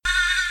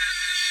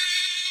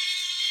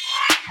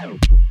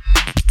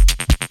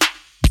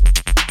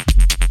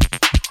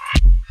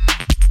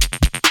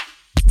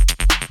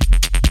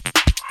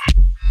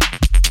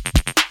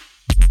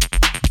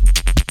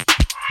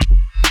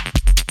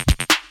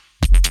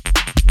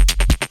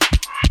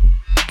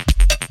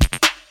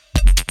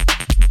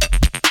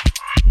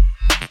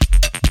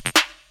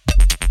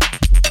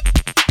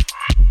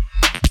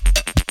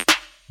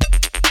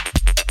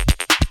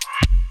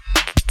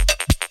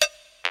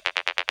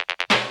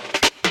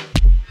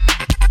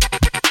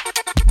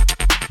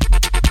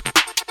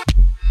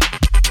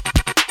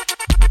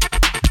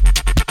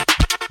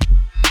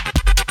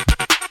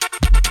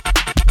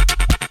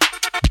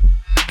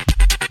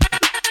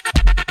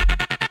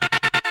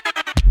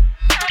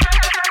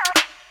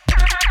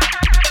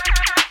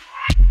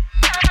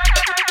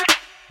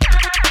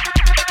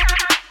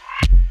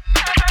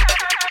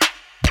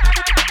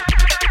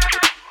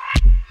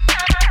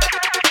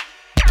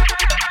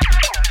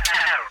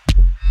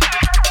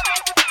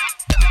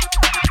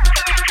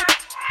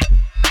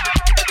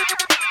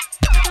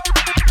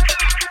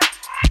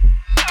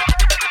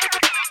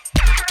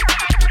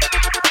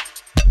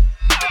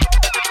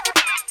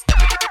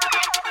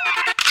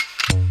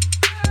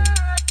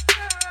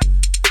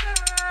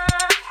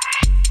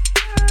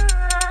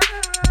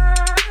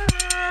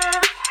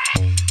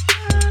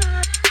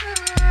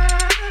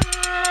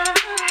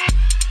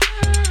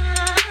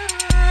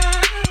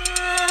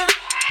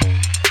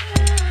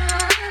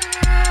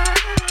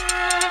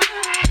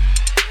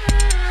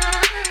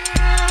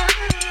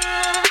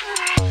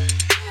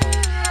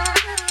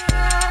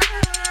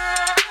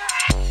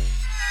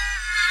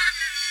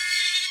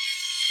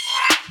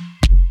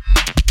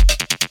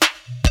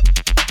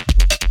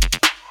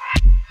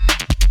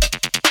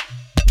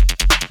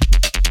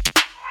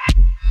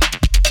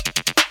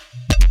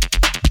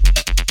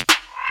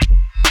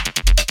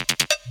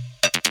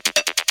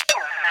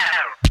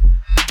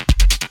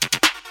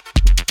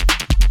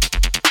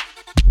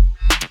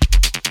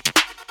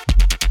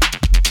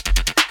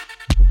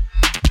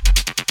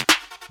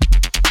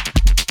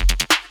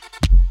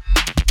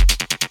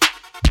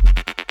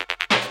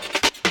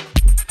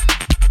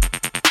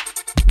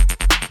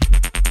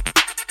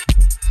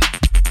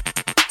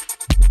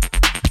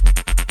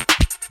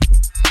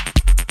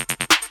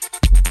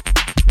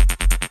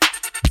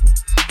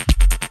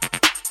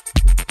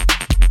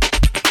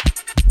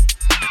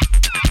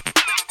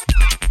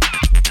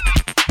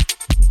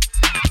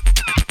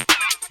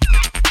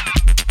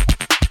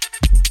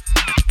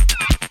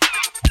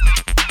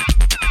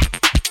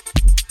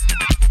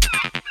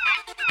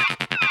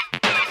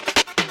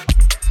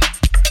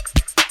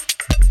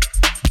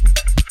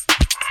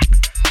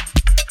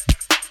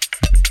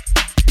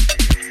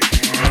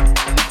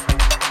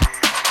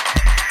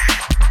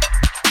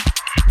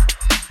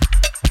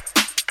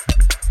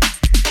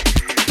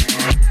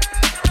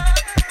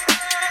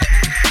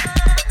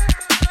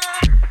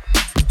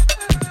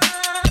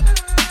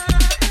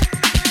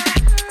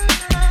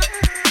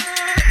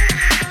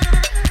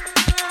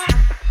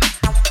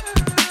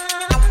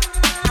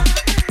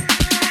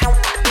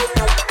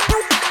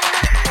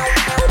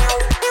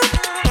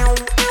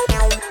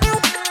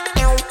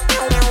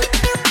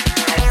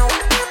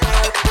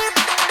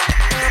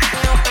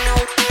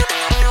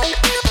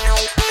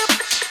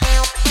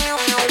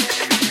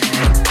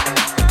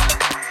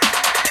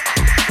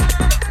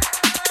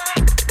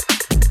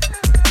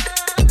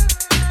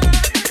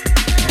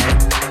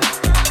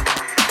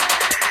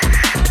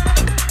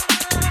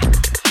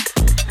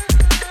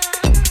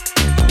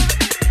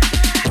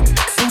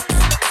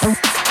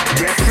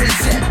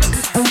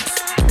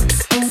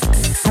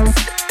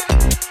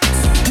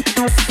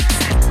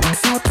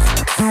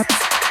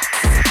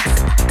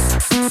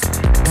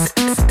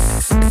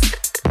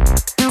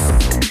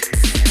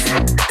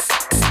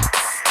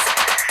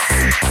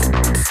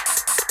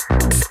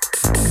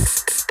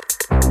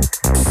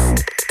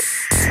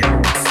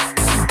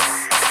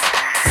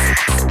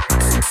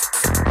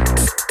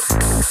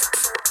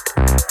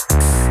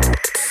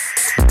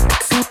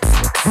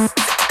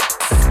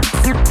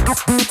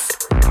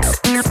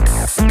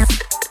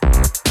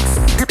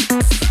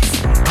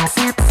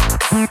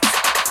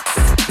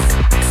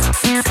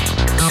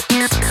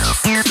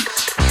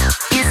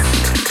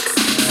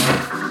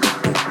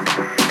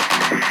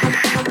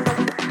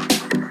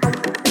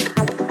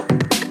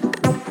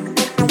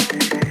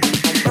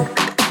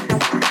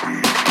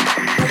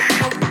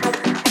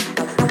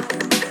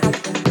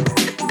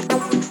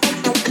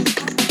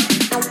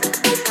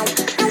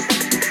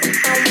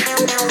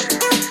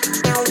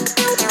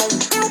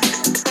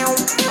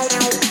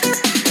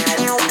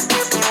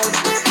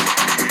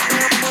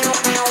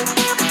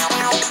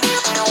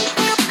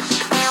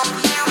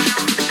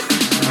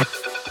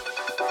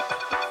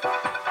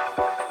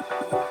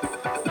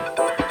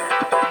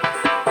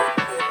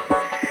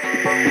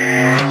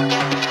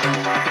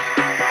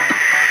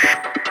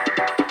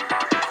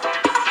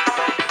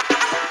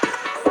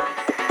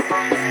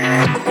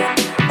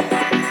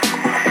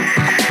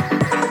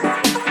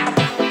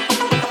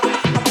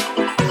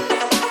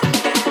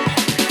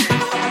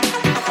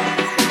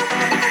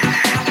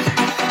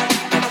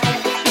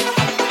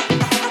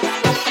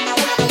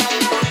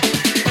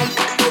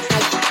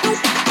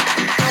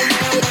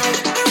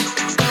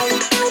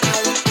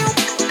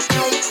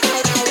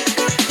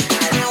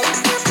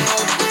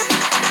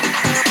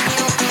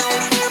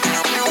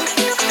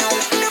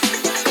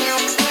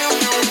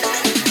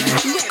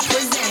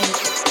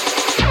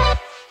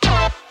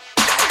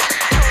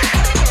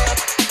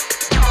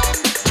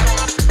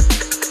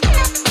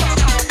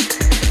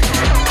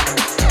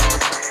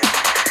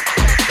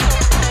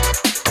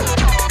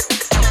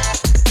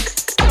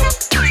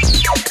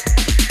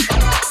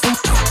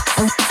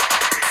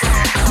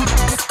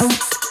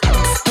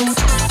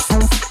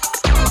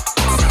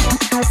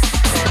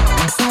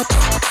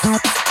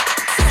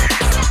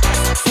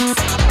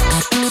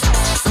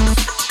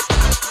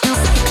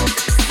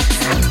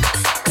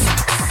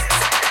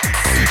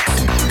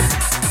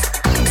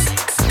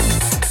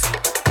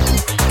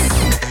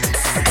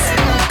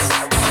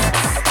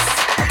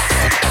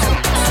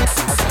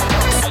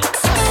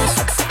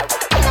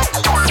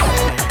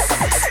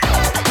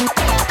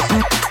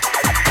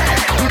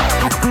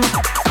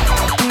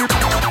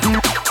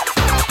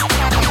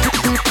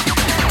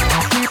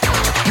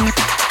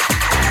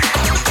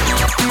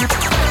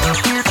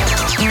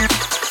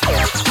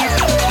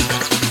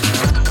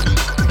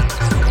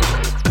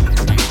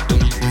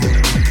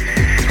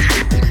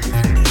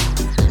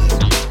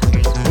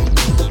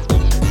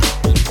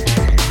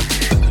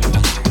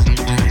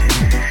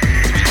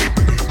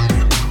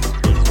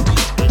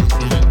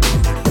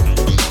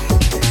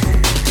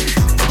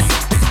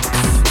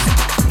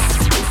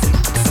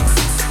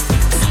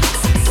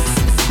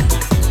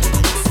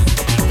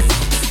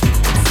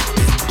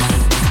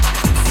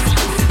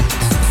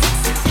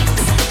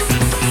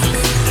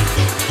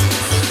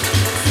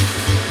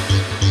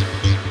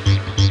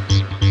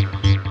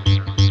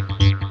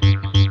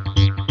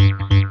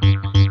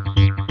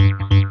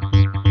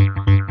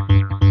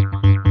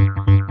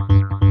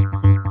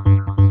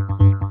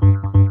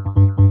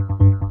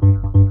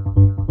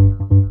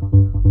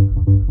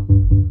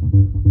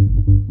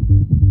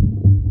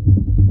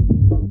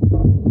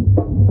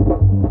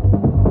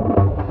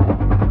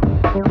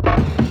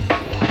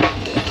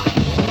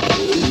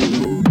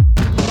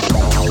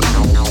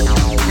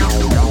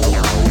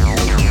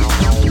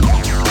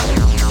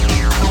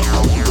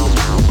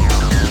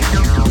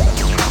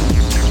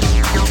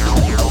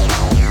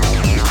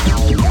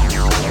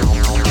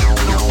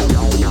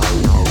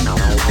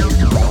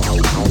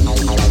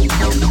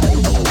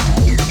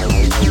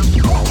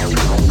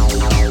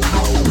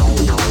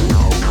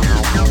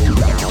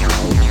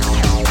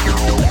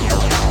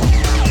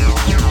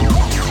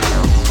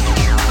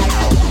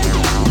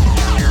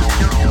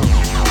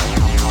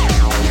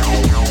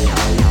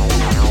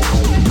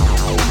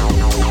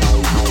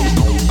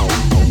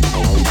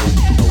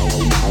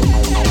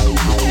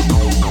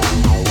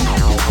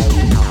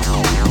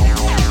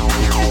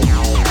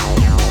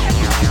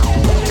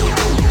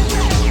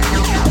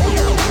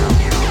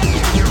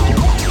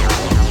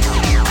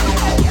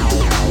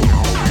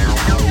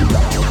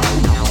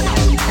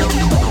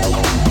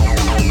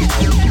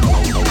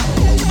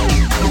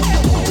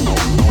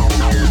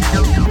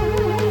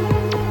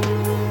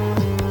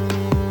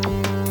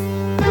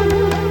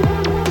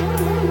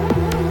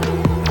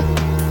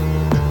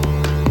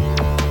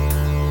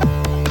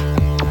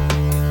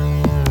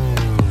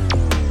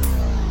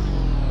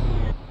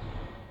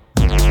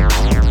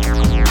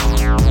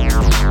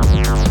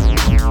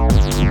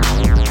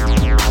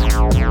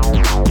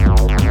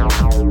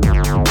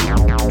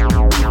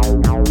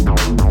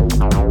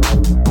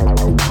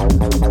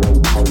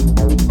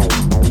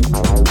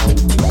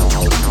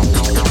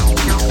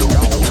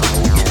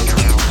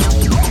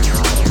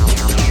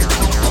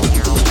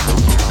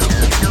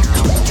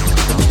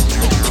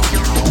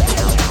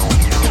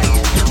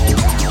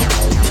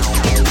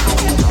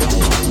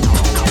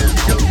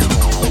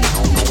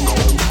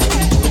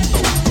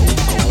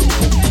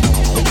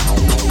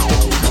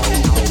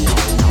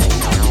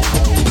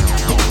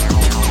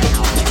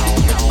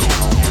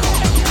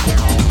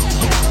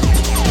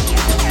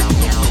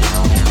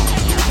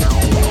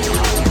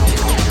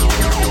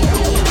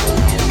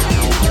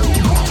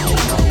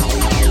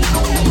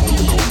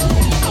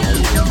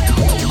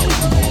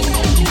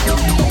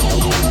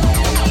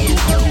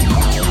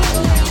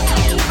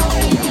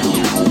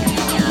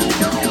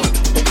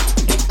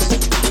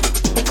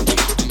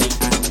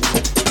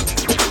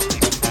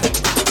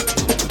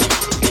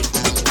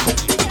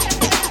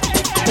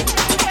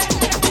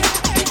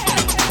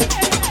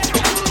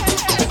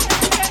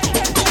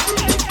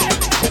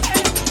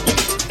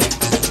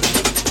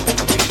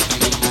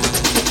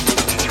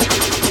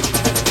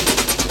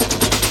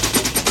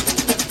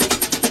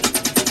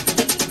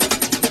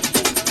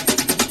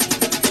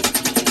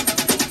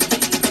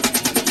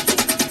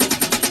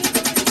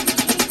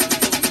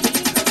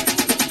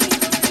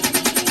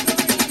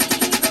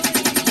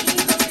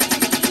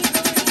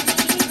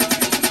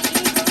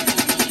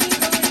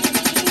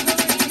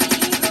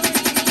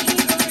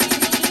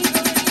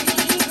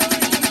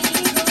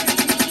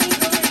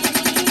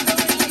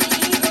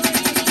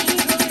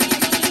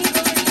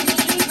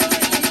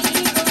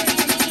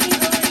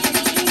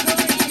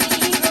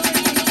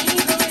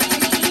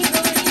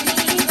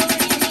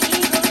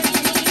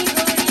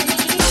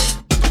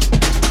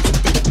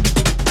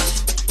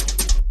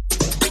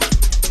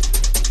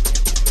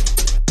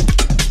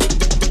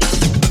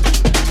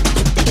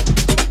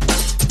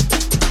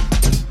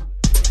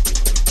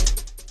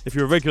If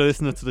you're a regular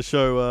listener to the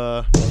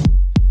show,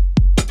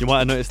 you might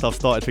have noticed I've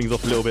started things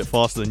off a little bit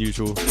faster than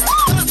usual.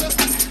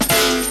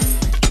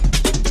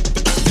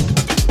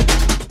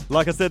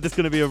 Like I said, there's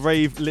going to be a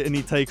Rave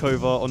Litany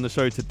takeover on the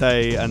show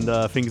today, and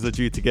things are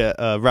due to get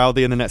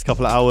rowdy in the next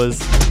couple of hours.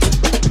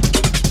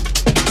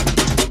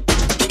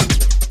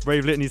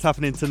 Rave Litany is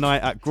happening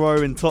tonight at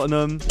Grow in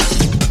Tottenham.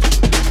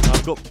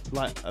 I've got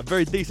like a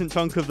very decent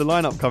chunk of the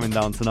lineup coming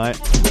down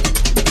tonight.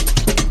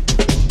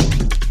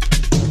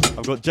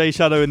 I've got J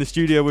Shadow in the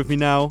studio with me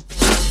now.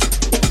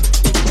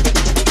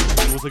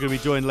 I'm also going to be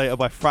joined later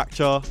by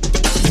Fracture,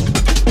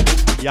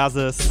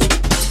 Yazzus,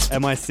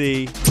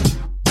 MIC.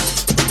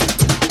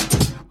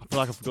 I feel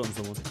like I've forgotten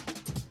someone.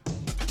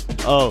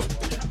 Oh,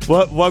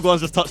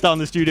 wgwn's just touched down in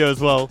the studio as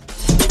well.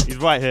 He's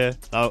right here.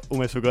 I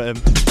almost forgot him.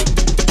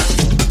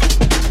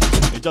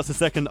 In just a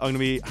second, I'm going to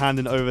be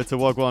handing over to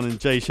wgwn and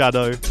J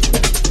Shadow,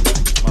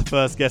 my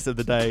first guest of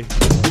the day.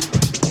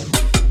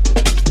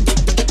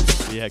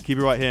 Yeah, keep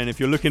it right here. And if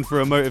you're looking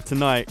for a motive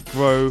tonight,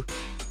 Grow,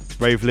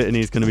 Rave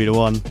Litany is going to be the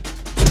one.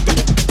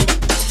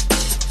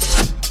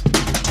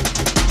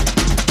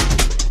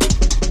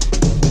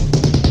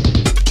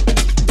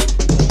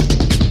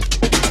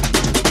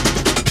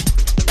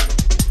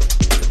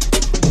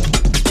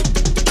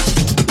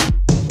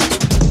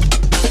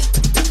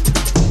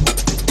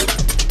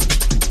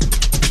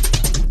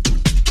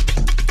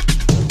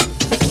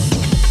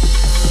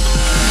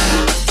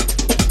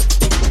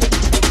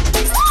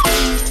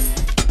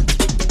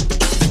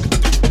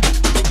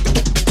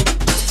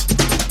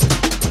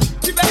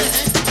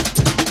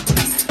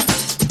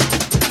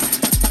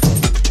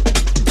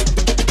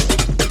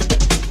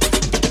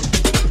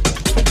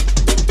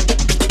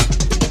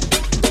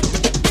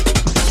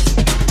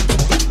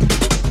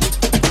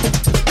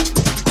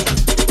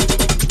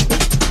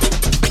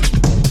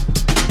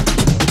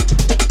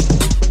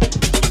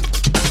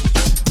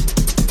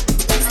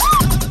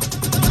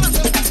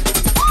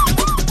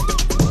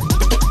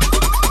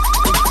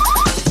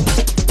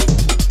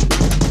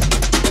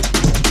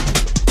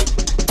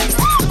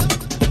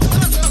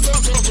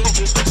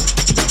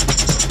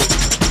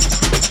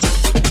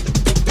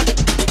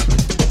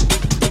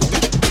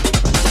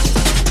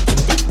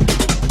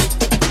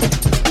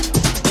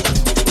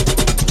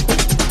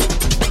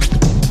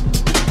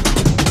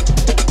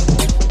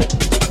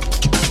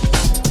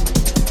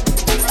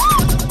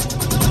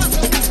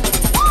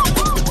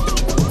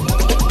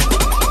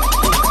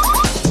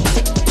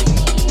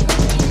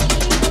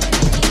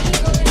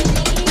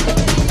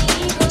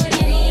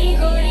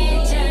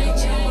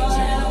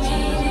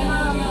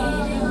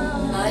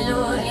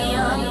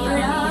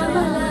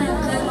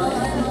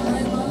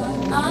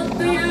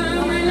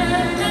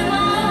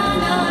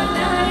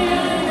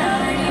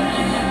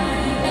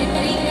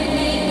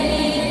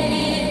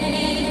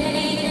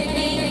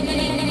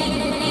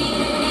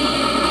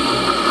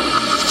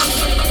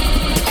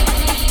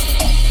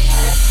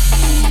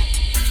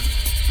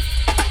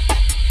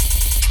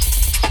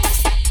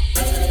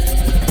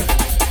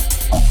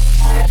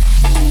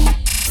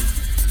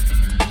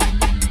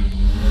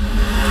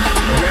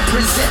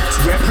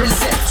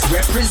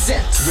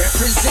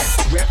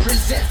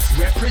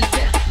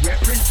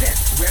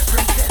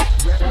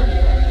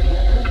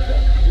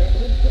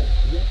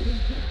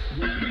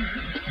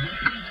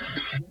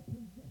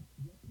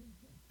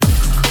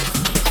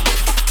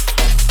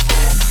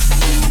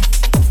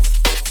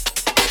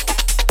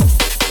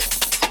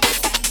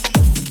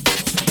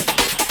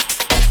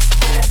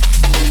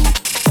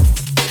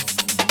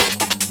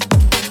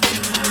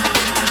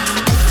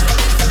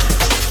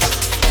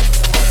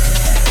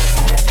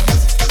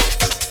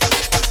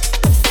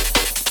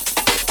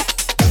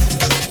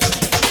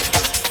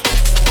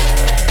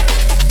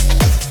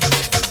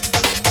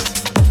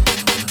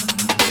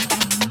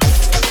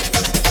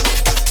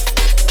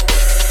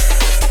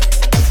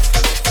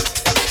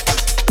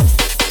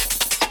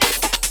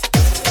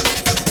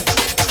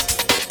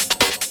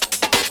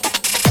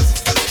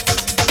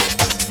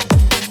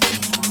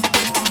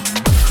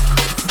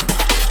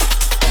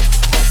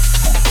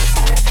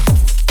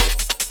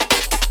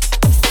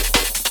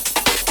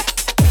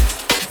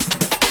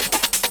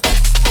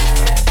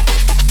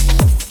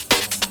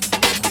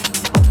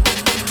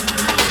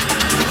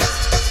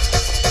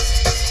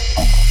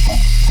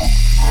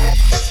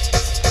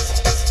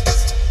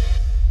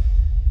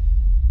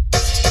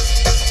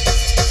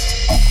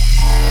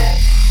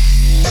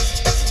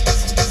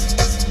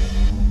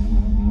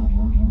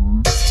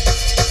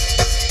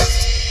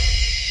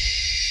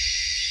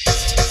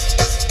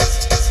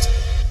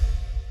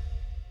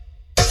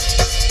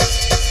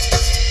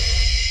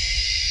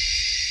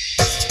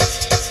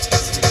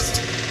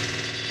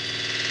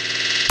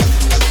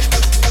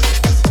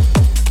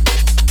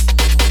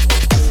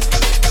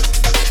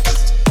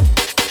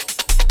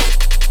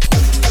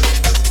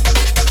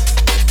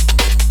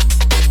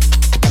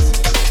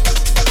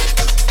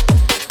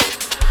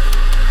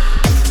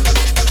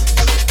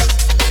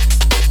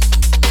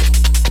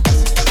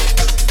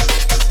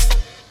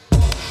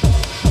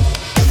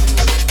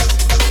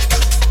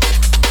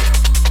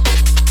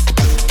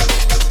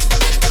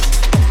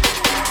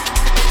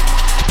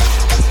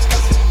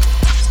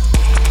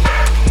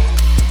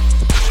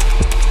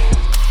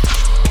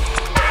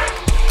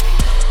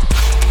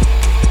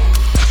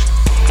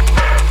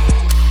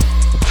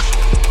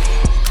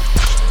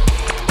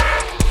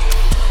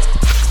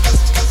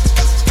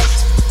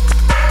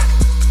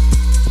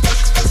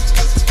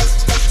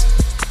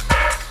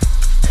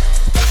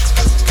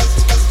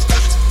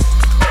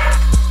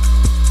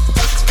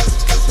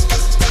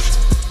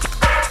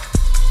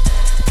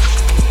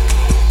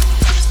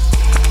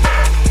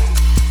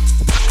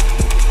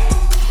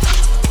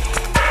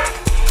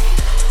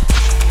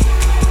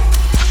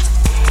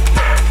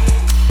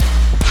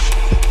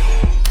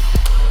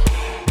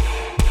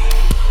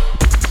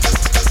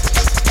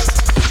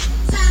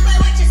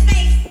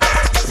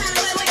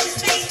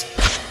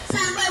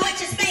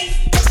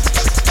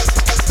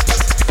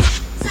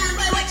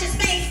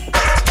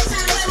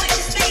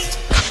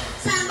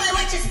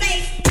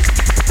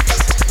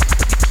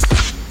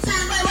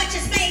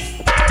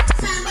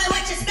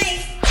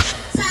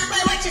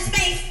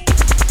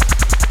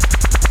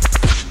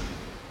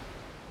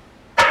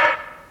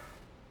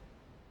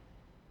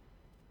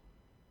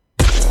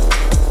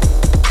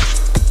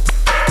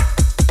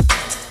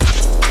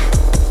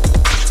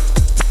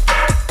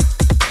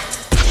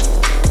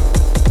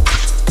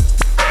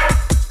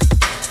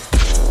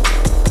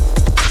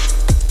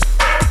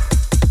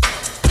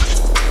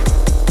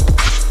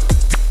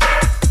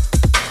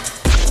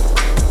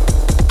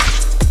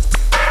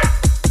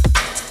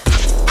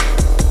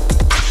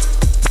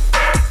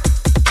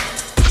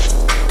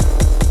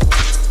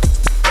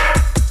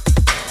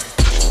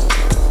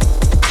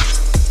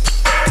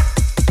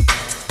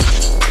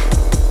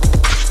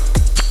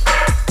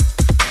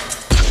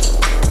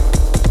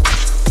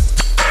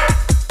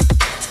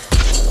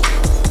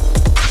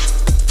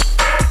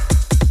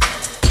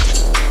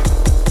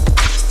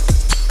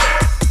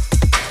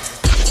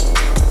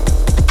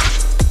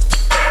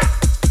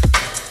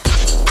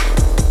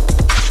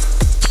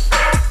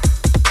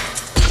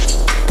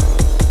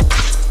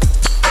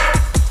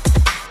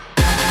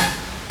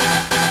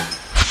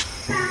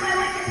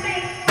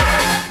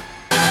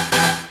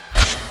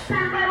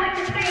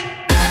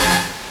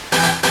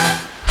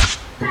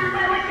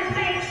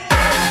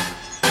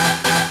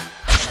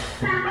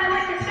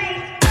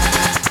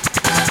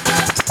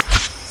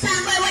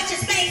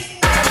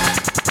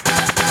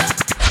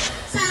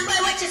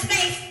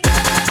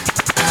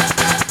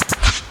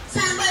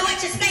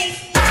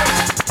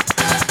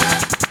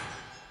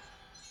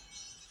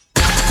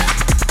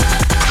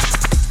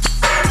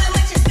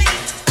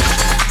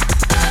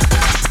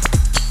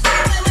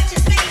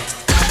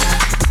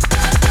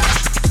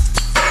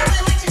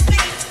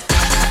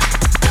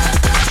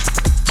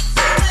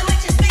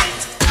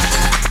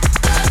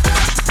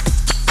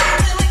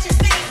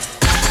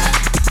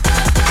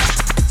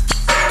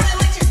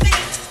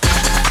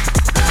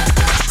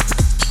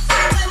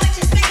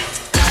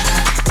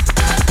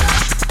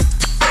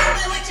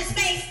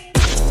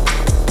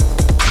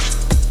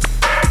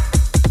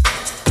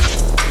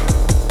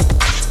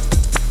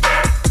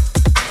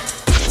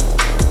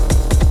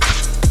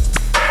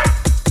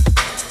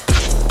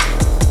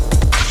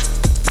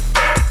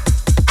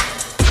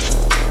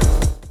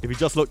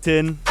 just locked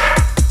in,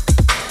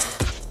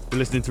 you're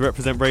listening to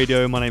Reprezent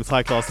Radio. My name's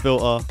High Class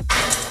Filter,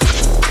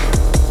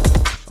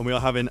 and we are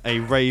having a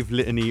Rave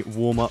Litany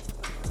warm-up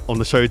on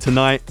the show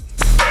tonight.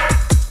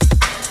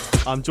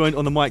 I'm joined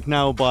on the mic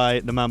now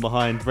by the man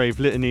behind Rave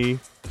Litany,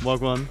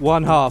 wgwn.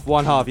 One half.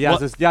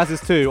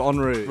 Yazzus 2 en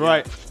route.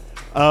 Right.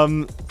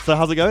 So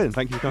how's it going?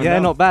 Thank you for coming down. Yeah,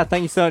 not bad.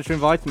 Thank you so much for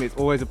inviting me. It's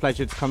always a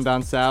pleasure to come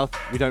down south.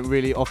 We don't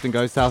really often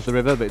go south the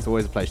river, but it's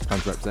always a pleasure to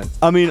come to Represent.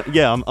 I mean,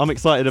 yeah, I'm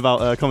excited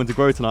about coming to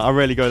Grow tonight. I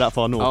rarely go that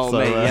far north. Oh, so,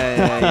 mate,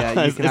 yeah. You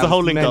it's can a have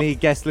whole as link many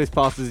up. guest list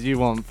passes as you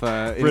want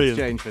in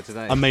exchange for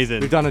today. Amazing.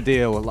 We've done a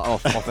deal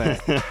off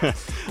air.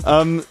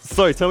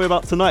 Sorry, tell me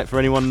about tonight for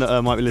anyone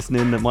that might be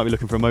listening, that might be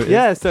looking for a motive.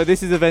 Yeah, so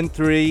this is event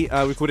 3.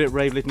 We called it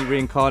Rave Litany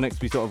Reincarnate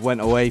because we sort of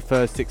went away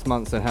for 6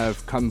 months and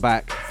have come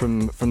back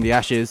from the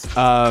ashes.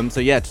 So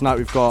yeah, tonight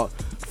we've got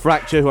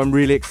Fracture, who I'm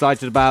really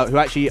excited about, who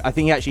I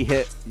think he actually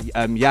hit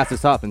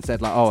Yazzus up and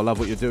said like, oh, I love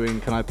what you're doing,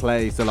 can I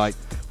play? So like,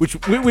 which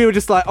we were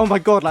just like, oh my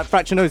god, like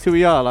Fracture knows who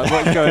we are, like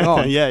what is going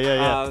on?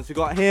 yeah. So we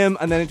got him,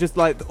 and then it just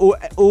like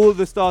all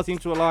the stars seem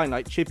to align.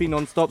 Like Chippy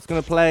Non-Stop's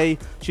gonna play.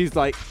 She's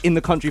like in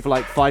the country for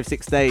like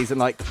 5-6 days, and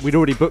like we'd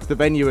already booked the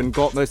venue and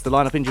got most of the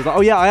lineup in. She was like,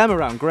 oh yeah, I am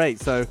around, great.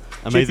 So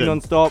amazing. Chippy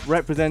Non-Stop,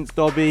 Represents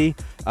Dobby,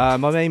 my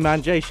main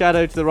man Jay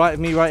Shadow to the right of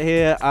me right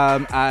here,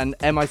 and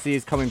MIC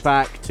is coming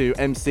back to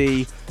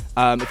MC.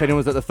 If anyone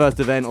was at the first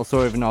event or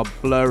saw even our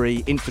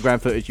blurry Instagram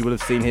footage, you will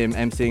have seen him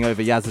emceeing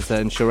over Yazzus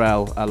and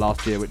Sherelle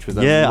last year, which was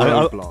a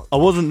roadblock. I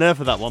wasn't there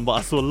for that one, but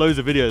I saw loads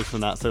of videos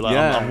from that, so like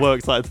I'm well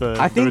excited for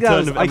the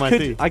return of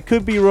MIC. I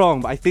could be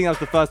wrong, but I think that was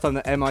the first time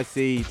that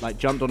MIC like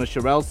jumped on a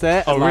Sherelle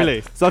set. Oh,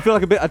 really? So I feel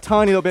like a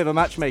tiny little bit of a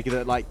matchmaker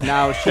that like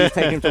now she's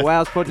taking him to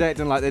Wales project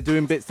and like they're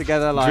doing bits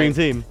together. Like Dream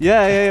team.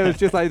 Yeah. It was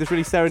just like this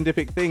really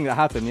serendipity thing that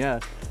happened. Yeah.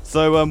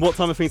 So what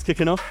time are things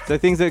kicking off? So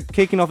things are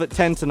kicking off at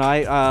 10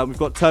 tonight. We've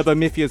got Turbo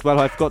Miffy as well,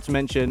 who I forgot to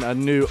mention, a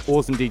new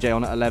awesome DJ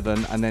on at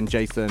 11, and then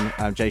Jason,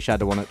 Jay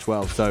Shadow on at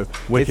 12. So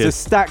wicked. It's a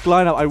stacked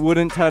lineup. I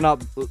wouldn't turn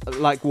up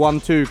like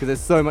 1-2 because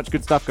there's so much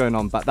good stuff going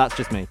on, but that's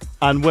just me.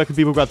 And where can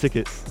people grab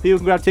tickets? People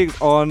can grab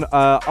tickets on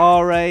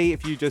RA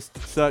if you just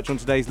search on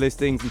today's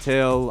listings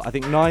until I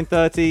think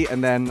 9:30,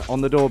 and then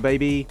on the door,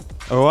 baby.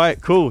 All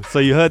right, cool. So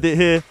you heard it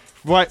here.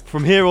 Right,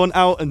 from here on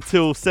out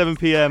until 7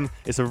 p.m,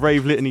 it's a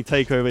Rave Litany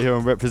takeover here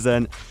on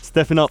Represent.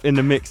 Stepping up in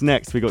the mix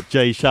next, we got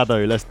Jay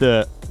Shadow. Let's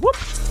do it. Whoop.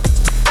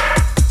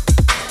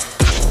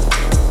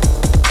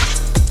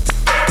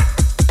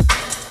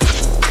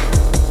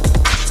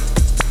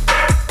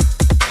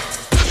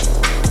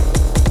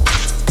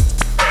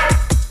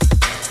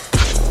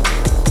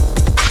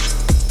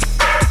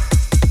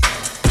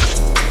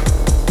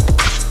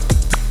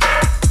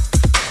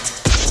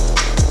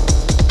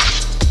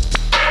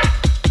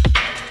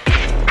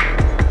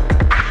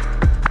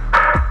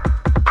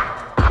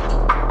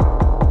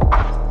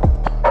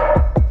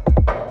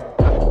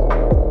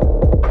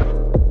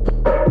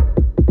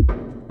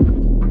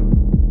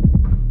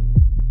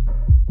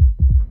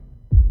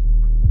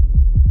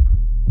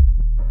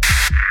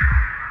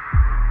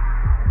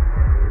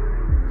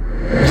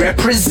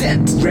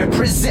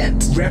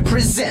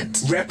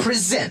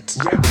 Represent.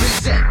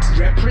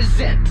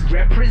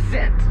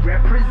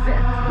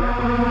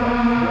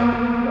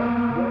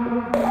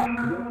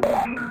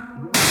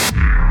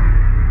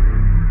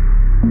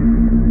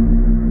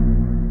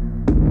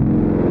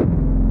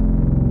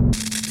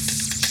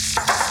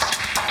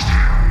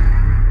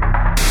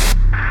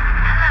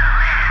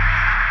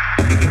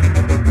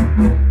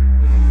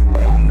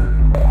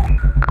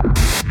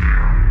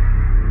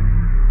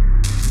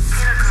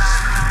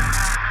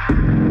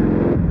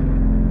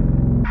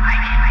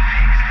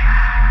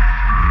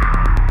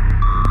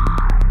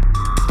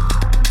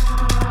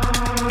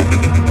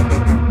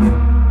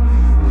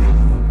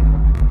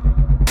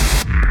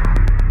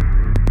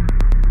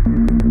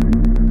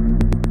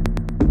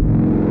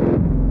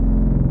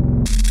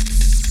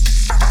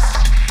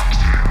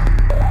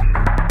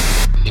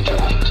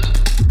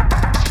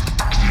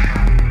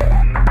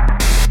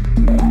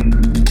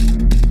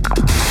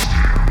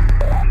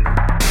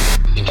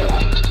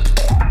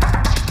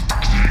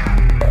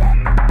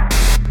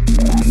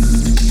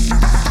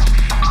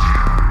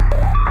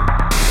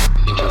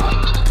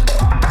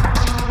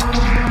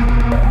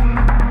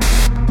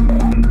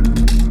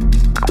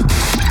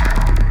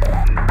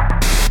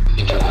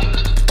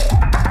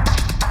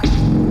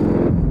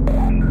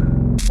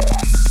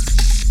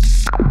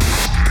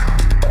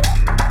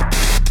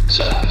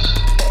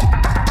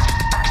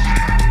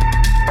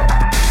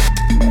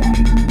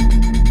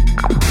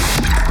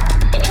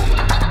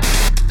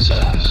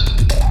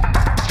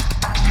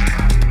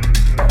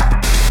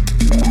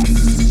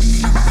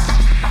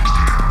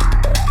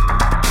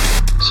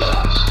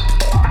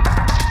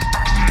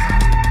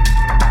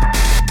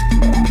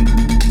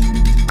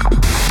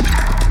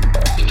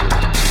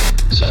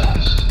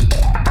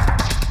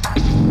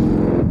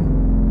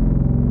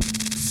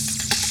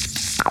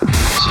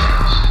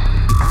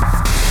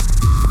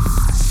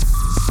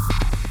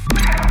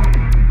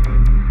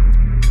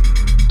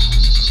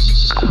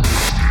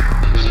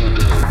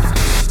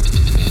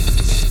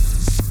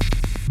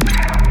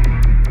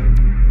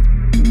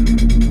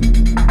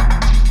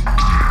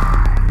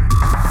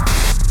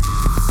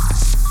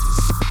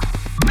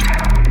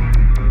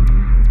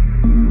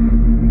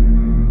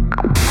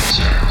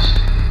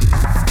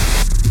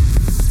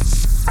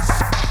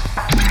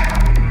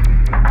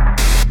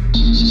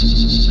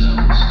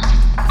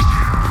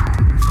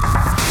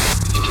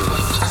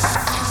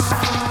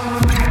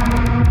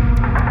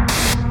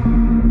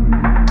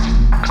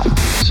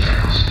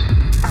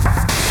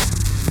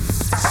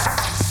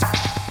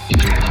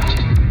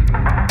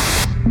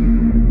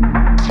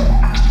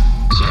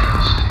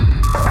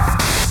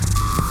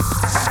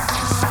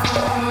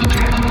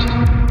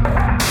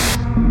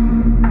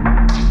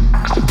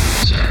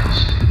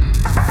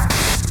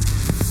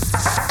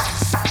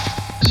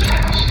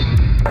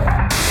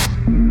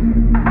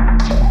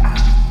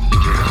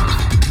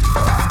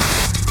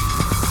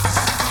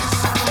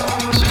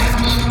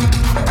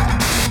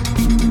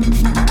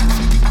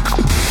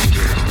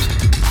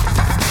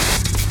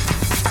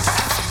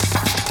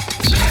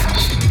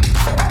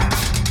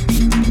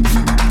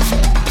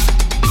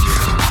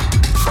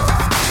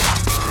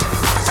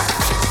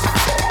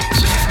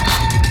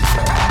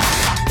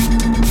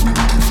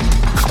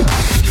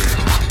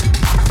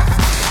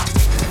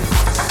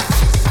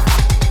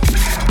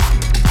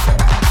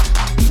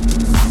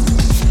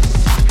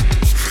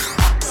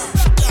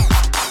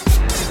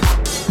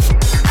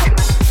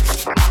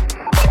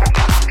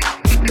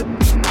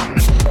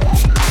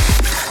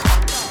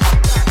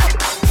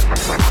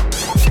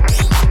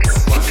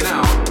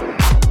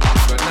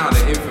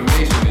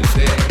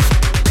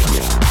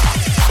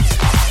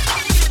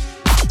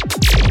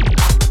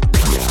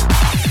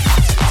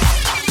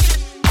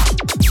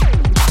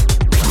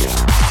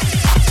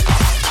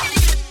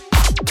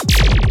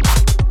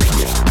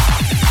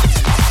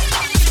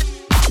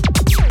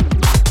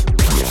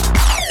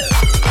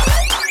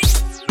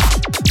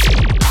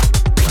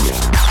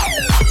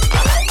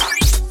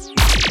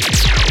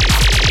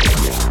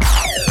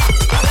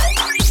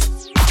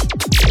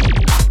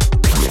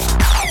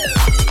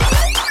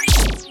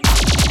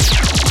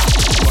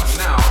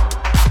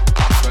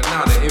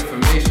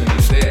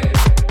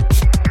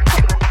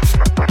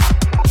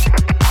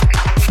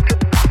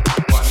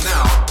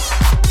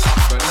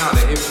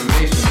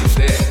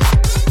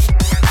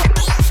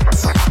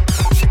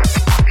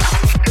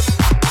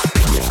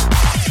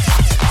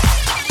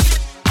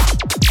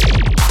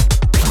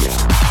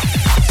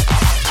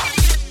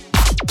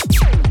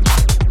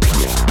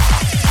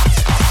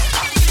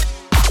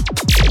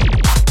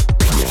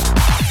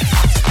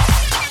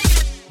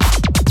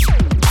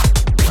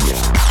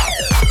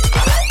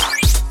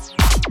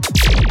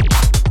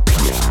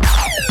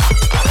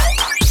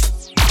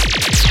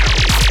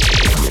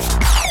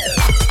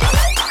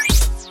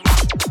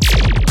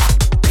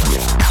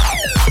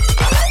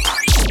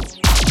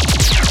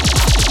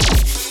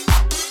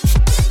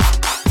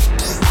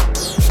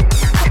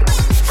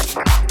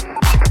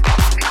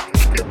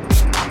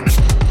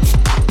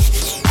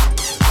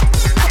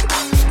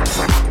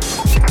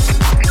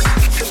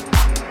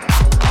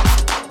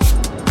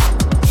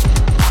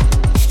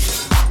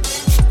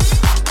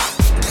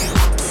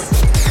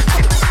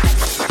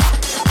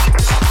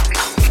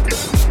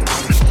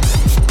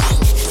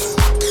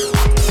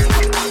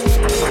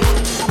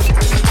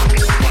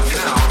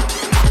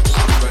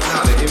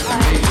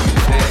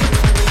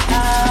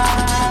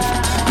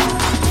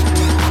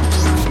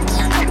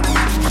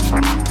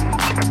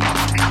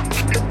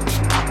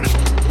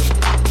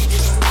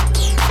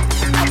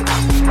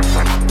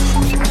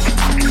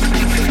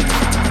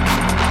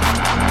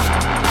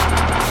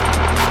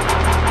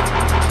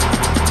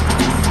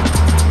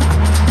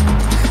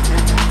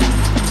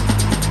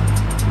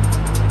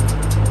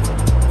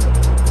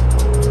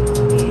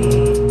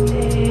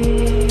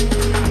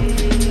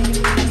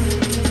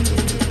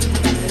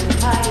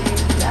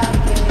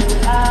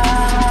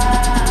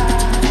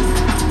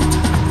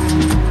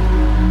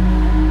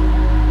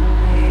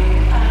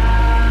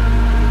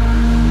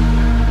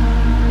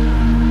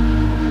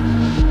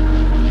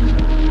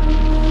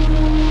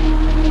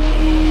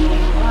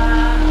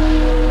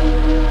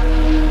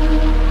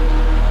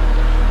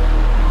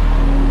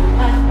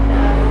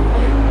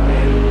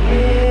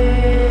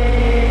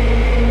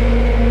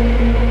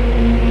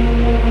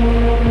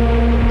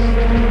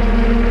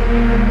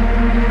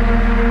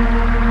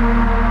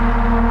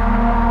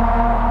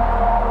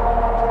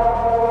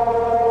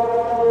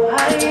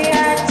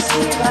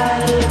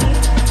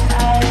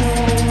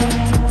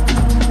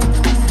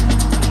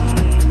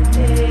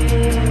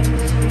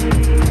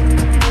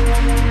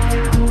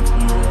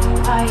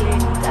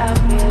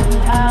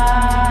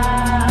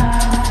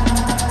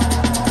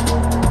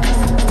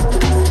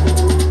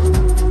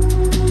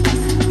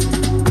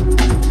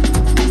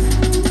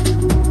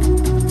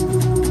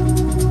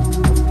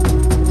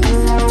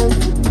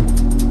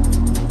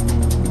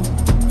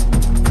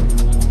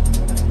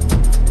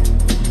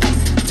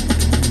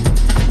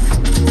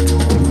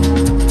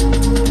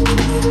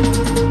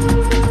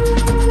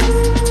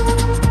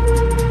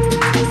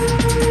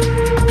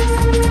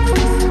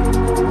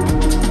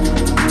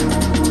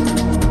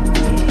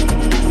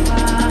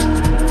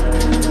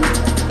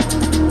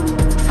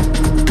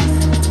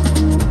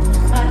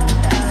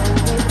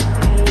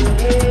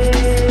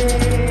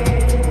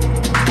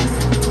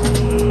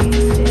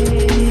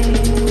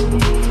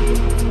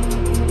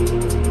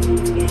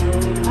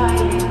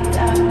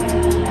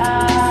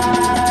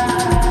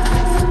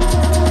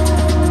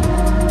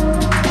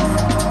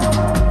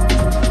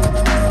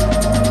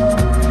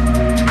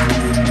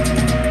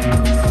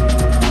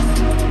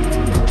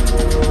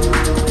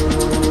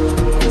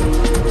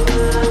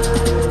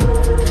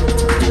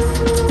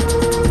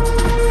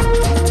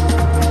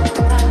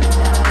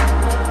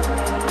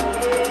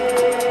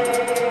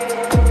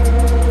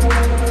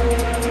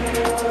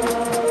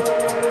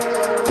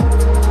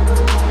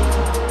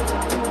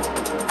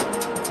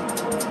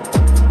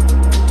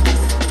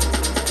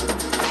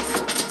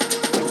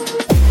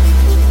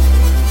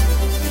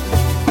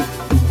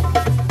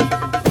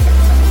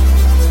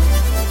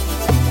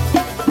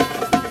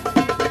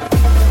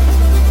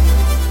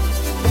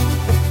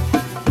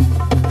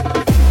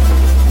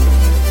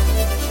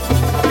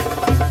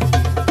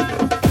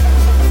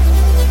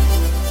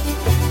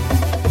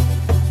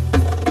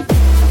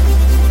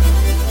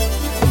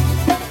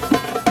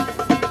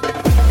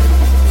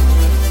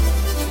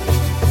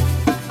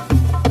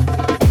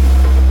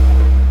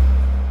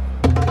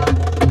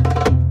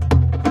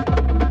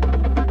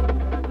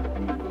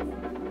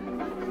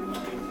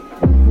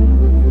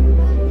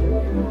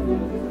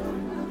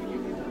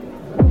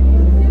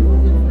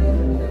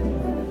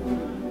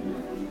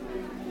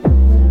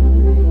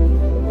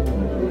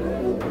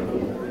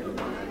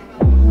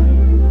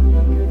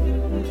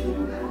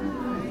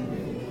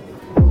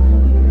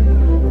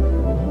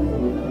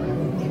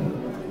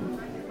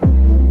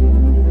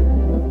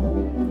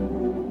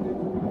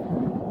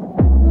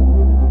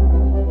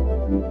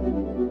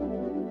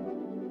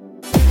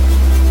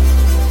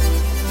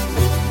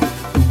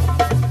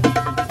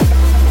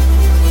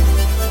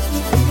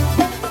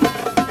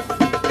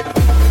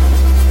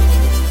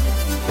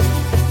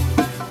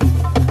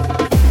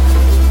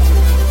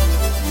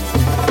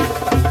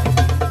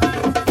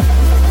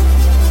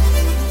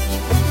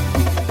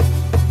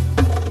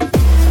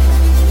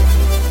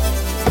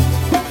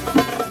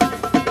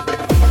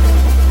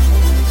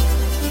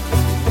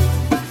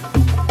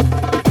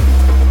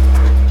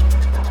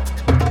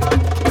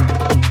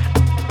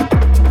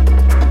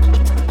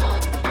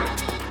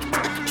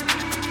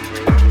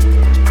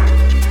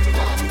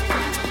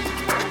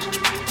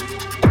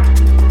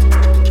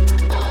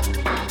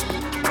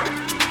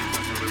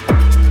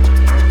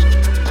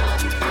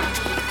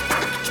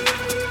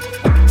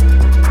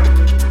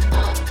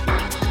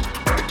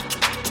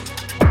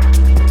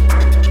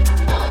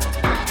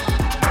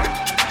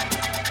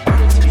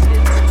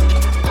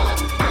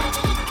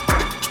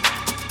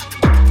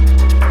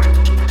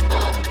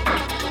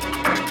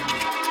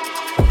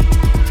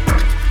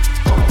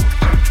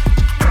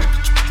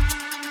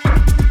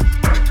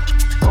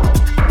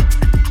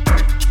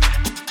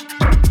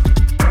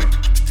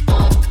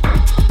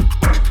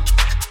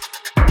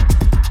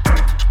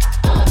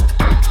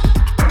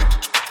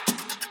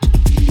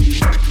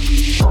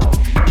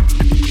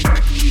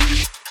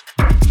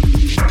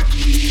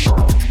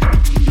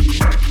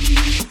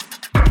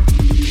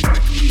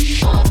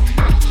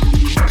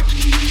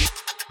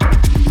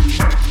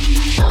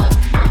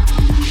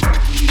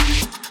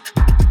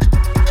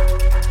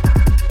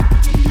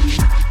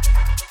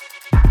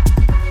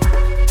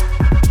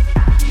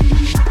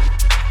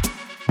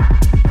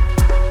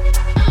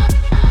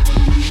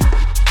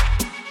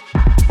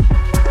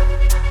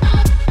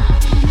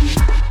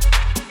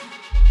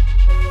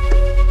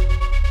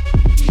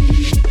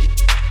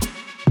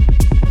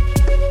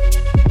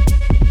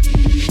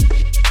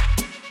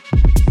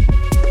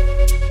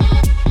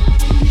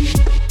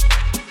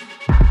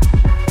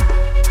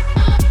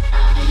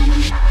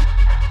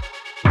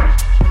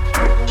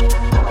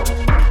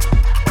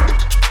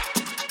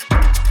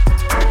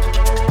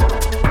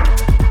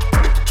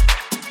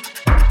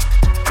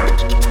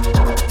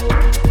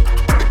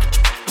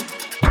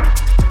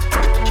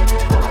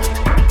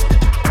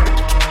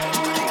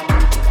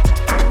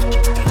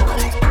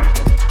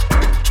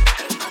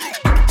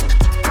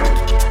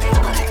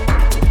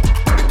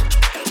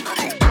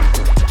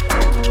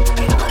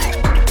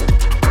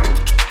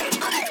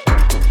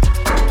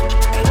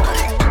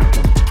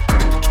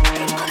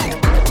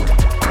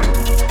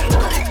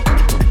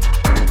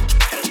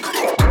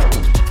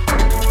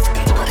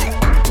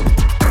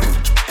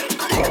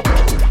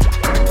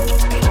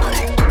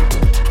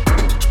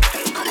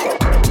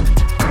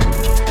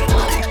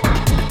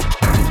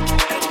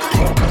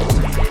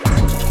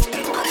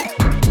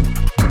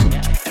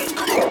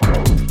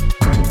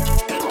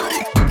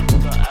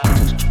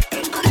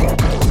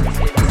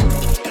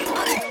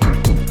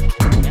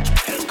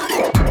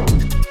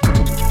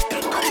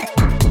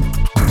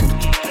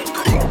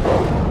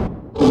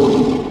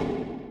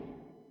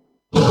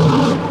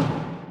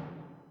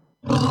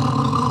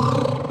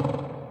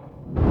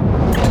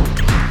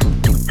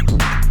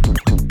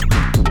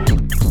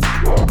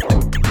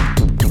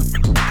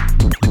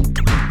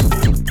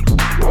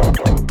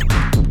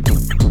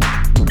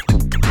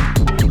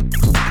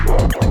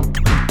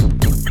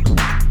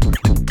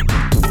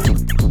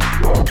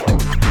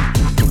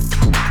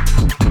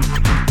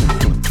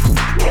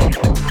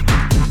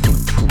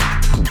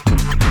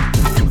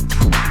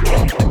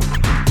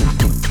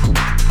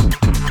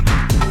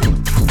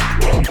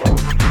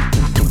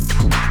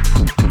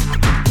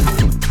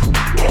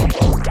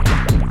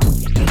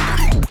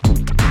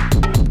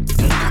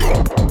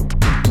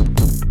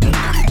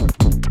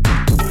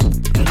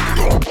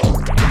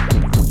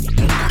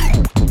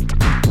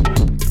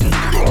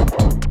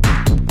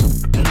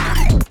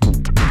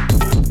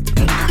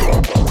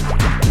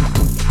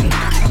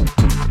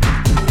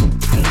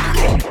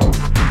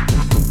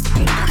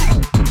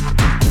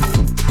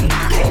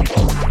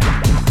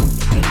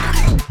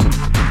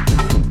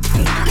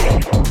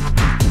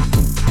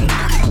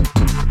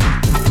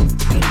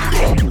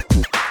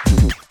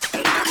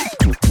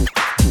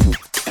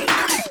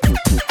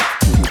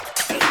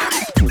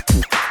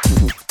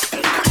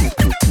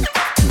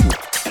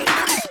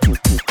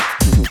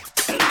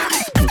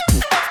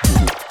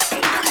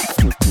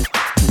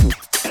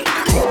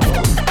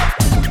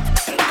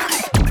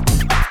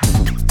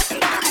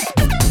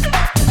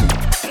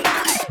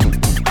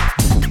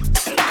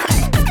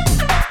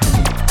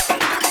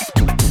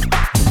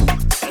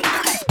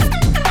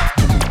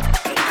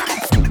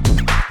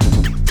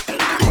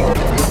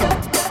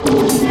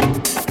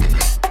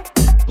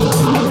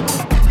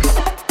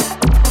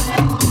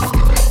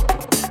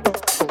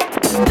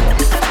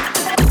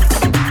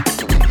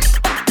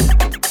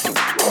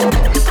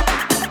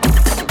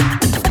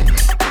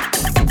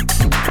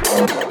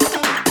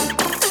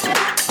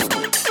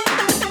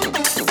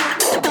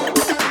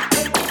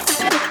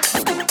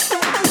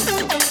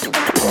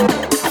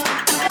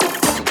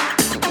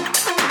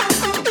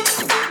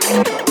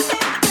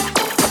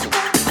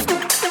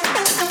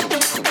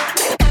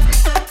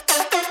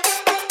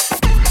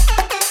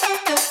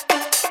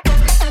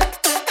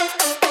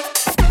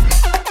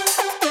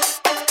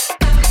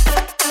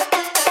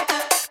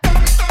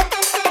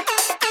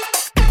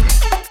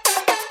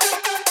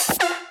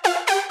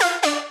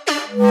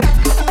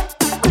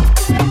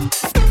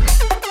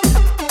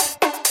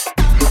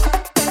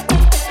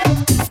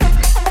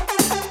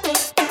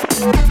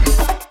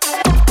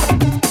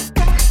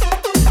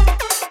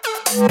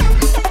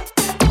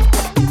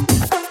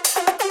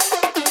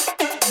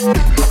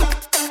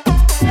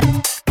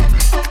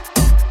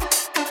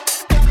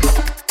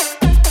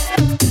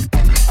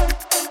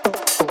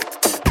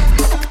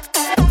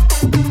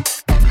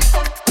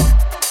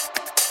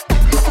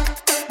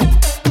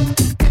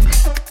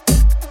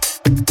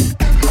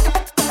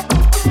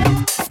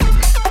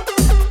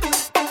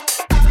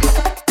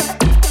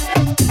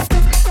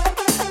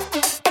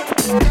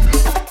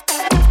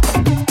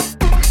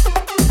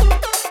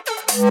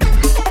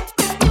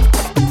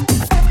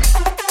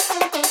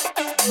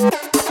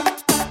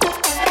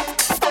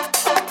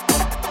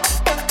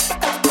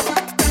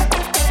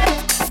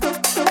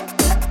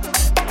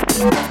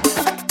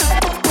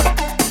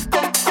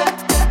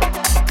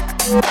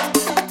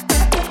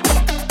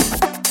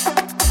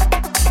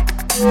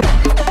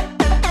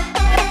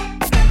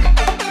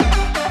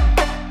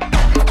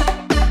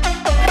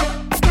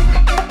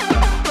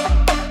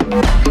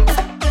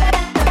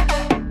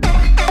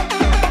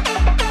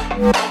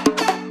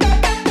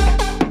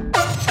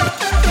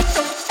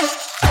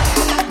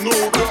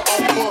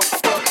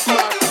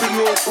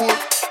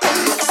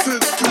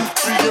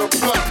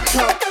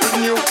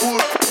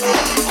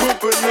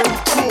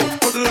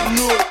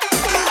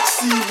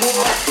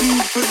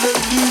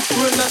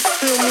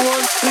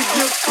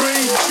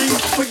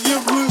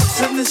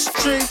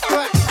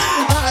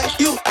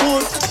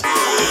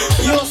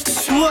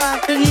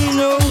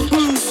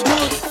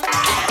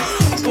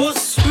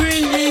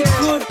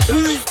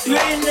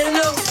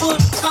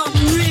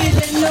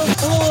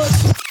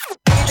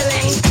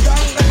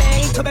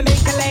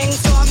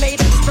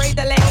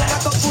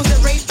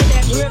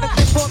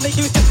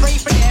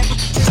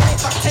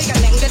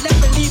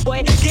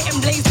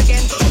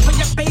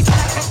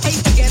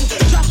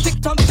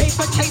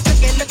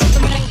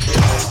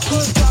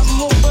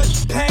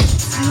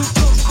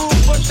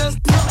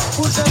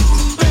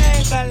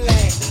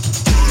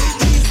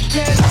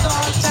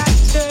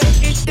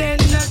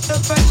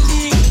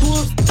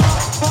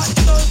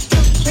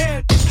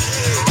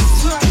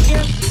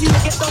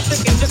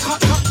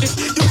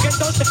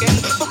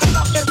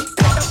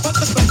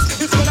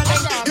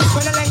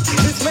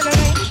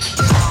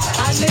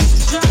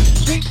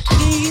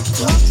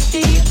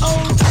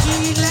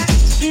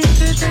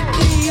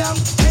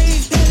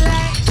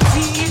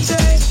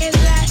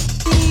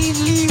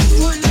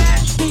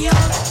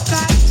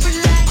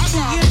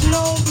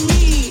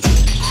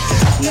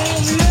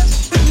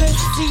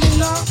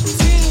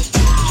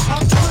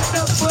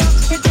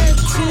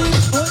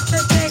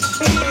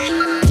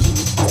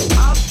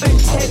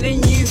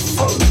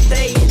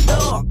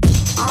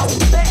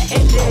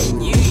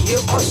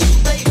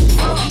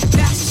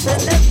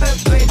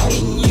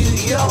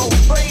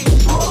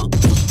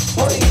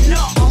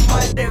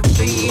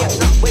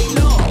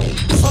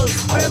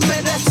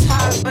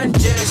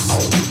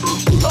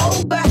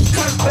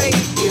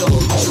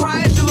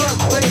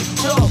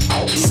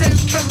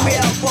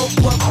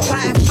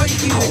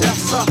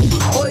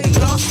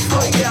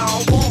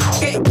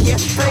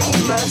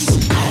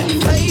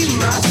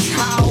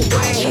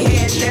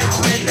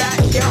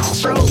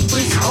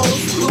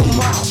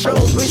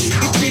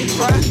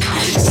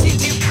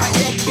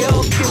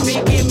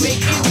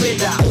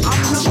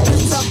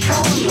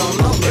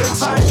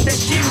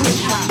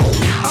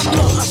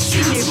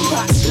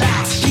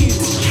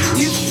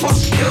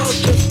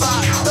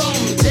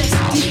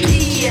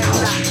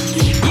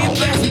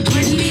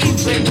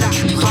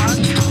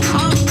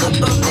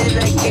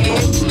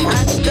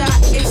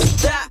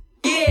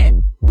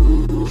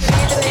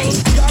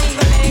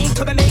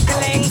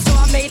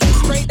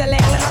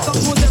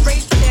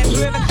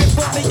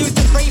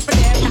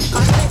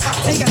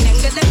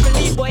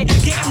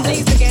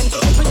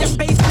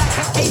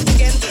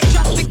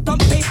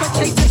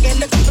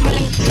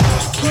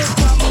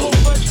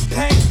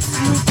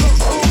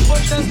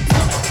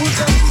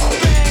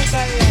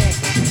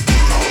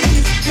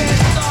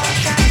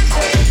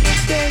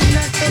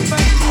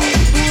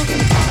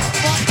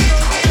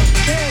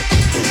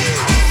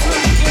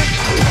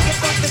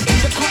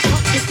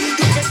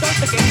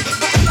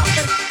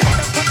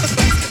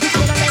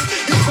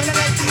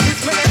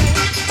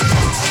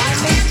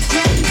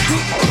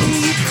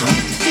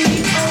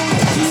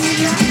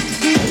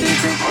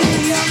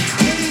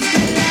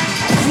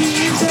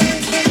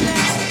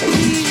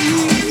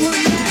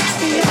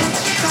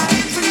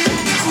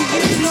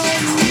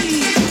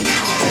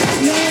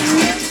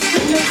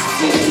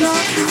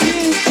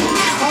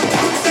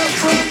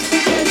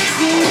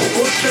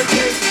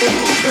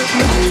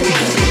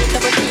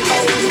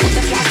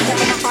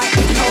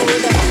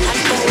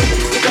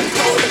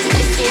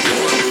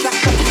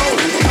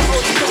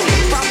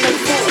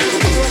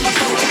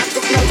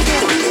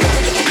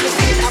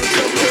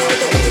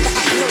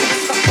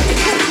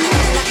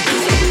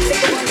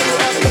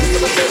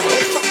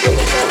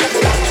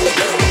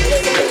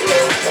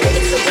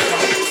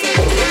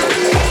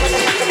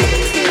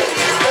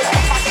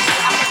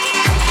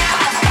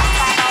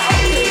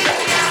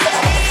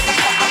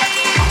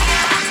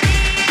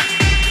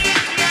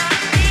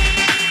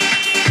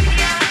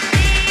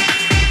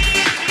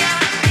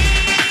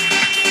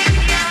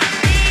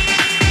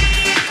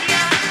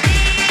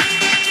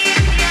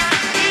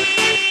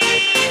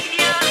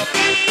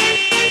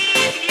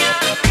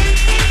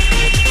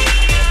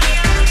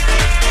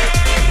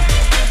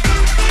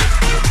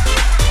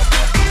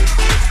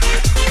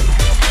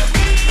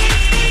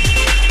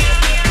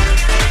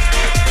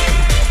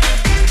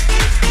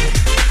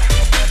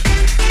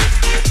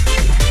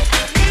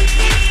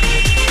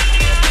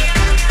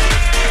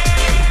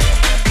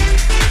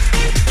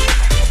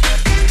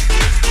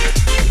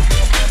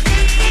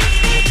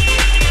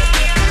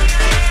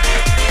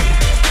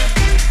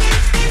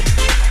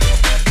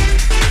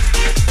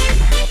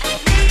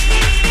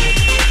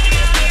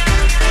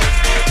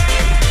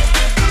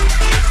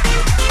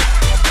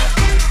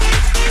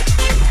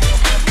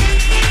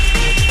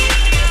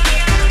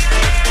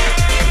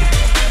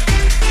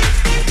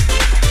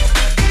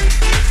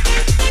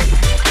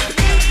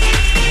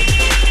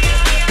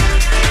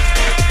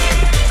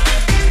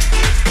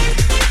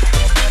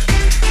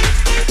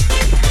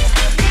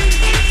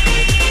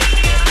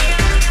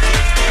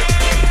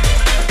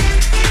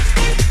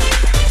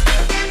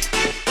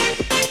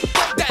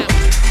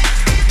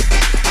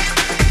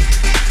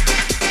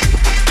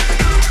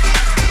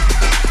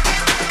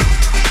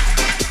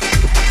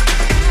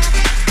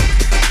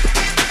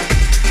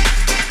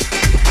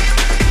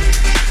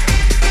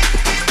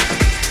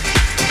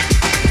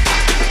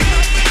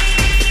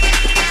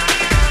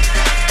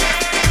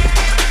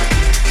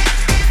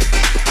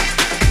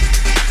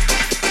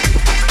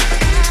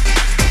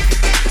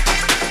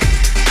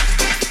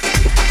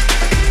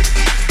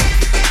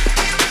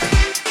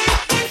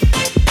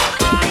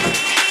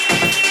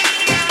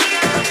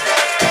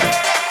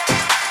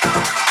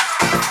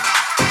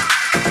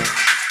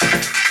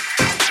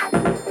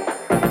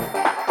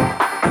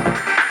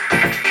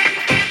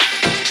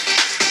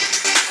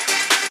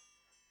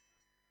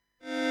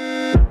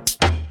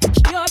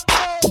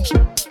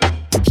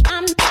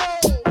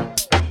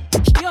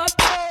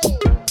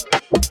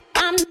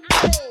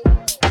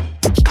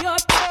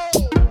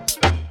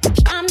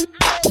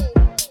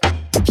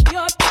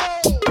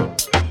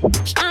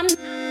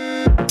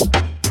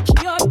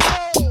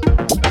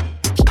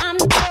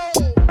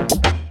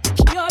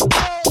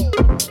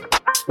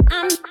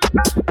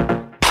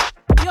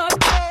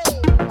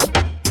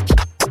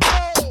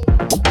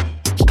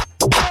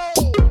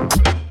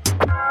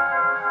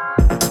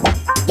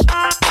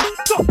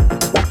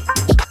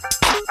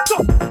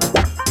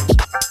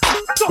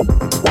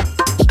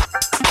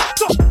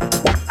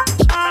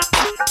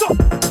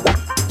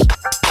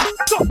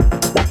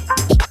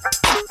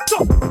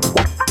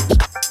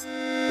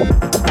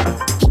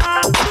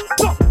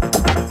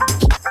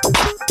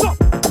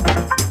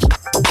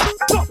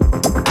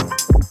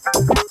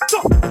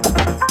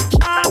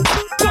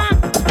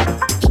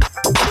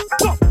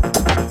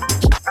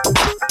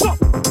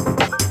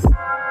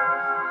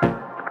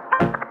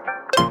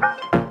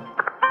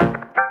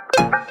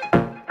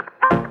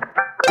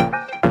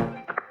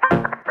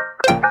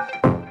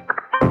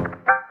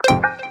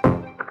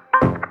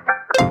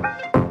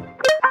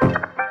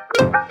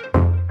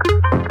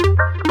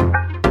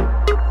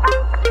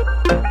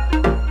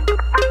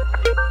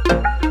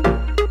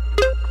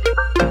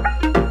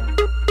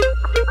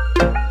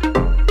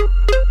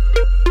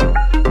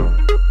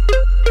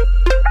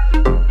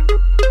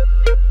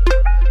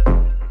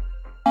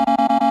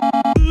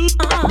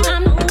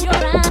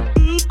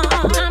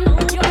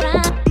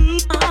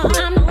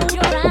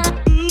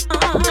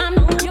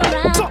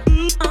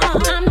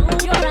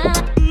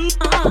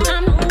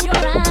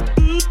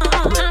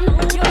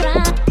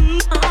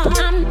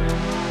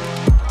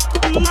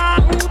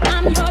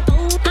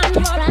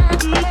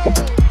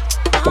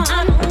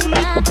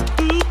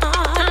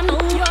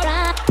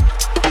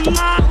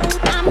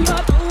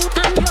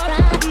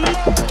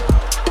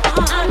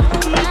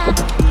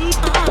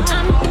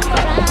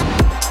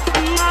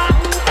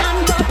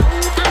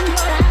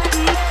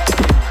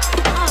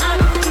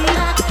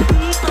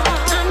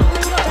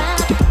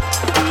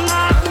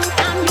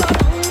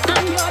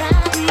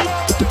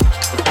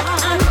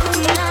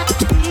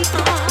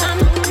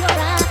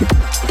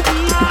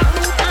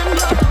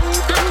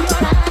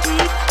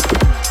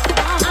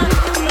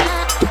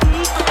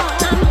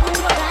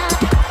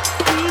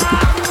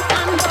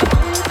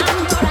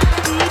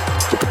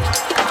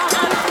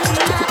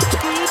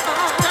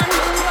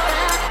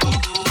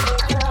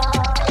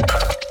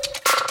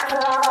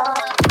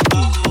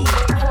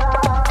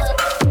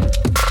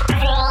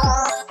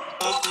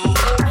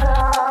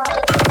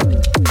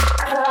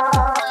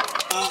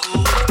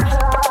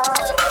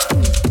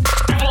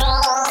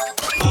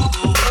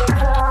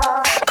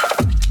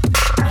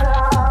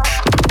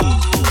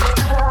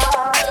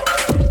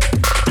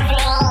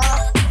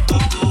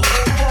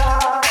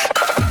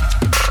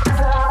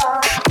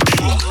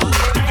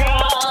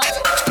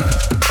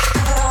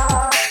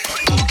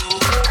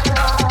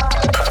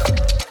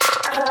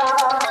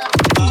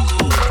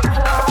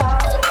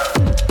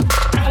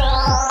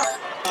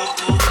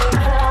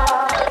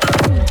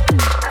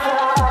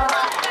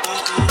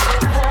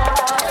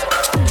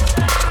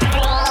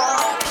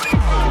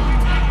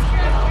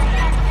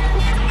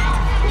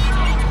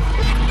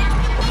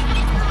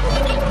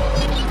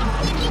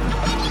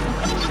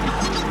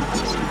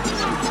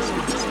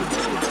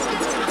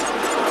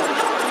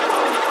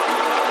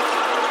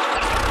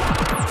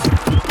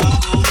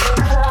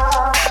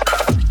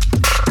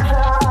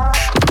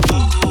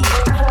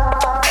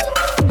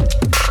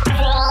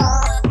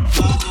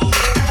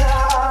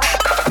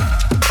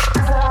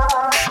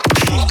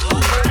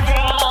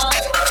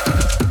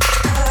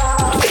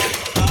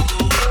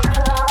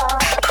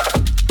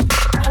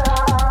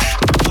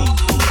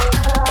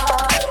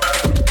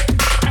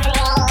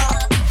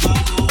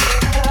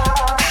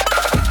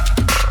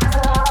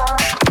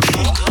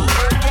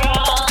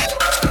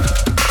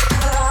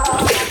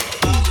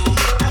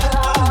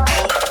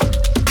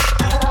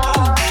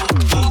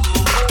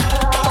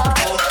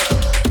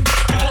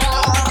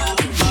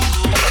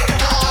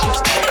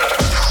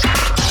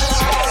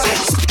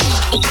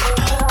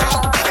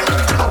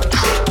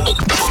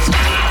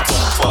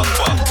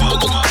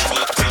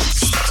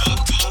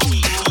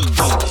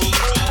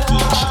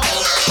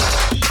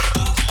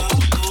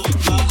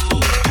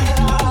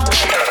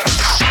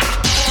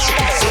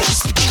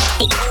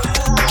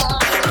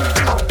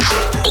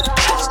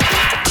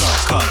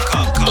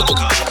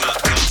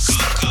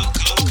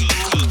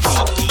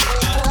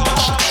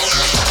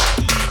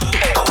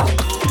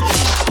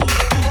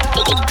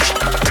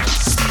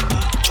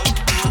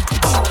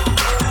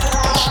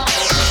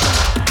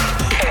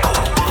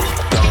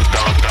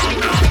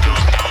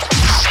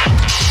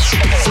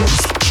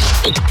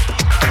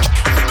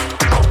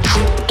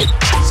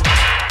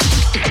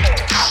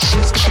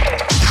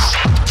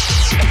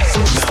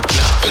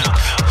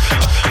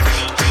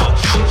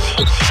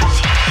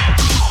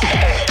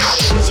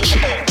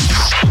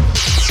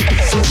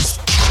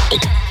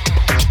 Puff,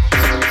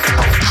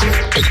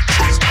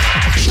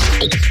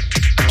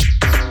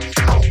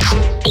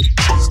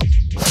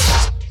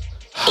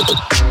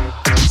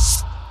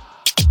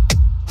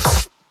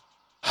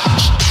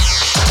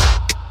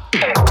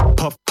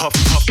 puff,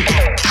 puff,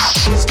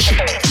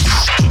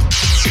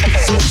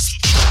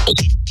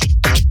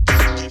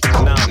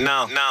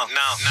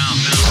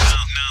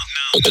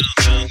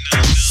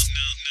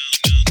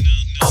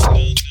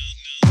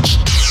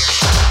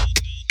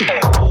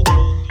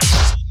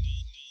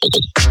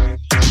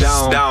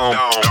 now.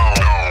 Down.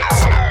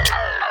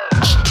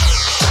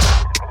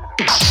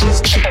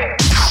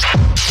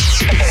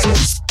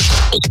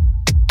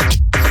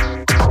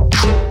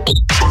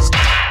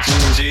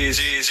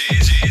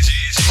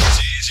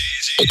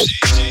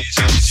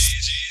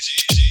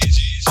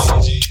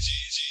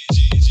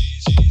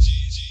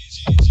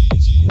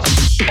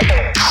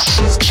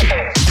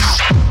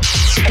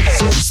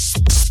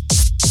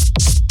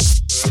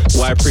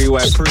 Why pre.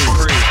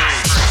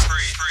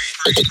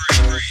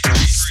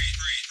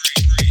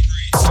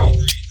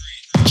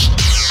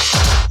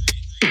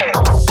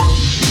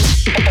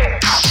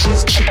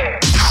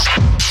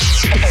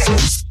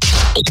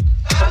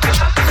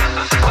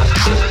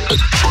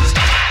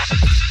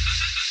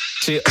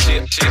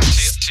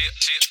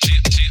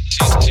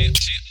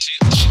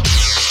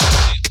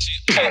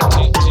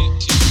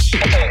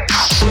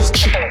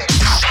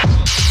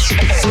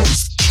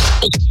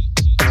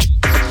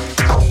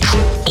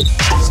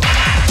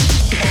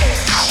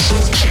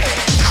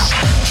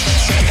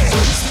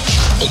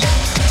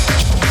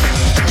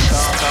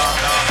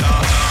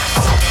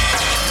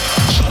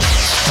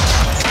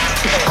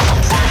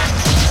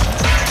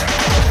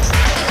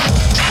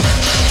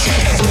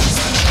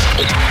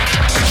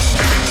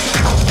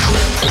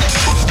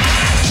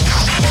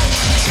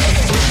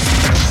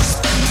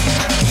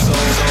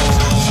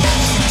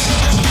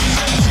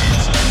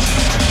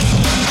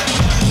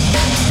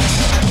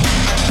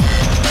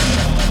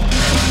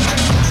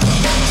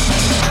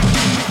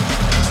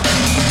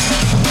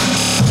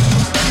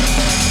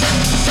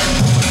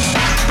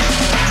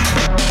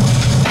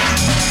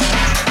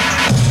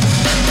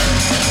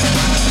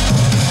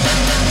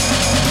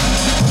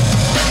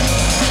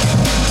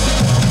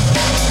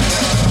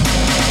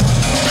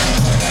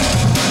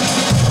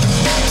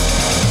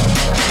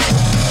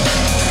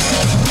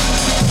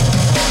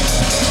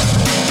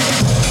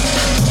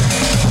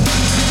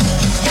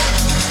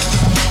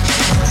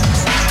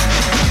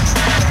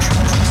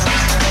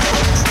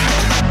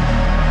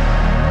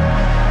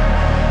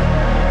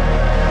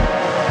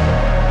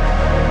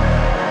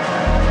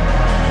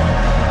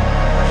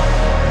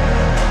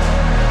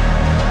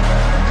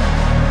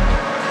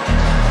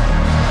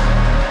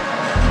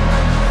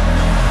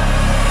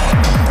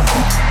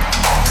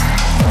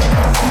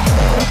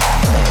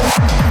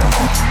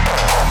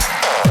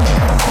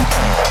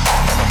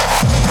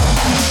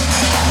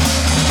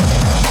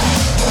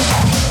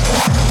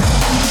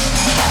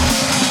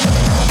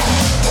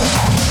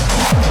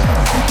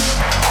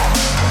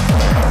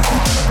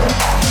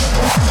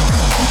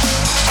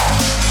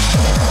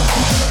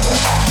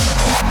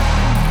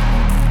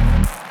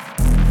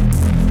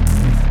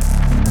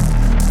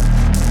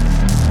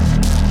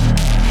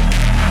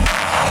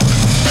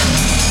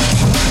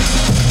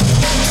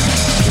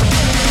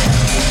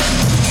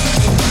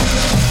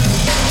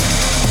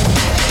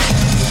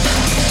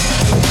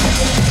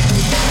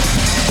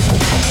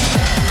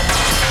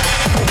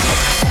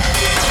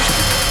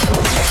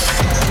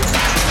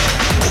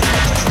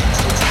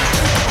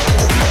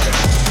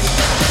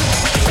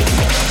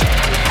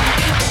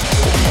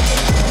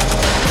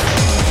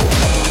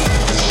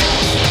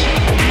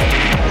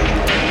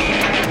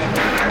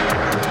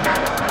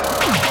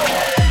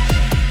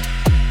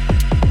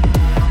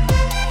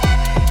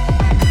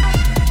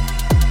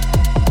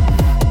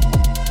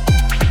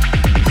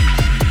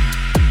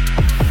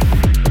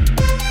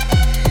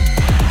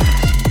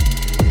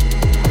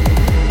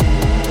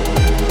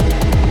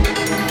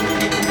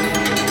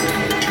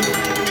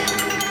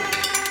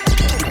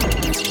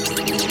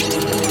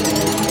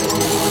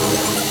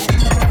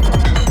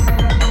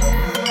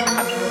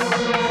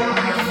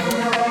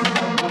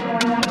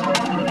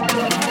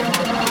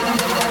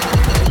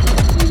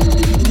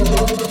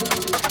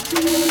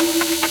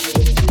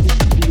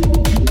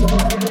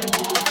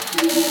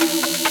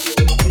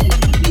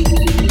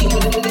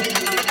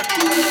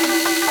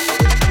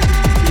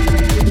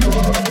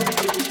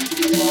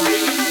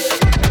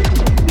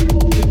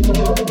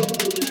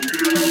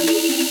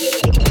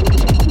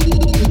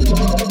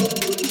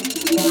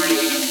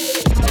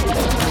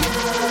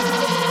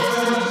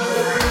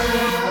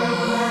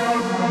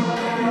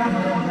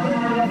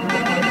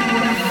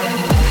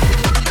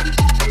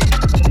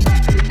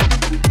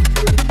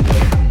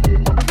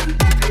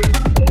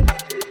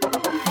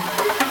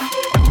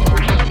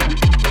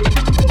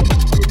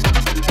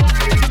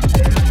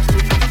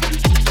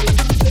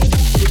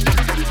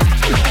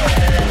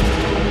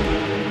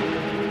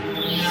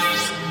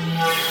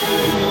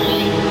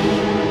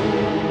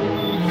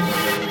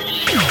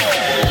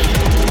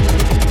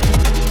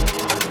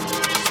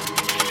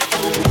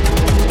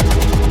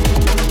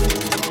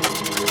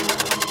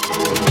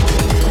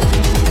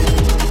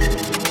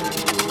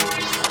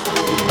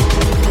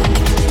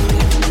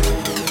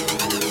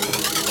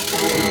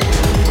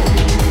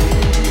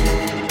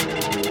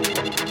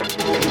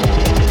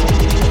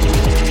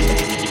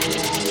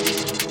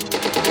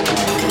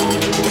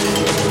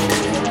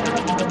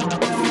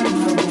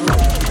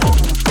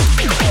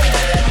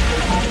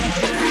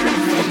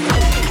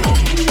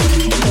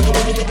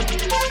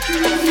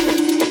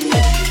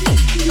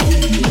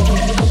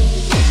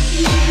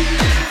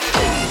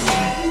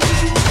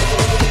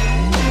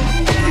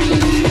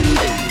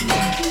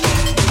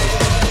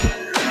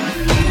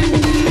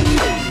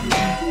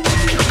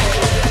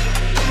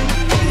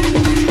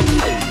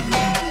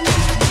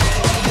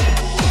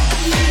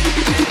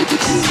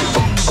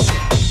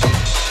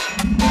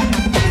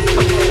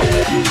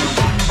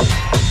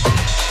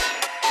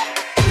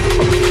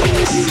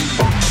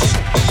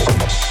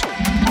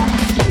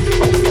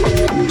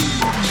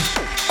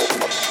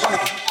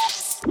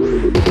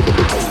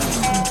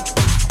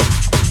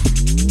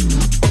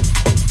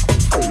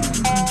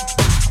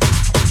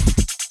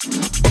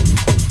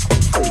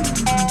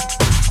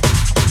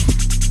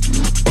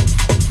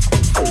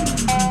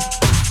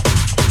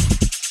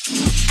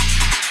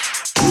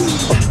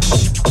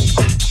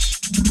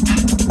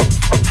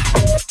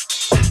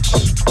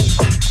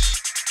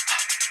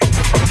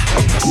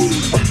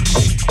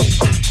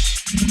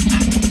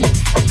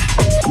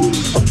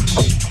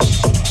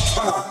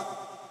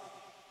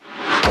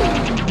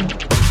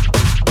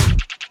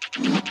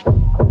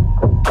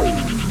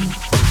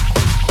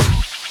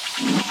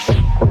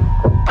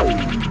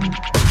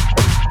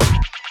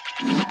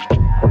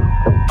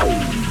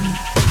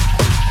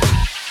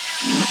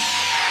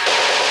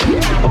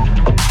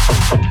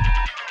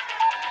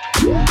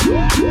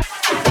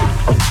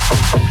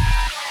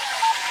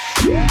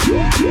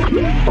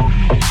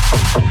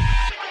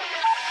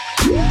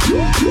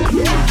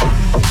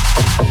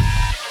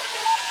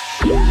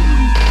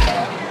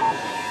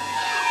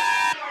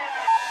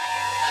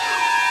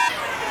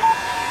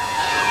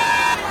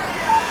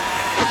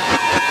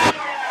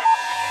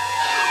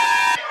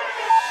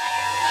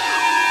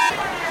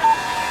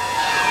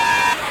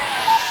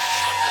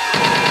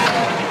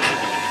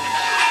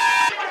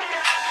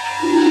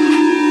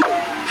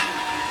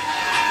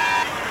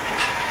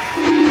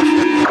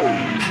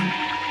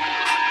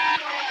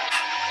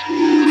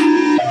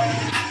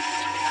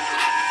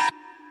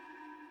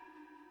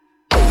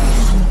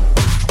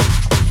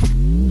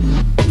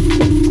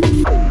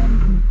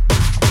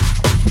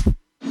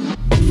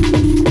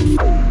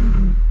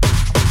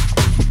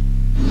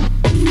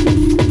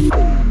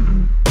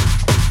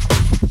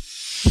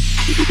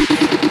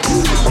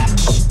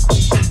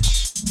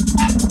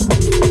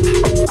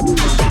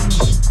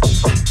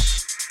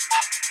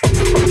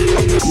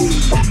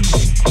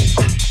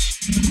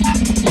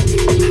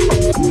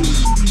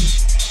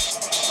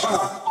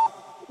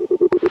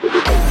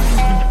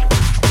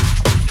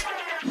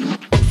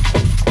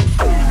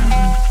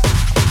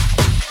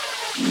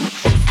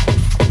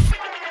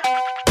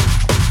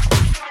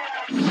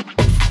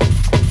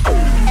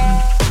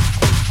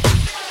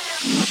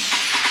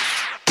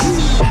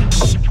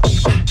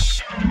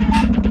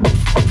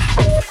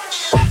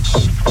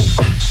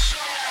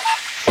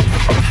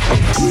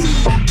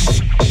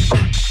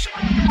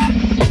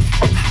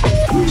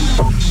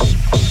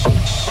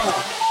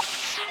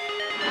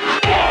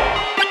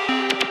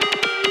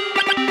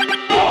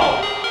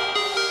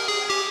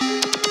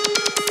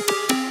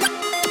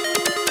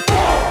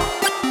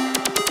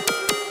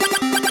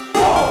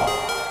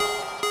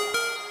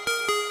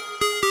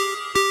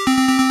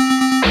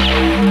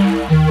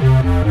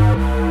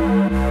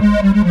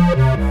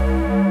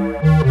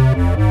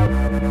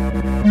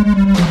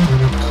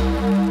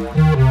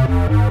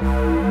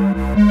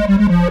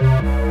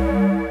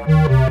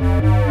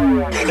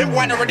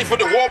 Ready for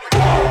the war.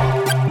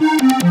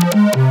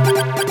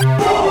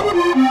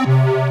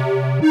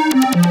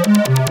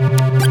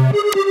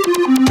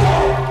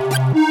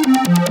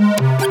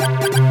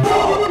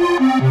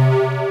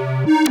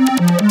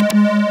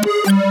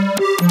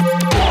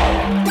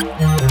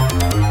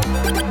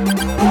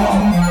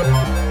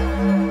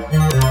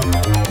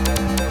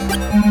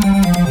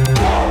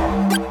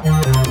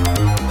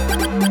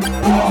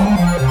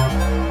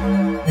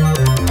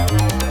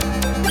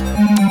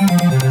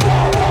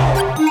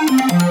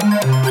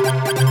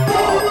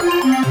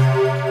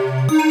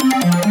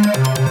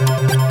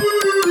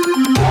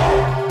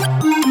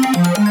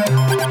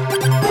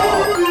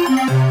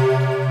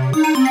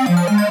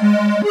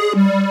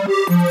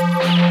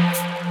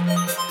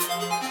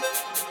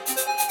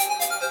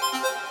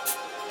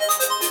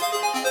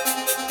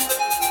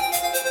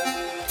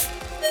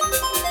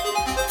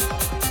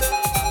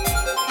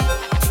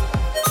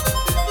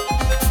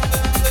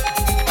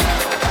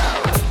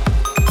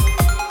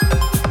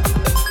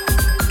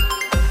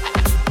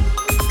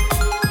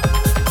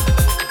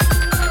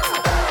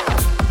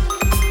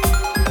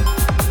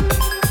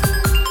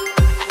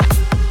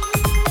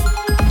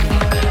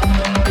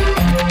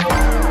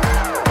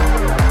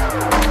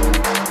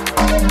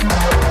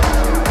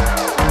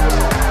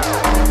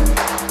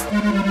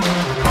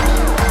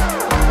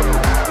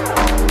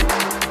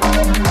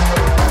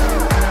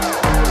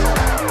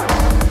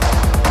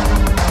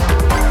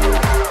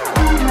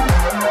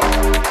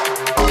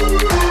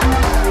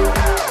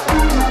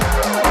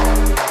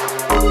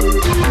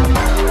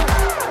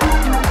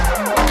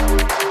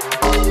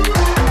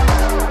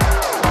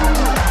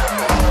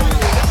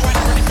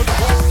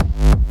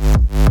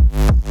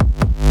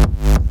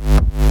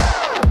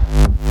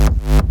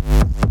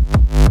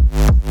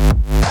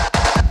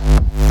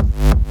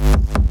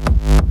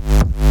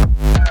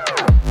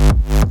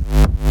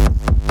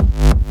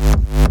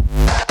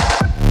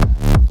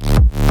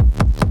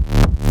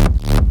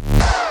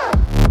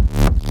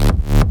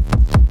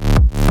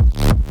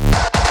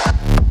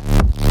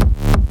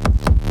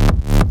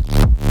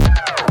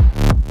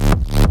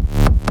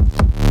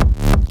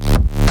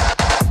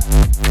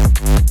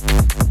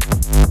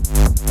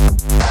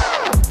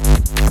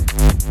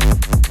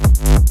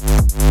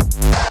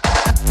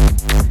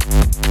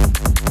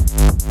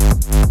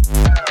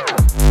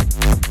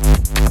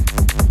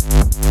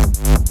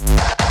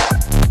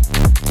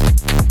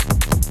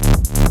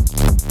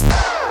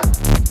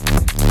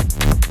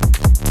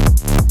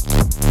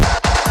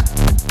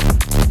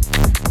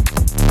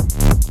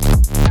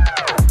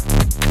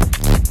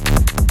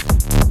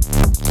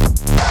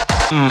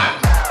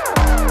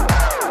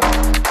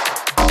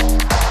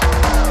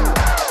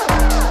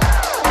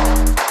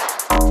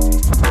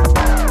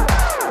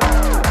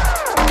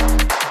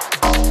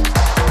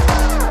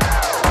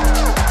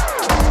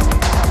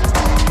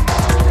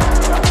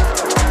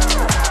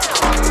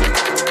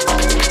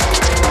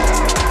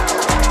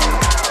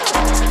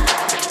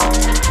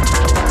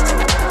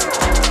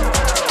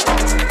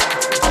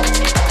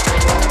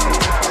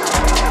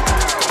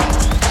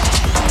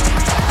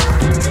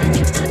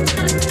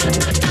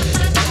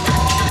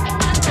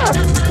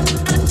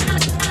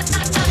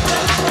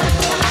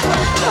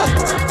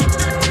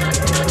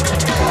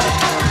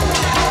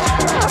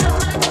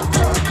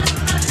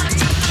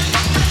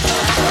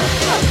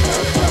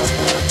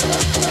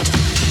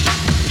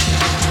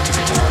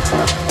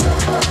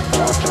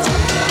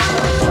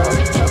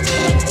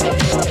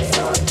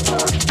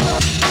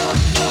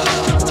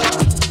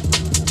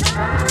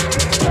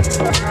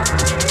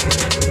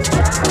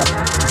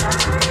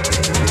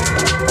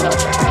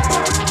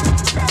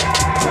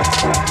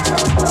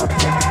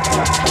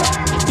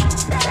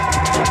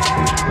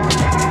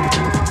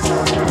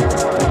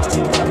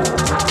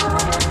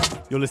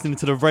 You're listening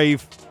to the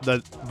Rave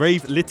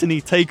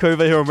Litany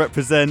takeover here on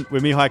Reprezent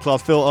with me, High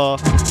Class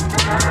Filter.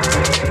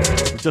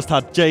 We've just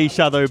had Jay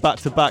Shadow back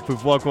to back with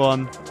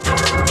wgwn.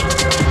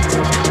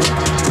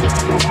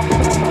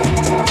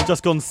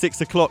 Just gone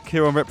 6 o'clock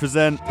here on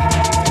Reprezent.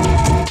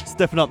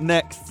 Stepping up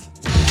next,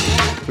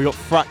 we got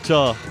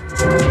Fracture.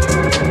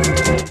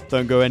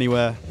 Don't go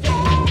anywhere.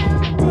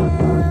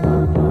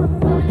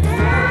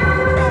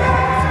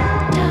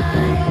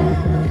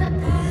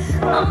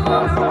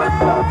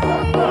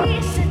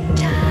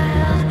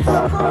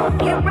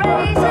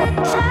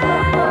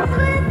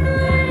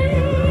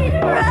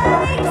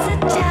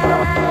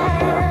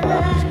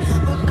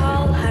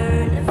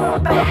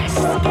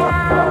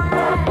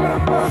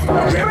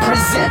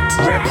 Reprezent,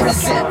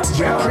 reprezent,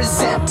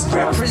 reprezent,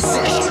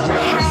 reprezent,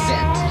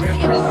 reprezent,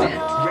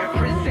 reprezent,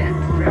 reprezent,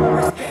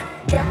 reprezent.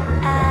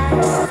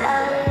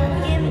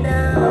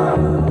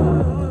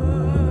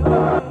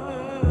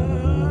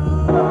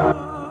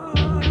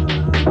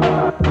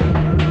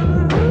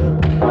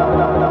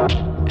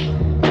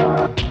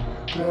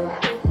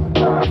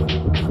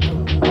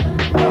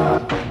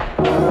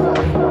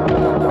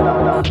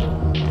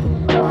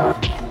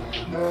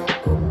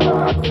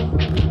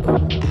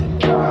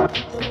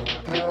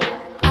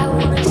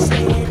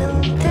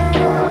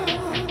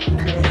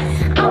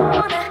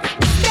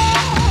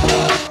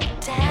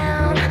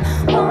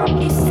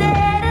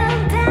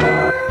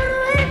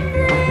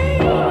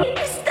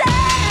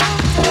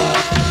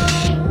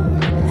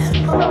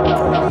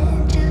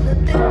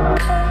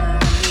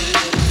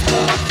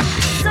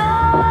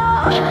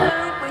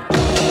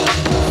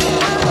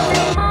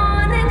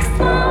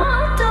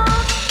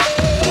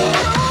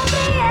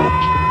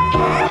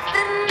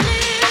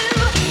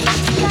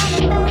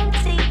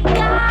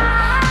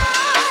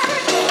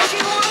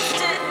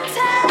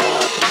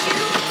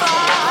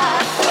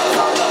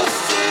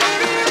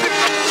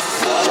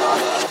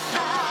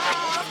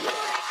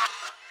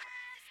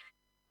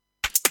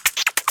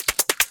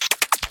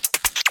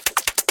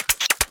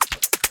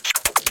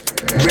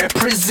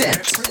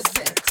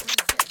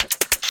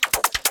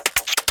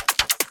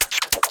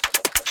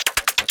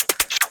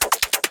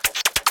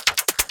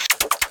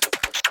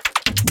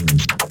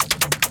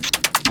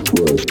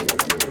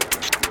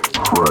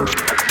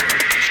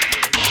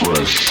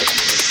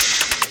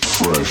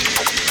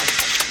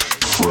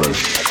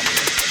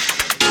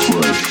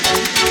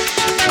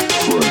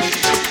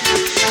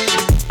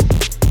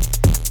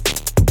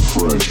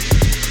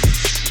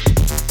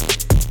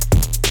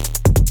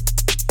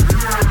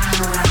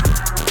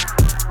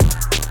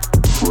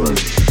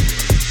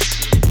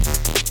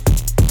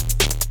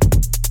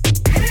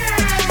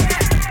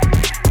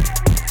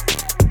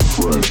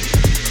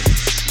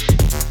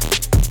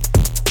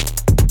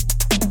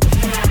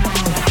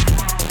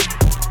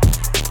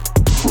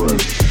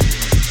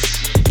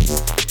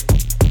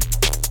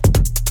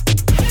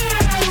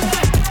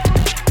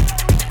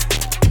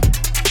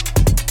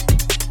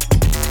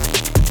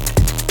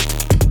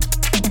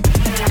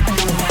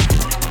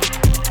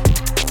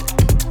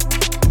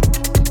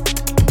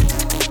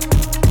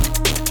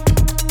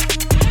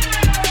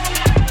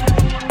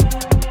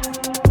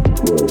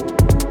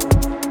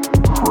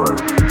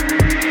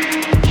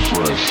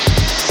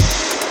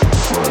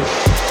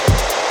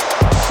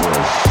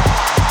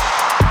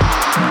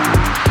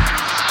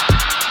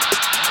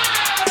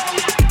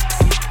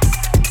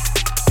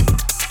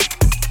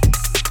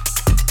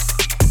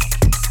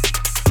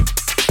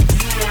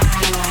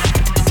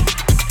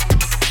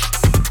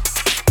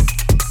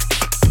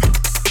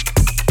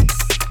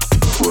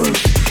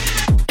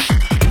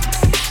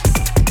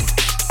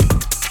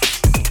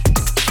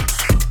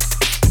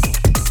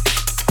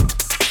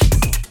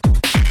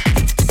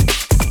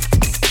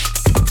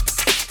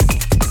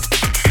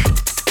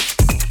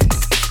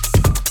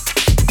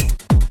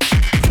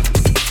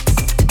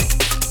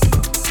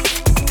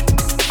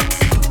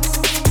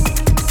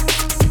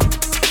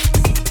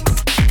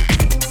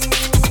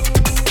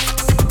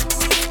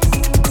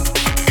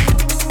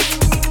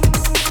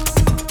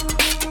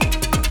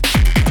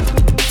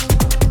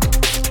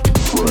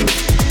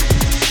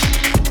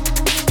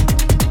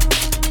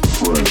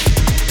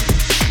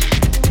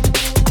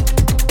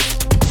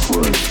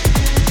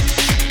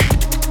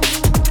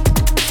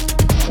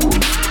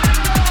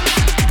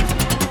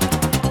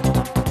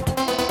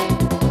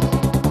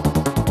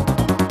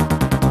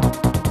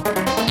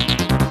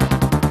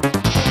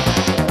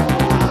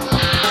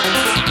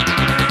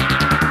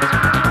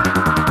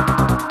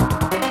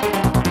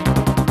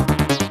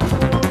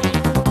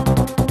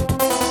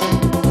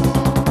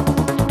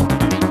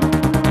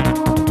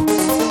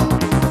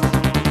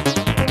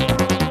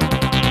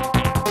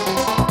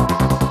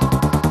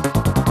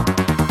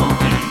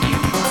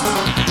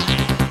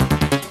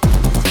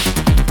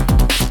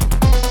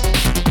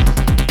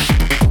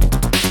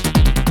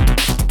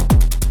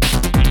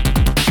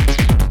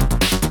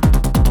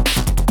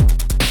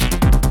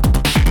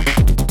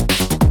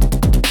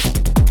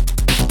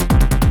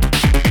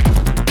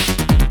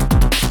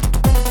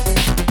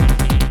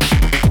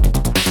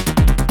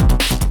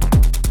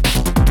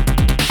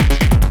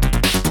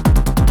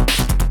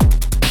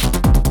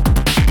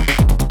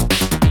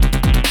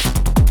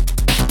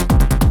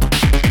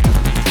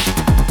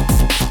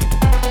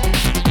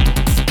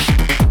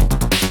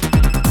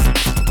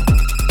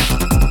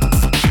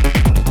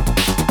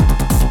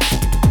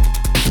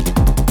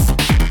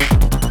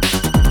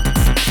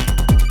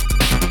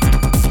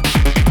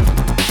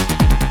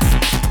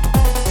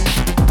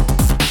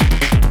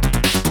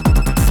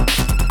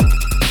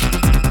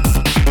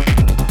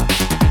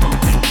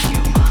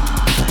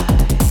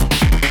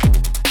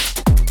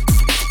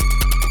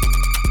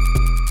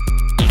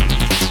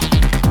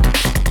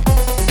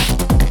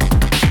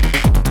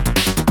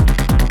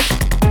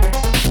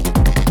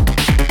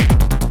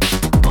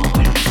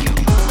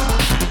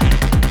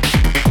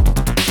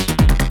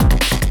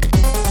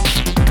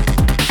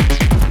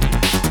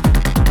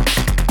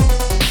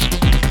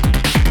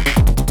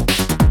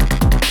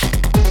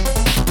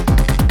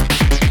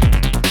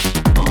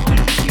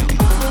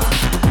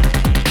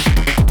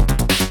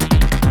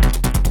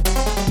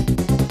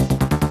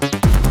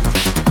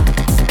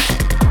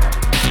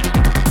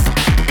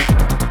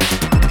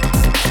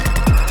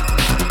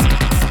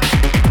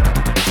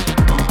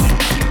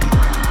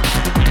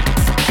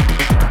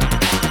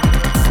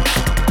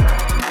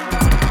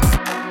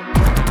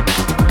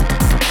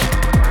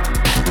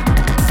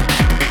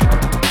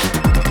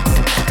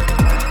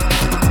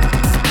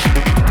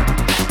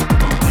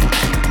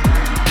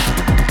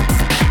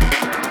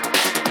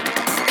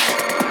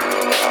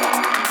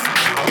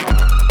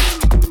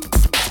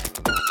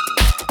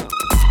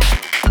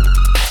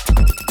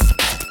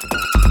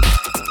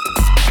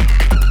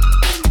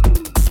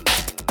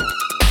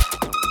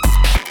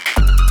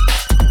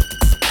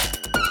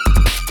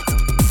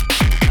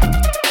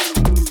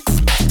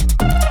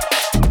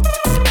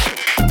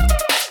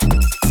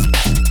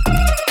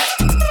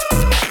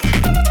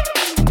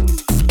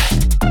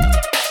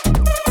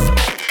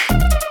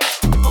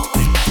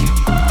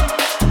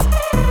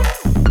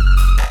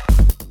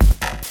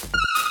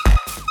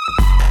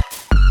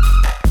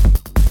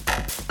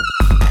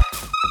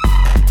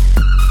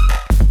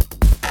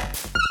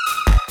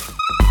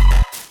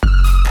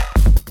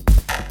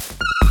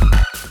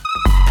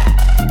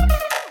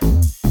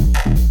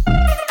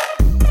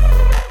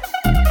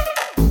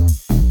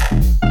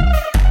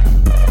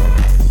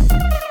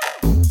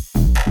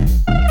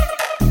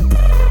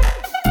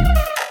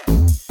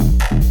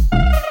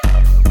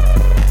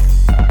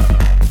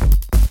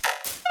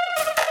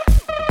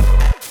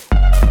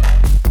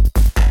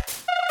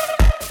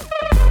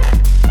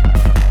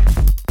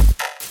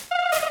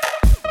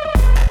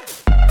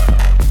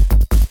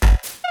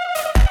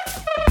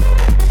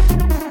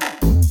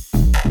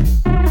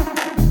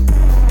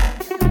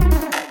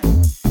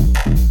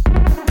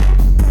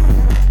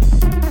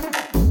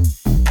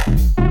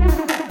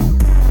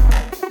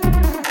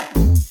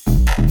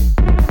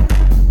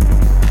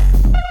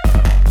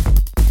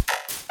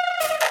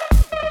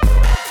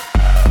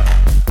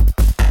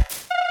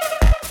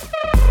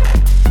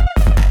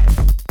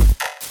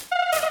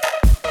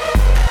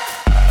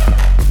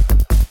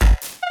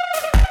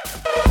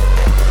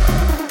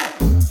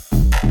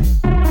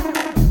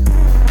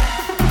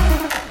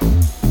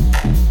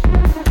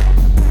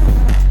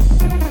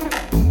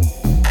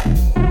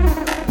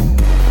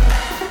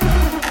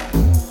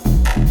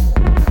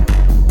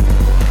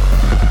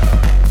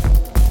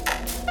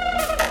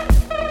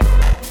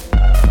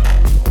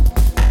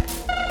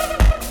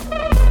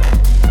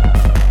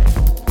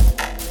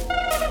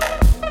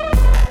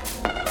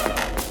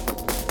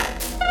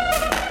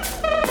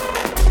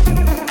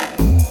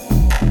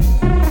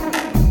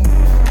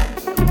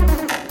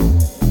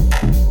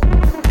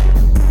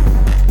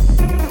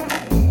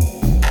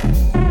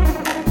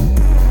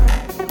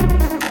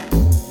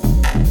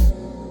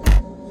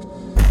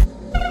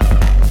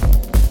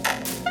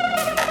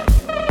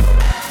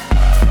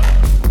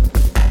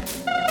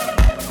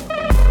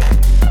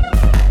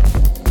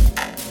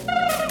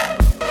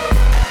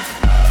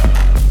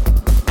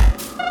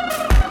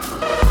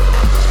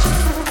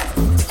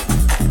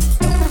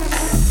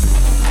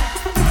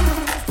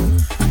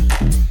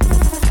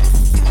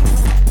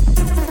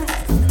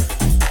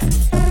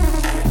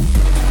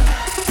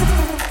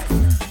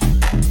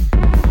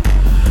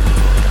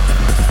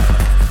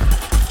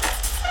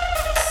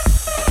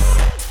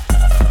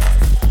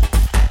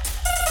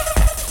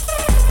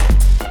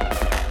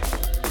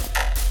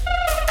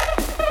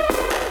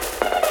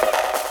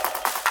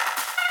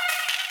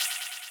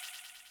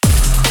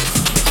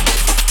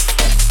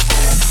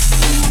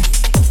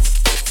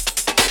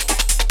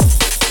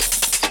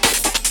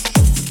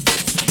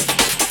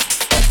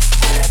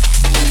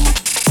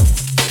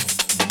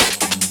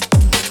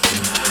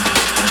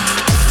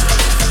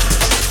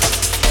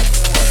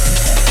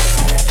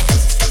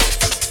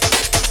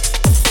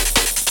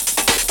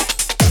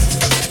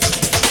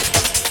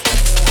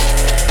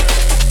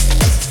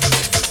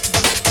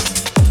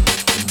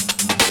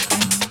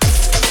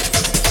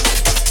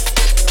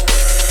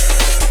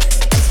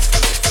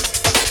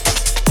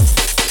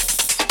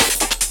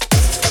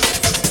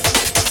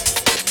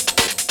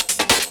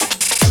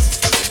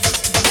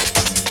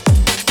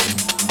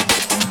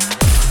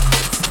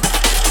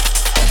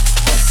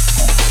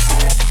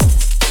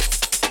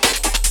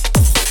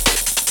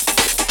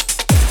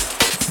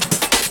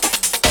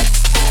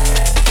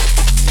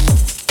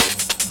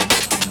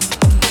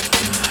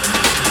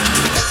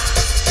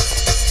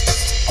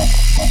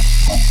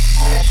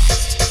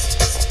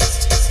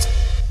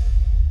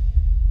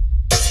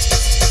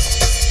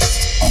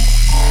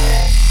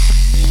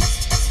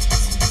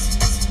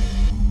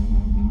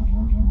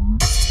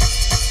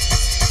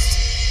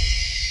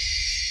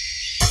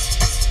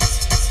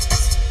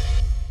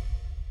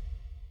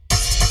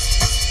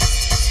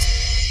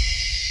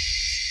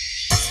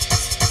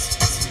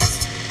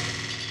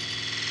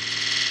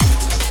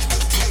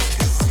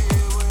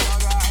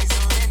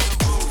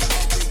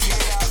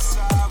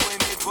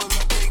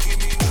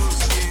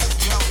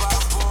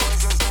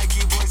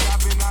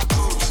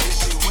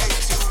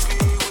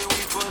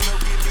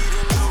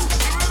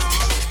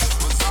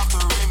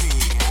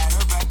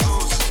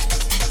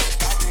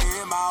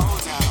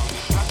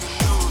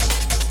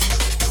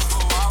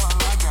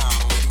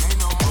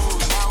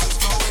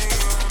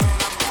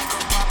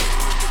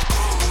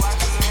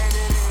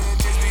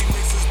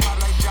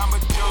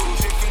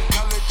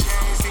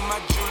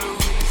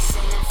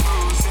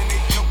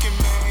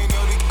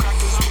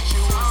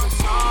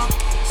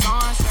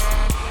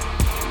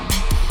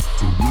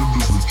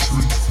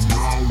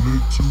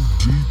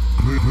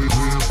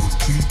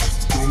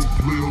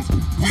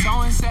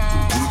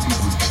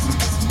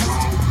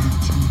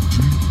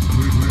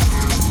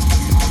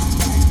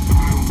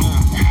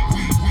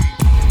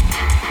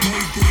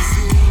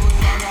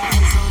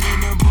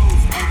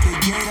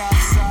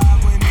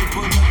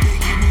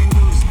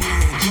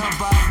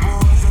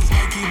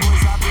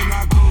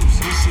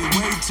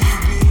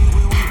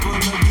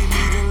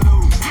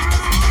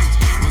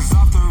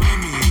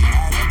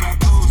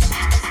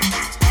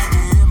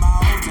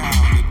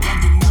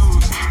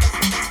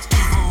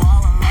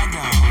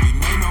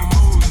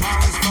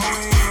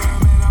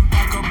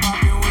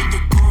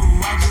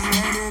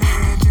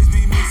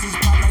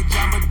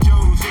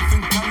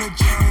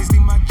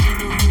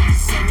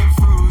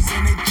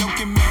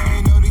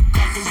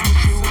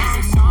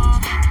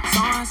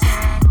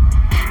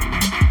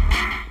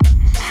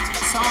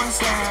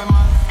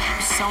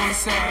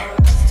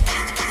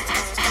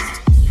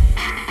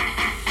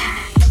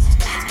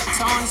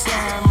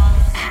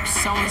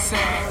 Someone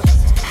said.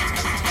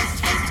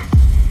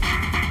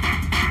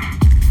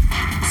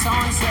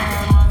 Someone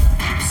said.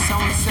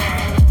 Someone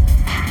said.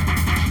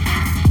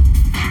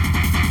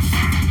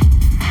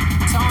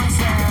 Someone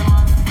said.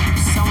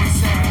 Someone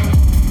said.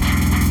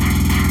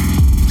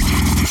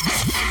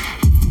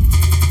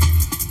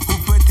 Who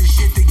put this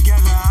shit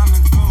together? I'm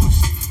the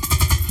ghost.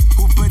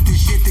 Who put this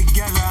shit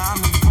together? I'm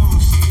the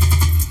ghost.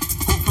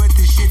 Who put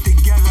this shit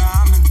together?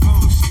 I'm the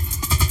ghost.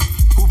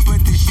 Who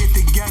put this shit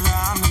together?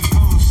 I'm the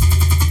ghost.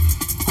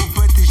 Who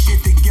put this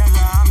shit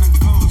together? I'm the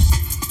ghost.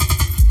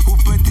 Who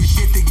put this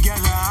shit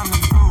together? I'm the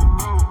ghost.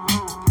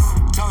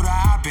 Told her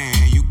hop in,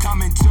 you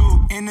coming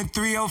too. In the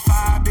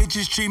 305,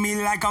 bitches treat me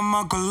like I'm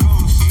Uncle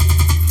Loose.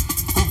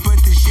 Who put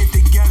this shit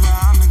together?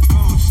 I'm the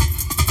ghost.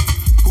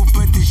 Who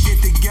put this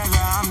shit together?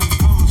 I'm the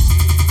ghost.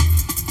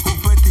 Who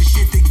put this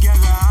shit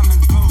together? I'm the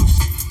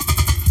ghost.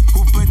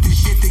 Who put this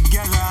shit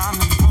together? I'm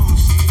the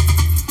ghost.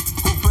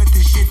 Who put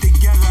this shit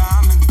together?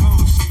 I'm the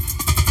ghost.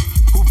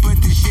 Who put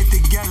this shit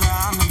together?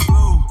 I'm the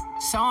blue.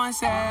 Someone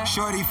said.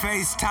 Shorty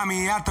face,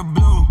 Tommy out the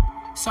blue.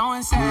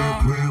 Someone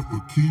said.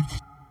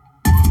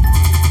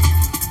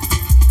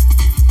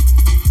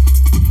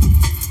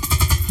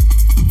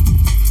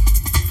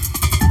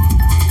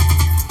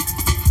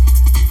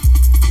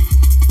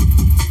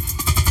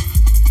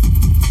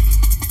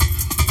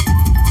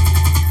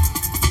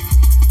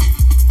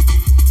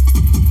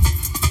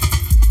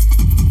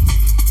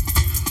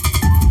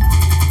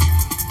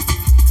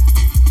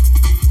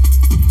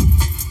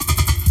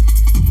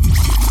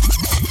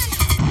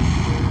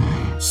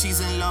 She's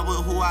in love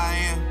with who I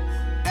am.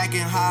 Back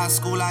in high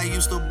school, I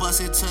used to bust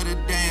it to the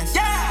dance.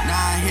 Yeah.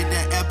 Now I hit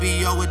the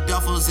FBO with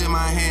duffels in my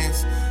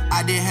hands.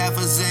 I did half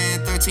a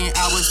Zen, 13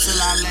 hours till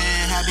I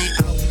land. Had me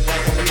out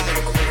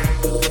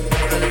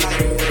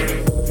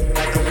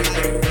like a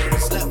light,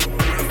 slept on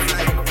the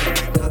flight,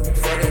 up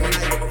for the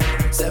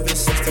night.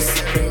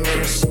 767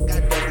 minutes, shit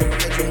got double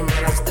bedroom,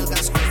 man. I still got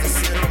screens to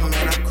sit on,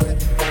 man. I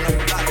crept on the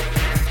block,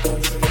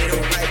 hit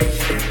a right,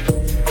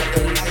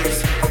 the lights,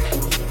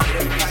 hit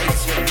a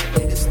price,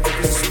 hit this thick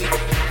and sweet.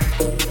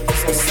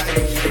 It's on sight,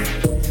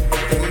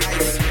 the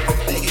nights,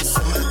 Vegas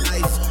on my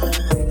life.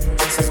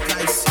 Jesus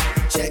Christ,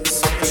 checks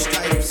on the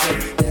stripes,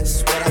 that's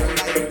what I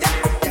like,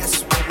 that's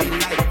what we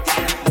like.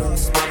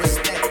 Lost my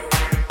respect,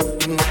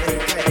 you know the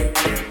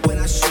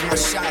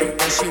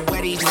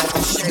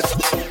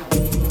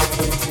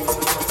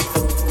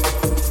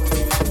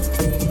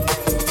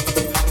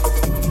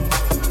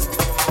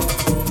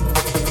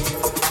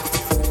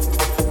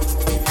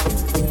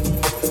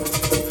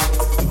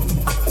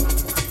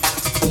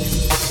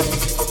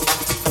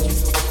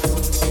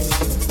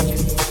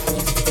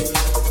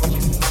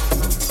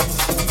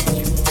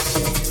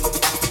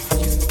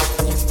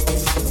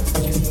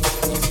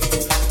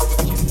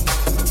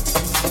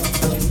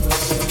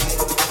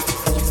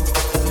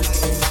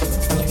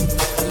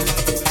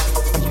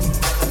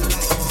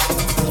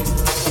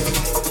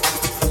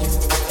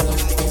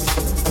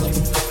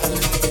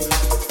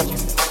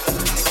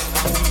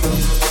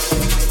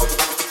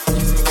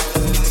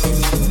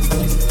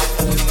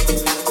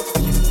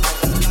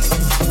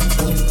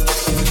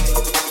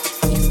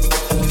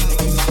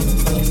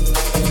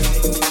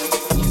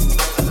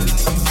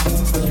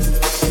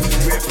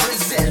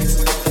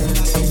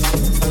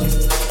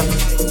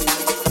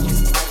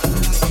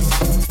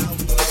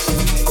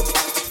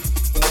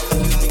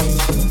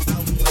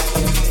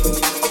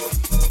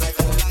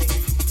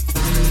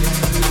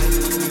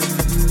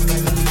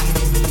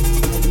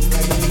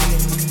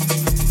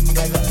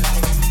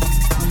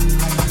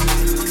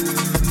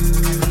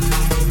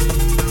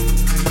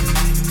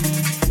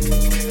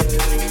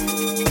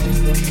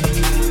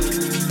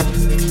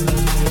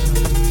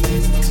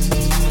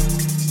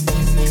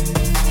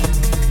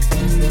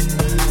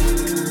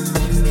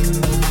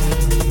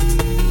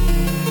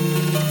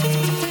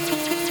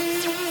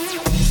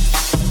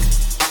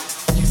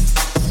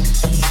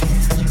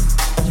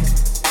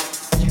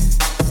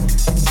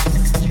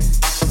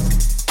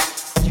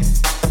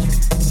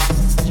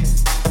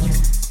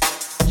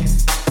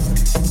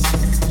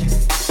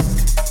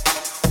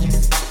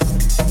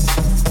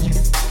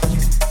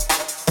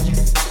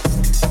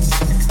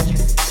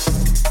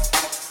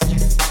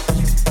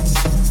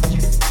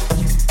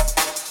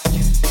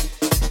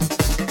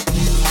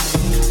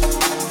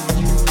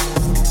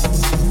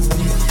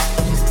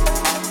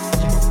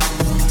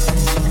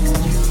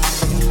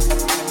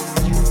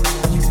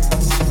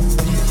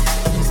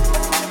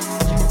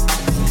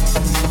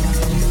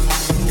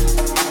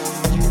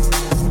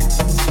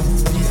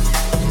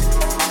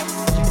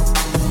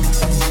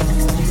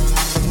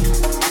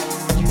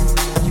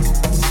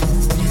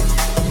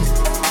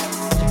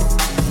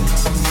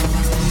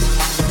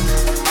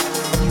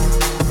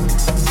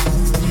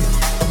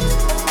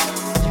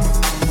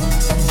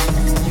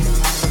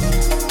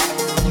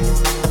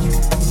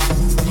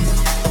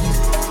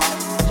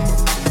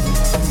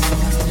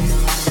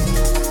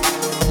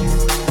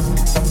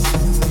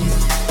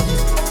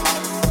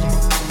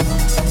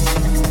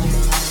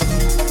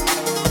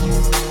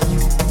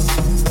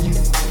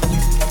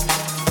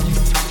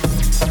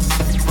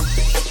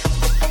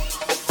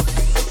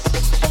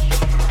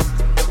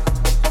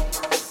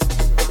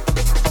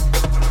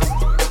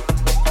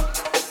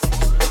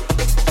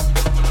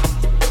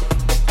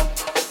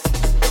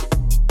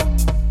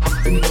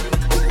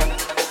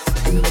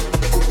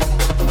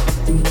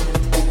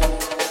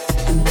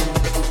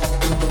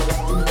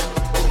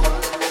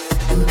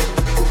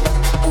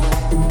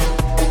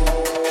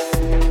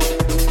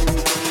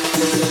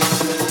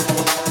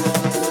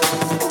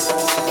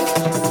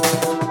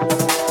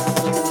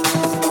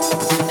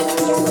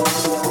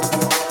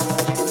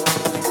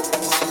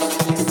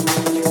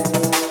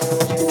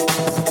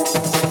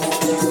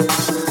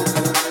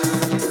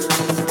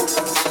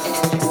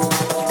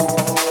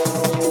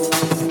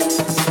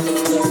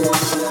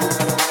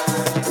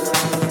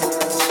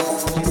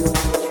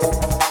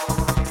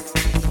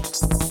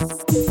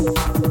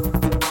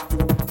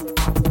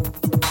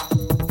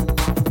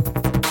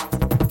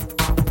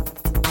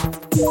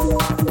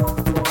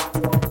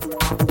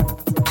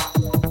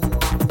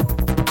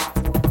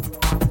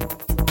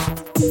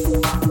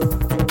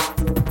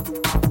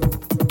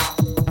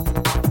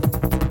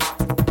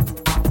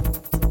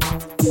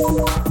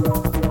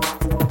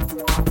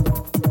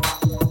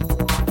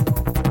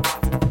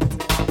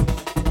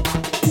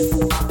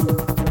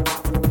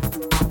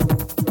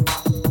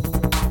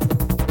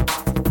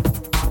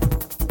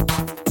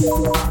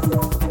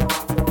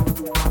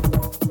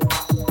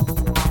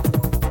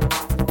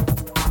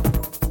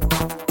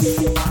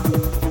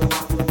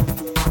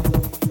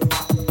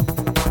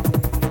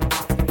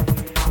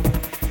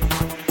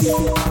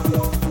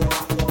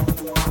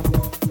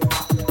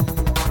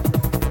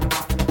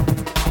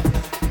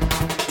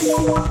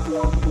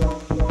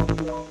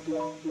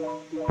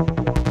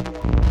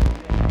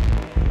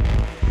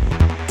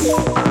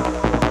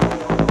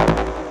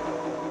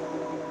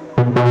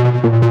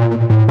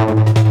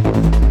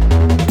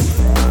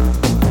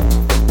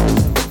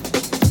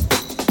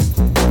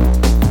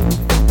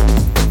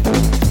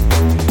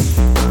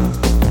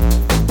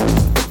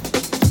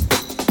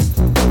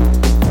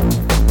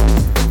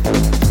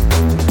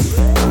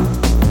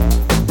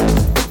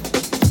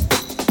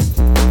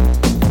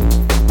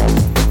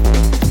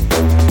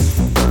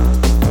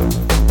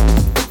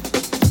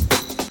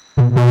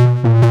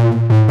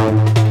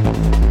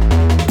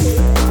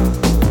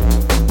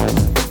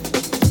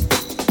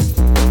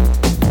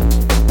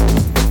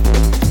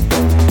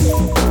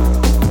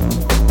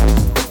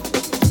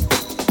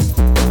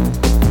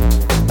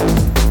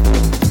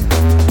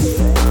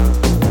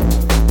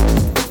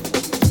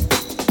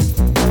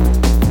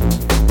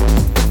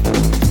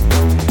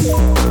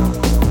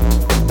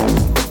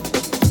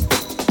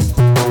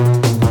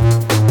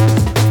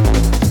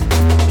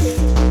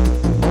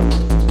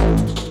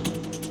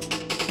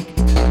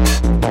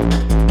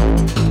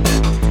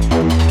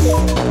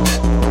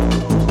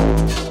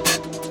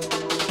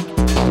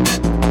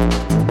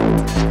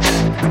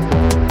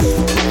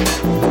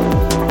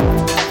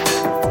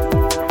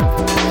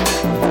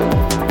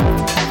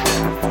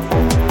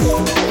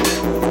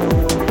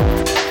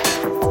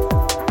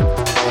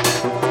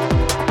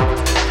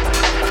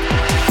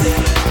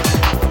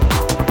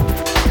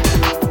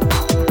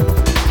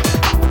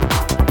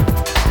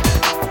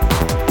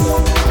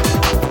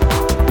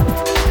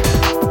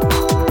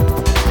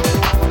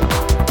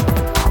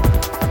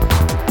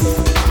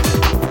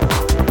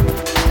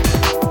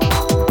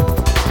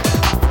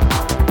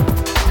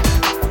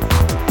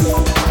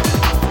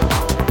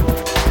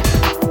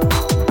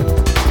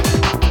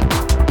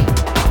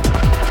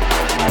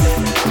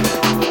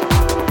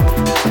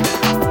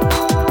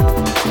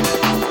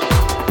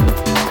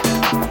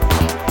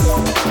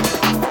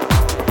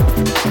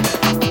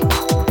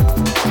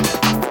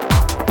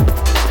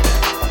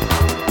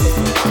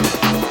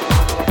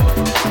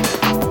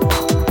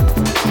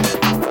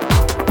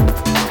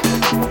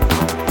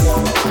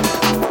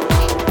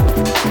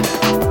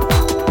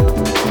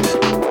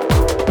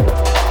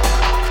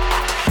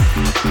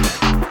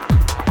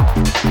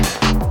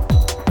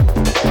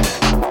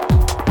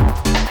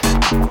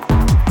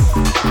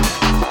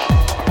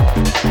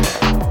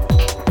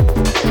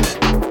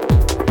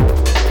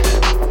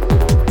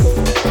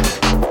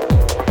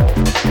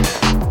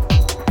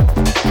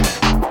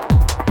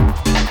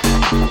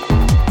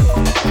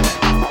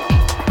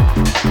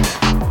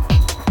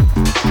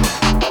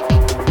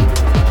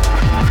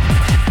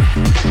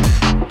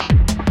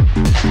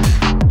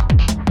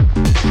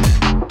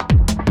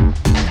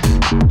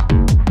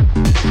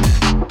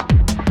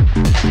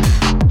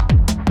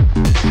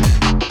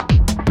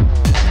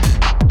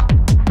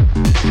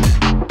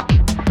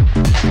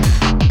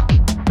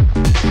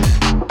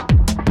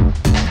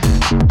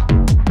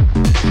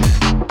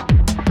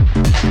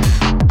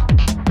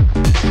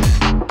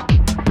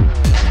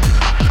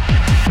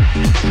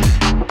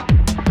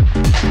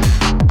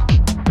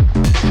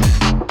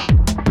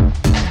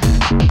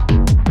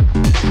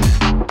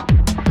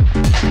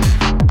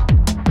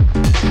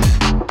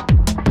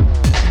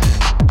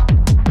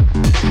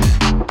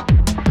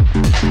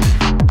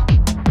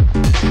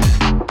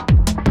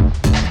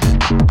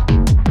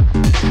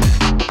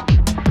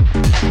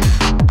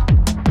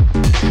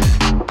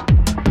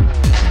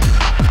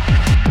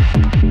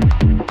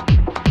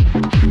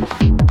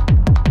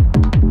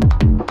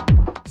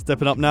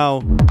Stepping up now,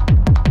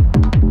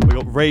 we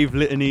got Rave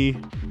Litany,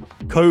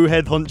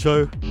 co-head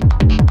honcho,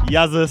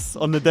 Yazzus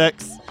on the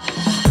decks.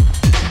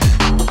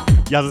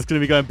 Yazzus going to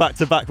be going back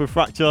to back with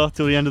Fracture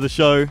till the end of the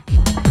show.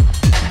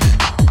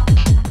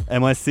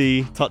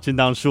 MIC touching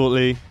down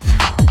shortly.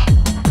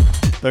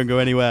 Don't go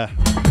anywhere.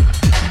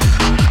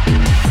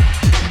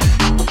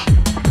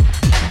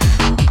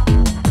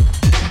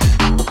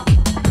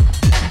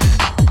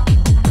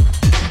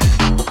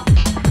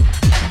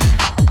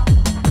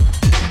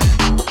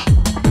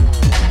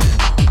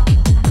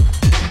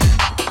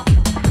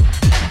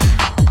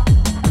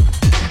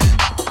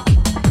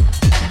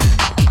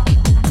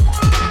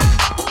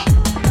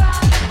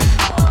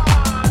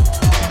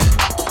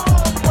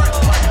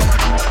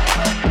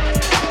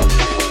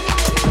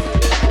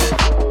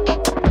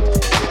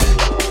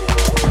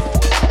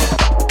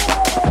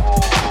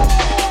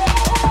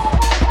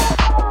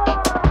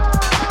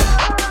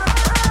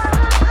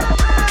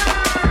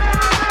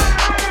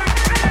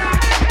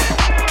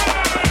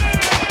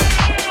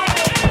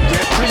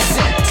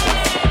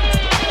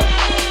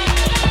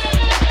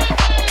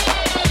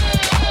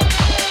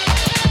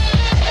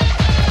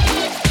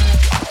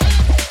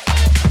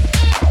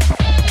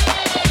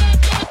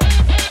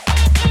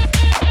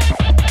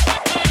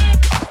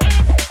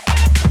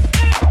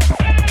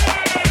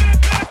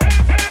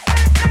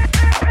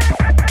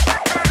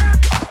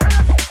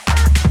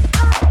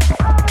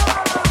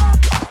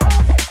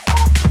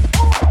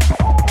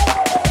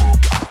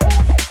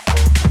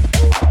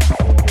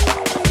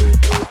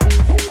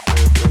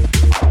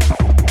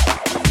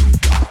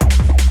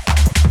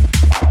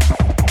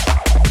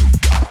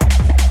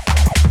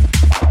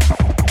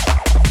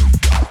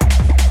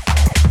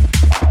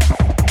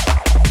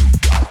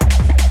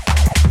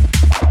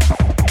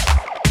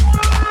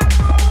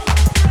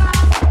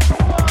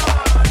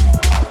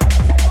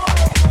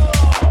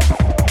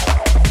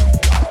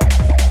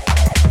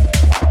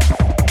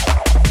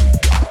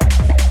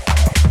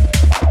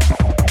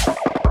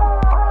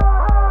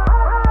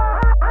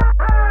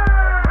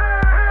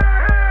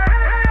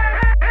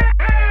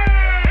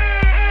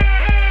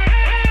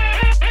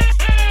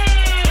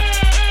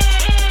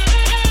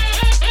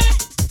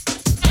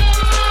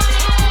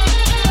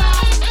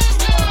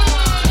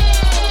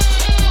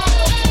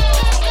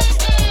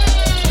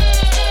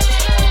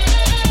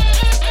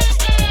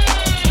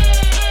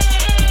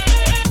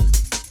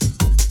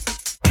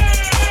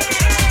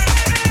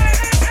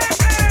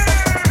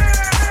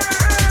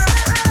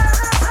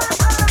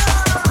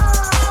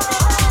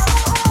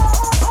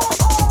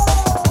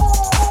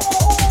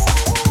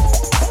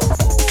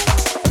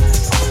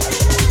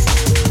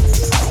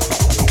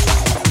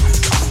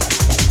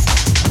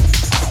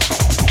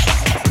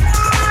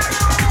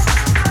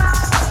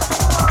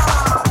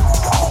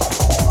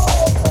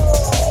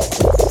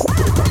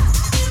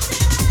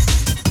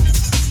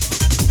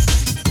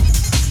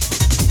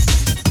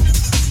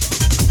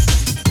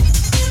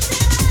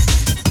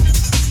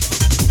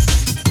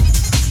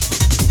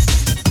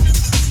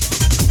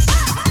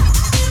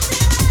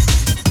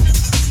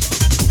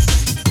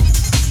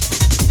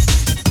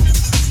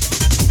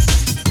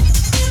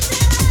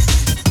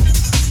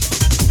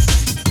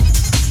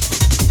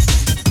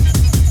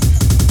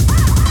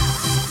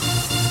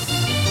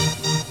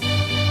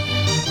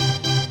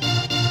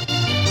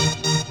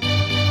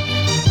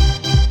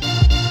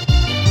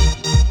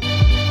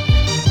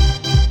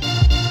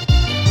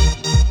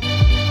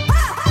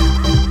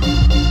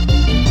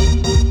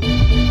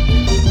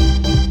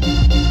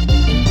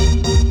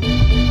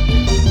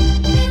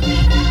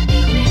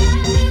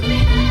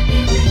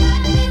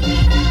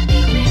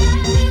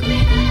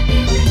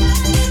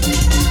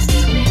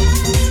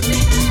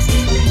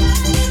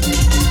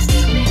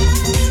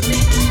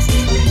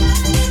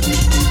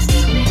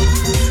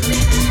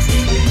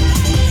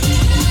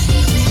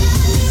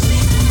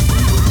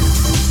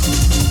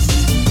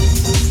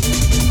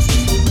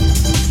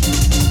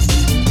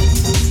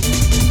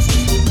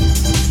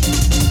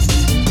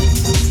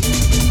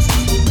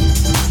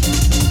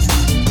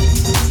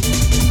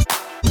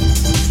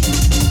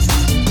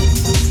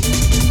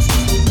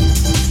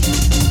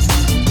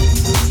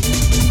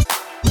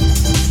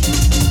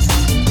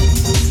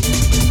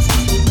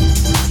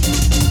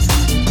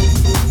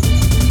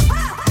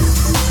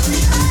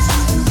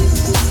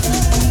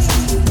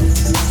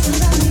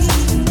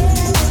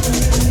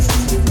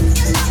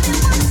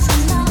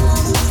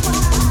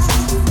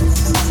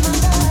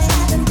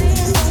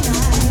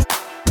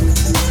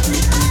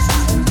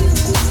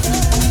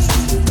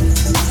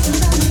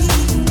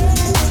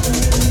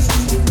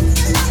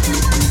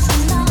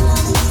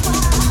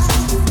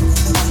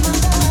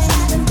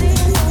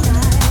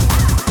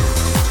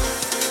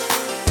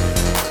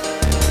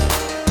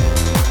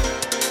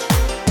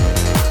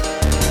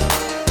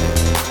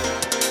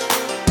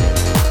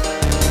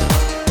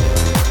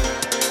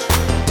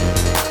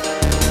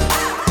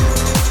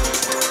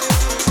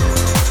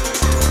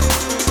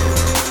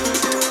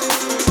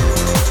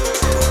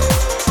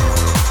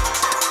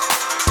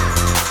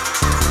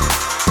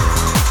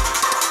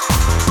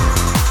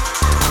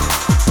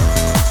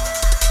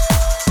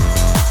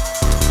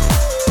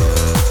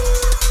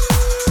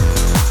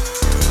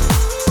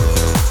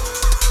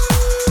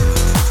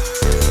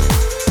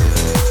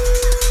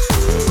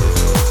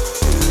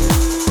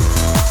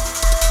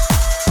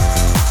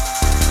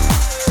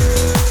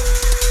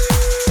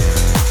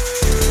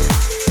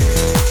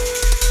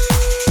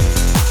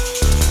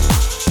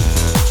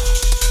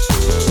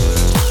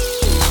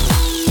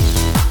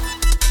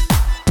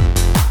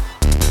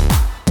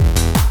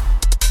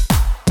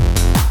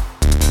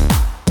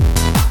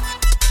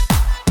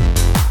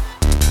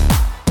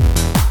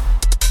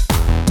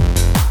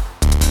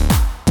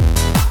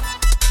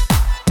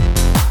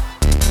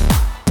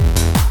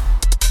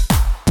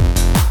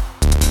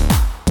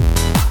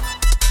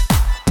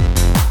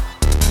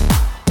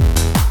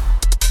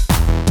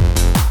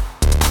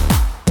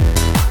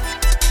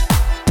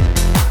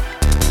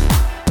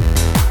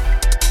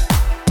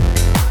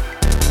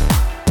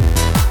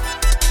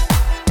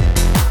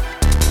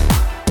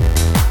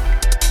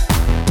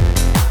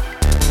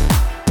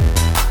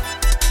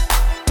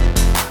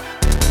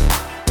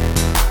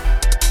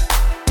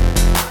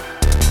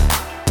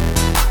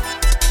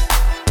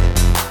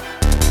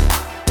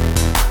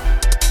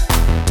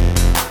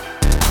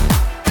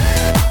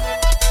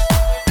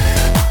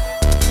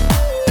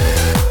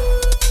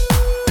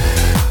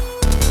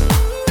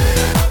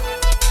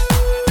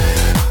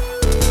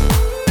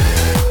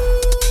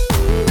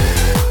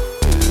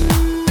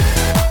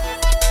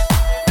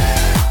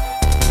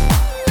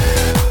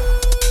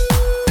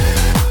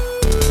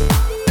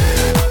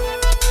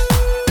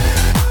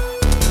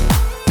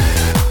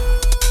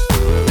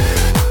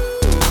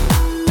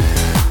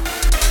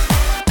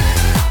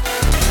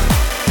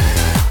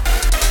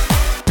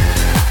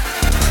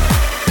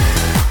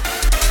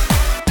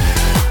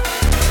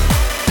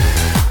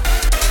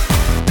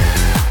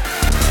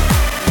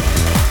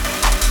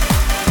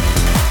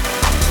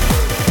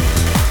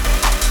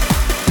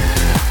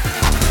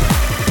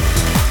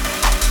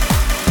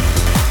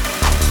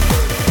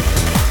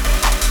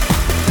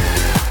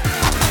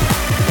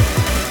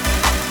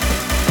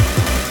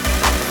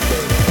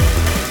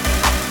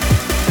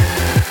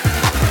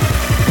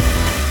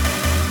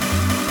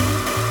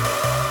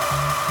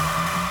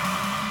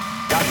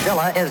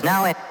 Godzilla is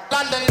now in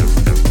London.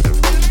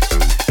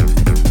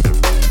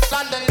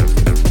 London.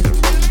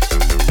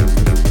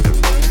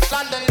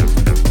 London.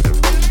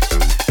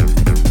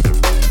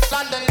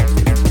 London.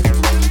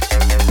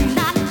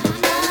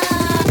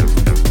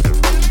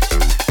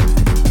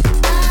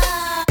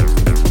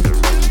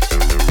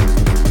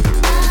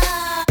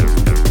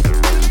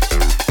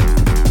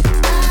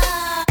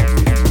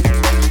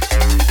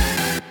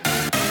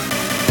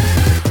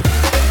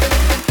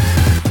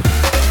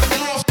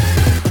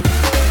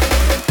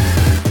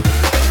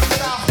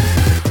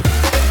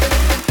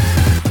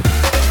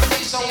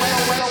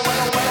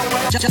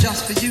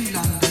 just for you,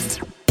 London.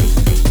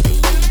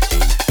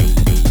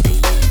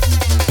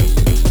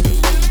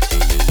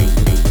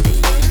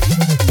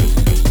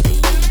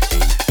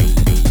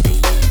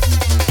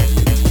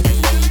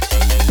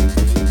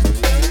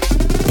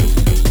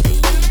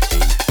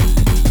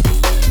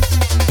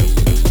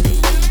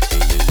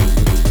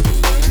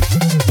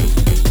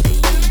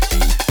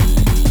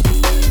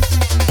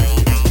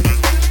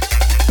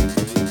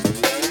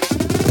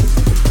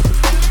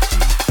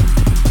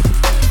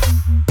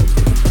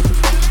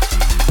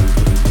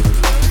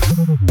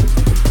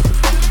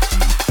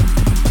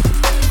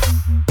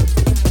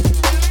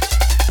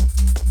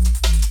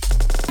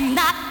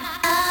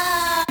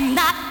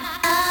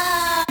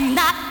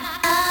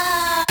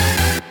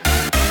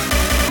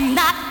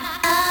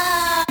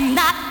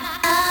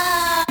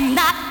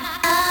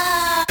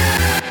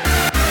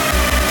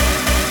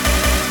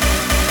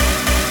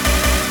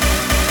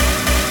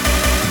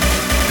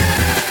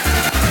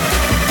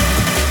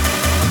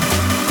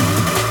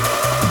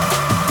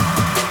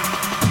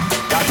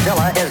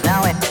 Godzilla is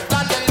now in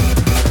London.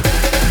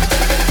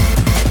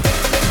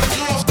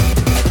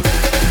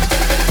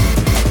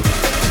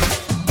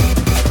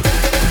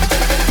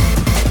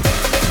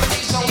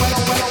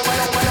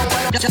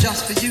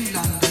 Just for you,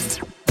 London.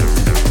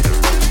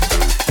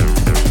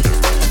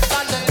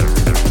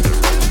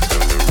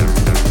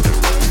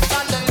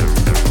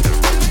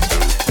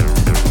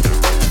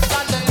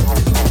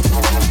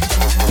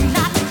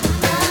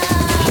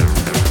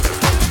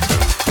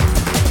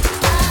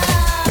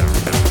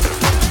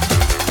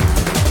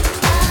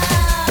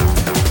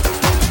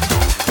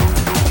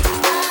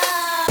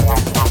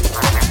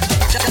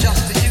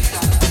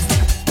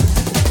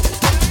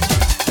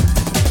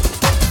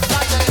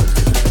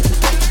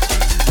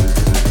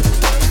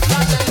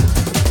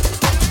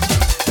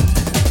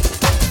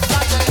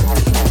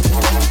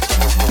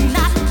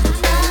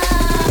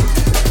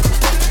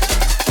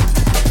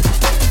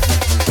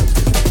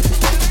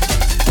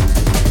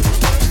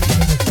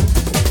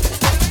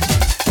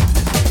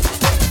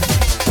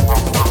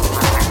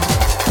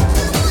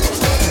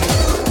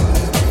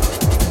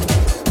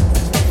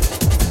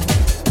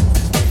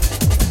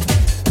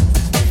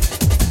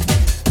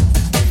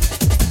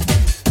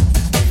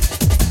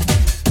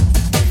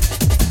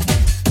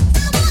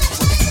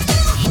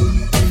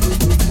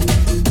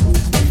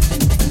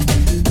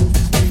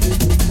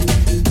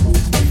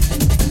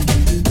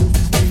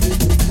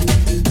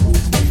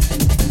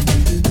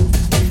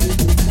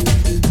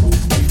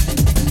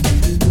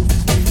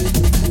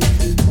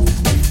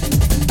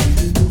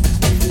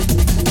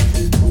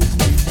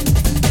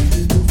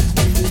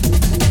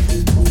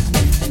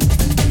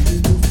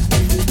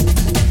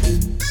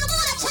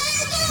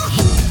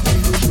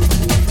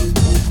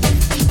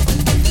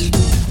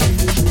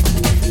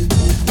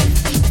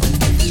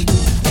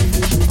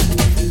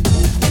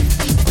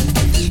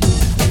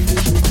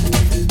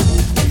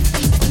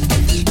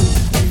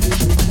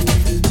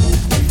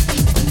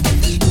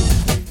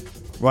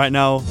 Right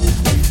now,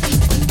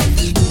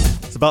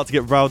 it's about to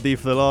get rowdy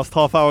for the last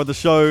half hour of the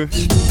show.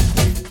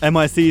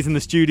 MIC's in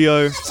the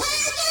studio.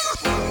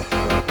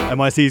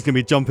 MIC's gonna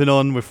be jumping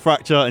on with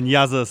Fracture and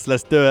Yazzus.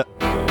 Let's do it.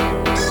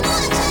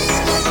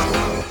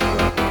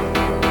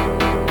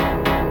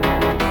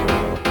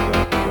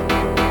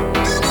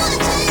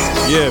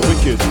 Yeah,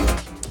 wicked.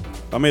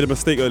 I made a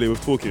mistake earlier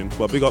with talking,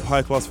 but big up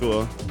High Class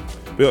Filter,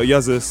 big up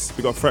Yazzus,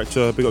 big up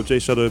Fracture, big up J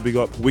Shadow, big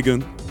up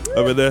wgwn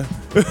over there.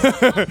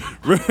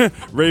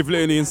 Rave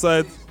Litany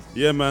inside.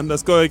 Yeah, man,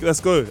 let's go, let's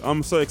go.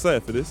 I'm so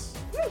excited for this.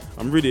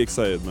 I'm really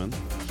excited, man.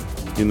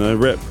 You know,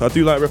 rep. I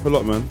do like rep a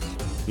lot, man.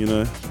 You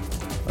know,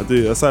 I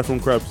do, aside from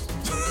crabs.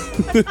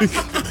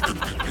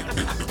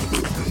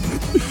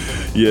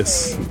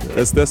 Yes,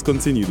 let's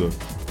continue though.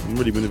 I'm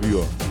ready whenever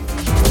you are.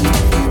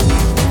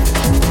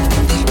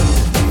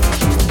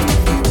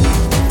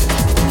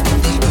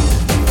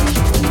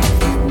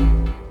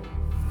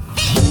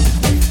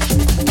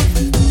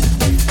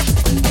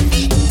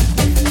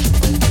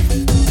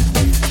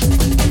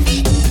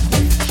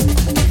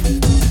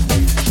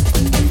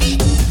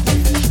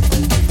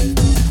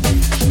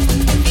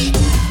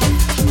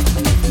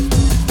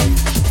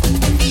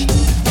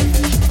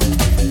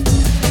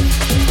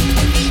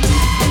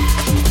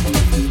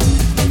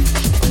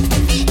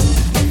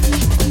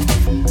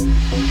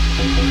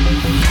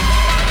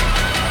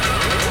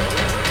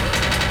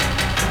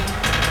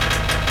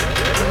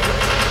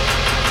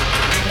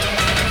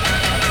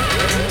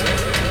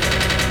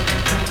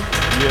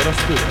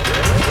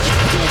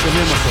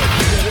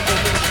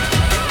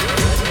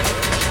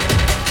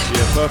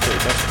 perfect.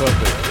 That's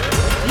perfect.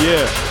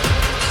 Yeah.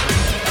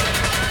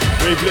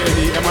 Rave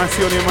Litany, MIC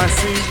on the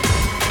MIC.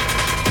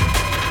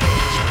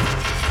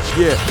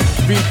 Yeah,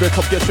 read red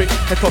top, get straight,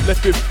 head top,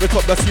 left rib, red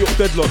top, that's your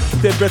deadlock.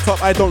 Dead red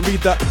top, I don't read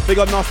that. They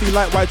got nasty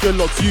like white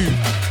dreadlocks. You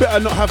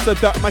better not have said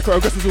that.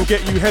 Microaggressions will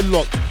get you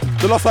headlocked.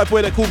 The last white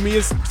boy that called me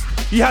is,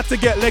 he had to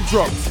get leg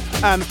dropped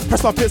and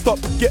press my pit stop,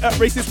 get that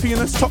racist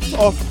penis chopped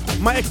off.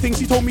 My ex thing,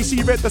 she told me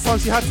she read the sun,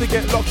 she had to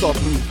get locked off.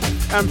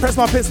 And press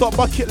my pit stop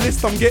bucket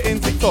list, I'm getting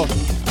ticked off.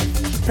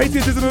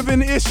 Patriotism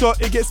within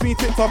earshot, it gets me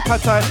tipped off.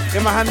 Pad thai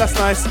in my hand, that's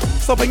nice.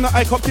 Stopping that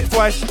I copped it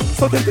twice.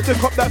 So tempted to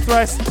cop that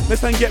thrice.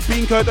 Next time get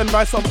bean curd and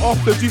rice. I'm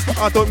off the juice, but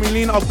I don't mean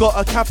lean. I've got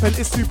a cap and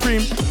it's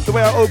supreme. The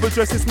way I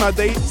overdress is mad.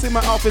 They say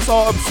my outfits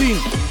are obscene.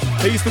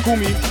 They used to call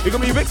me, they got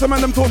me victim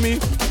and them taught me.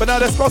 But now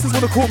their spouses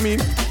would have caught me.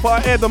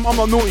 But I aired them, I'm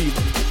not naughty.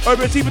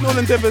 Overachieving all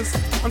endeavours,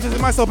 I'm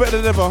testing myself better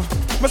than ever.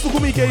 Must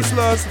call me gay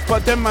slurs,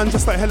 but them man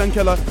just like Helen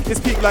Keller. It's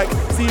peak like,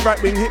 see right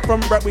wing, hit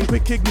from right wing,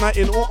 quick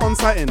igniting, all on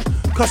sighting.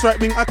 Cuss right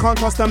wing, I can't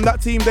trust them,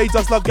 that team, they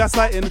just love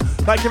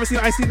gaslighting. Like kerosene,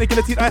 I see the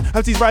guillotine, I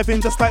have these riving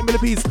just like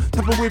millipedes.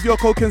 Tamper with your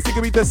coke and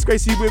cigarette,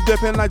 disgrace you with their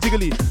pen like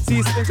jiggly.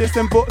 See, sentences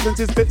and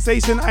sentences,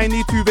 vexation, I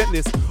need to vent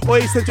this.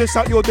 Oi, sentences,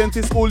 shout your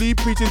dentist, Oli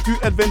preaching to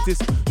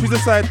Adventist. Choose the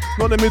side,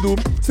 not the middle,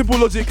 simple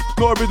logic,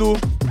 not a riddle.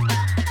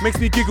 Makes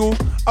me giggle,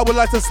 I would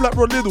like to slap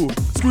Rod Little.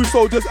 Screw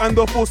soldiers and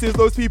the forces,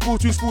 those people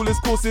choose foolish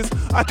courses.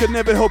 I could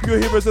never help your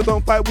heroes that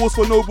don't fight wars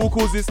for noble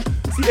causes.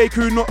 See a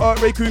coon, not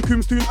a raccoon,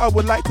 coomstoon. I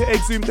would like to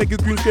exhume, take his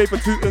goon's grave for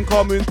Toot and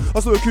Carmoon.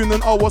 I saw a coon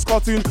and I was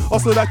cartoon.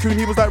 Also that coon,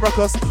 he was like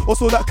ruckus.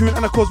 Also that coon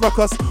and I caused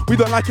ruckus. We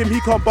don't like him, he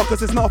can't buck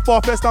us. It's not a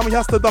far-fetched time, he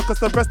has to duck us.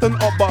 The rest and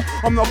up, but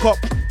I'm not a cop.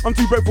 I'm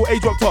too grateful, A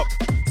drop top.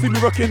 See me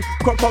rocking,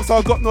 crop tops, so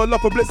I got no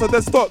love for blitz or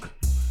dead stock.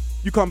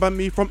 You can't ban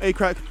me from a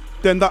crack,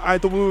 then that I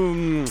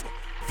don't.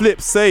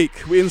 Flip's sake,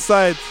 we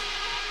inside.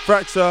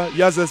 Fracture,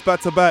 Yazzus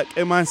back to back,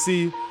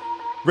 MIC,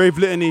 Rave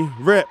Litany,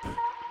 Rep.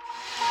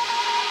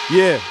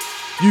 Yeah.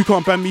 You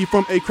can't ban me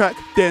from a crack,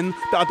 then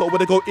that I don't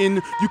wanna go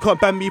in. You can't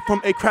ban me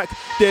from a crack,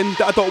 then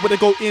that I don't wanna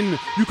go in.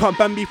 You can't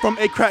ban me from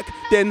a crack,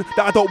 then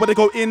that I don't wanna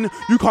go in.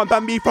 You can't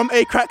ban me from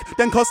a crack,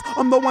 then cause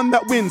I'm the one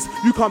that wins.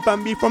 You can't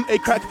ban me from a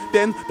crack,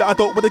 then that I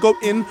don't wanna go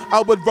in.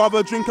 I would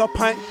rather drink a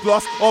pint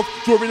glass of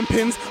drawing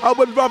pins. I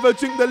would rather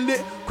drink the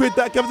liquid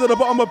that comes at the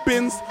bottom of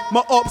bins.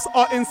 My ops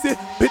are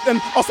insipid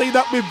and I'll say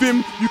that with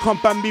vim. You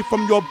can't ban me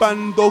from your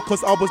band though,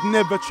 cause I was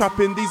never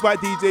trapping. These white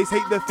DJs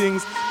hate the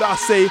things that I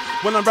say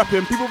when I'm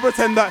rapping. People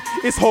pretend that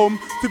it's home.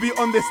 To be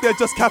honest, they're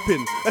just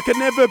capping. It can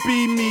never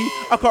be me.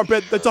 I can't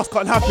bet that just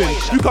can't happen.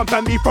 You can't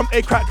ban me from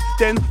a crack,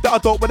 then that I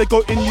don't wanna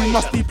go in. You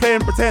must be playing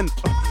pretend.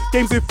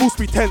 Games with false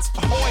pretense.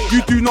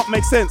 You do not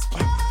make sense.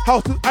 How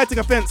do I take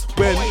offense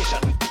when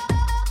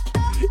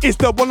it's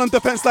the one on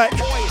defense? Like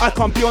I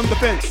can't be on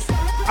defense.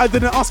 I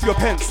didn't ask for your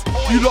pence.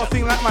 You lot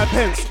think like my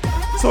pence,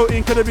 so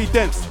incredibly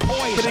dense.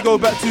 Can it go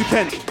back to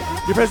Kent?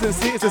 Your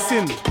presence here is a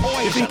sin.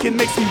 Your thinking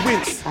makes me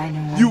wince.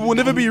 You will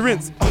never be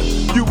rinsed.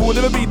 You will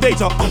never be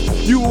data.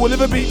 You will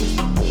never be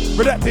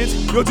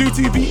redacted. Your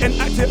duty be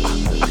enacted.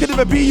 I could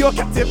never be your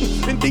captive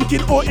in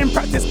thinking or in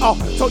practice.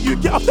 So you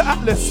get off the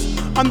atlas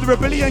under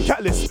rebellion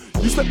catalyst.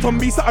 You slept on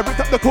me, so I ripped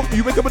up the coke.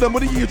 You wake up with a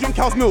muddy, you drink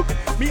cow's milk.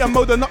 Me and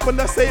Mo, they're not on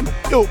the same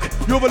ilk.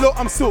 You're the low,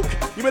 I'm silk.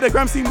 You made a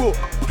gram scene walk,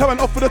 coming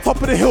off for the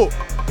top of the hill.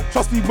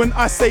 Trust me when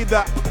I say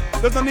that.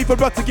 There's no need for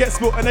blood to get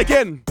spilt. And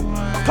again,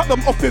 cut them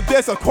off if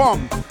there's a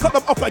qualm. Cut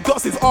them off like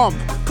Guts' his arm.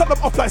 Cut them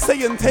off like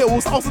saying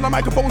tails. I was on the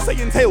microphone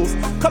saying tails.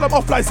 Cut them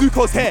off like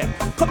Zuko's hair.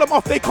 Cut them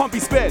off, they can't be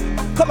spared.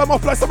 Cut them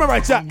off like Samurai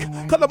Jack.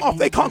 Cut them off,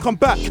 they can't come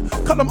back.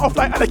 Cut them off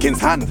like Anakin's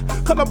hand.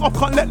 Cut them off,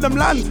 can't let them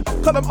land.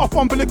 Cut them off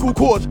umbilical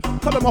cord.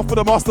 Cut them off with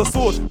a master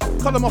sword.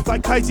 Cut them off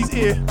like Kaiji's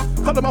ear.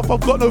 Cut them off,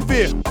 I've got no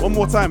fear. One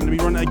more time, let me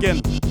run it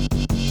again.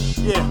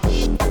 Yeah.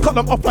 Cut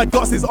them off like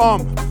Guts'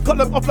 arm. Cut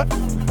them off like...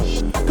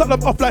 Cut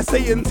them off like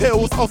saying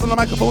tails. I was on the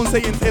microphone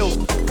saying tails.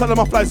 Cut them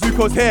off like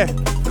Zuko's hair.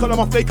 Cut them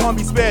off, they can't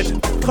be spared.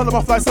 Cut them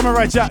off like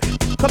Samurai Jack.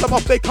 Cut them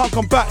off, they can't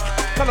come back.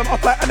 Cut them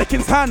off like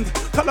Anakin's hand.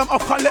 Cut them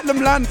off, can't let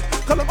them land.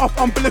 Cut them off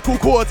umbilical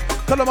cord.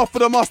 Cut them off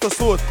with a master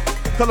sword.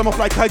 Cut them off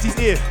like Kaiji's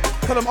ear.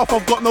 Cut them off,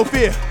 I've got no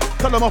fear.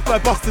 Cut them off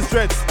like Buster's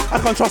dreads. I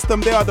can't trust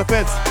them, they are the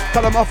feds.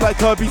 Cut them off like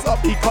Kirby's up,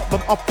 he cut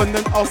them off and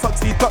then I'll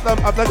succeed. Cut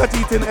them off like a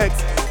cheating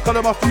ex. Cut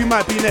them off, you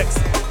might be next.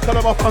 Cut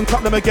them off and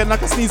cut them again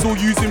like a sneasel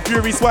using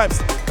fury swipes.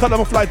 Cut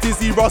them off like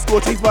Dizzy Rascal,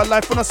 changed my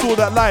life when I saw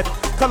that life.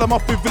 Cut them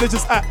off with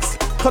villagers' axe.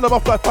 Cut them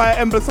off like Fire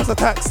Emblem slash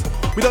attacks.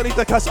 We don't need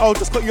the cash, I'll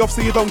just cut you off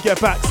so you don't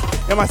get backs.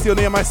 MIC on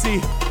the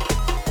MIC.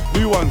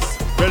 New ones,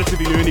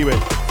 relatively new anyway.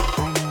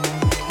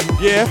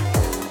 Yeah.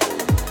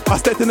 I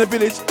stepped in the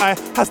village, I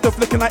had stuff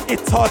looking like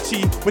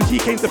Itachi when he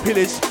came to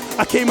pillage.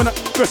 I came in a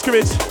fresh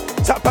courage.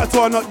 Chat back to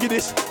our not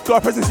Yiddish. Got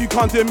a presence you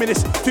can't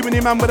diminish. Too many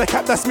man with a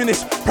cap that's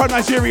Minish. Proud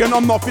Nigerian,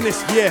 I'm not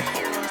finished, yeah.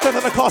 Straight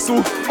out the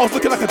castle, I was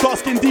looking like a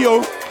dark-skinned Dio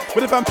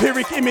with a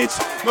vampiric image.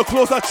 No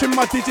claws that trim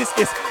my digits,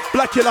 it's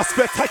black killer,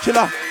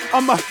 spectacular.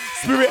 I'm a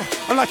spirit,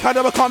 I'm like I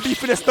never can't be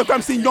finished. The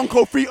gram scene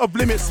Yonko, free of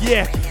limits,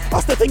 yeah. I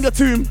stepped in the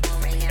tomb,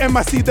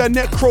 MIC the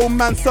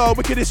necromancer,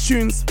 wickedest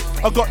tunes.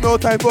 I got no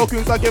time for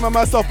goons, I gave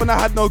myself and I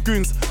had no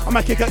goons. I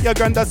might kick out your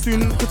granddad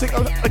soon. Could take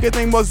like his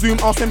name was Zoom.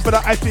 I'll send for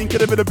the ice cream,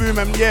 could have been a boom.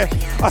 And yeah,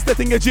 I stepped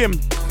in your gym.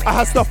 I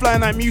had stuff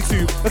flying like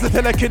Mewtwo. That's a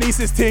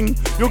telekinesis thing.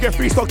 You'll get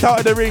free stocked out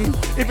of the ring.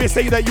 If they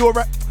say that you're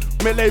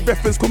melee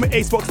reference, call me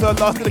Ace Boxer,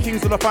 last of the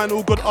kings of the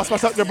final good. I'll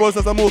smash up your bros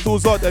as a mortal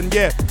Zod. And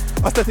yeah,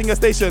 I stepped in your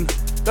station.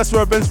 That's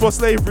revenge for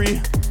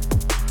slavery.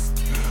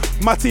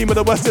 My team of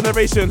the worst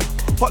generation.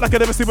 Hot like a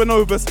never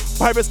supernovas.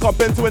 Pirates can't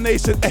bend to a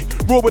nation.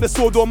 Raw with a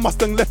sword or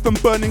Mustang, left them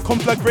burning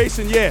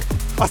conflagration. Yeah,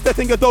 I stepped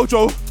in your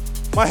dojo.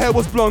 My hair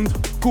was blonde.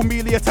 Call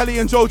me the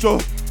Italian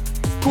Jojo.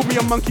 Call me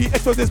a monkey,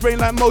 expose his brain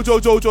like Mojo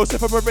Jojo.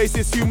 Chef of a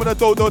racist, human a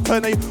dodo.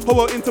 Turn a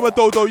hobo into a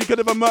dodo. You could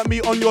never murk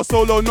me on your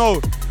solo,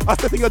 no. I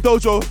stepped in your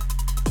dojo.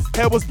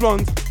 Hair was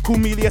blonde. Call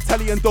me the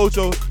Italian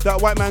Dojo. That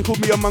white man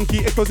called me a monkey.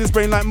 Expose his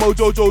brain like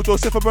Mojo Jojo.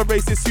 Chef of a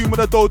racist, human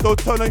a dodo.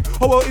 Turn a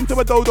hobo into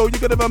a dodo. You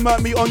could never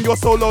murk me on your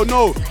solo,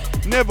 no.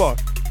 Never.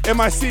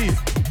 MIC.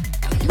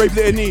 Rave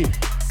Litany.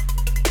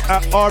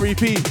 At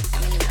REP.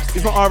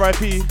 It's not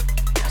RIP.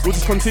 We'll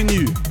just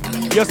continue.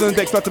 Yazzus on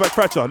decks, back-to-back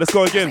fracture. Let's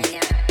go again.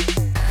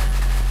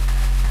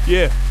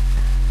 Yeah.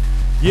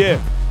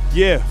 Yeah.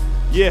 Yeah.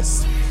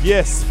 Yes.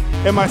 Yes.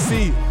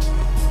 MIC.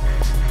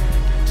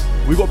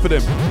 We got for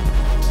them.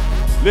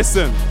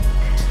 Listen.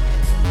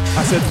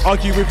 I said,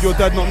 argue with your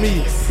dad, not me.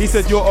 He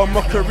said, you're a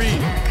mockery.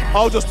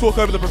 I'll just talk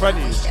over the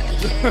profanities.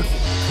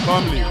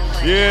 Calmly.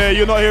 Yeah,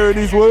 you're not hearing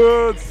these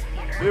words.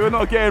 You're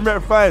not getting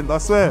refined. I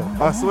swear.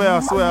 I swear, I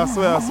swear, I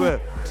swear, I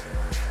swear.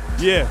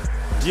 Yeah.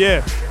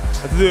 Yeah.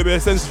 I had to do a bit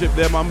of censorship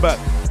there, man. I'm back.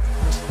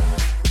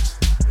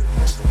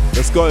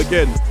 Let's go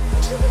again.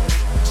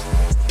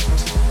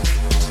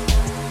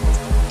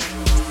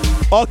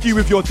 Argue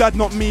with your dad,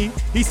 not me.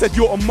 He said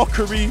you're a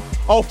mockery.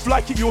 I'll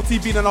fly kick your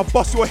TV and I'll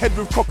bust your head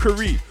with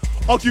crockery.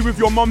 Argue with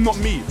your mum, not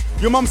me.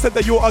 Your mum said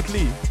that you're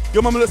ugly.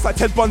 Your mum looks like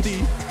Ted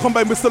Bundy,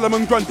 combined with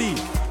Solomon Grundy.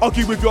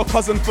 Argue with your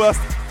cousin first.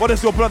 Why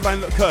does your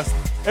bloodline look cursed?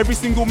 Every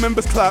single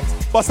member's clapped,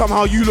 but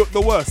somehow you look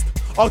the worst.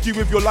 Argue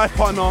with your life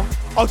partner.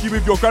 Argue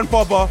with your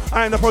grandfather.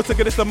 I ain't the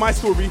protagonist of my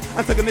story,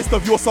 antagonist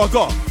of your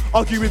saga.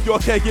 Argue with your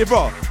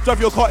caregiver. Drive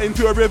your car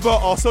into a river.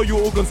 I'll sell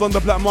your organs on the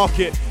black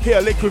market. Hit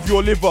a lick with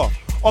your liver.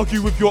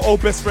 Argue with your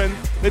old best friend.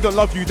 They don't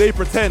love you, they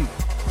pretend.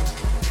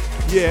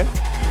 Yeah,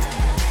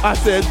 I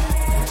said,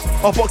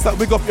 I'll box that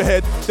wig off your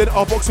head, then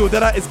I'll box your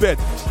dad out his bed.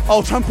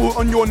 I'll trample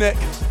on your neck,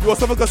 your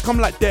esophagus come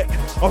like deck.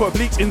 I'll put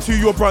bleach into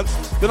your brunch,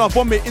 then I'll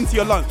vomit into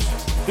your lunch.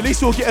 The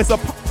least you'll get is a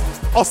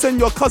I'll send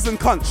your cousin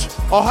cunch.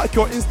 I'll hack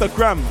your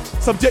Instagram,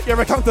 subject your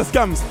account to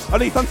scams. I'll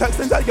leave thumbtacks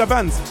sent out your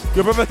vans.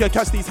 Your brother can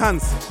catch these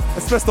hands.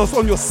 Asbestos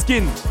on your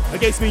skin.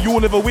 Against me you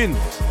will never win.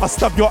 I'll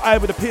stab your eye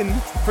with a pin,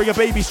 throw your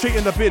baby straight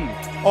in the bin.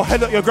 I'll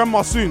head at your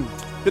grandma soon,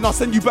 then I'll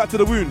send you back to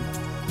the wound.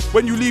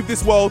 When you leave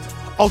this world,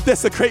 I'll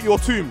desecrate your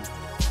tomb.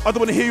 I don't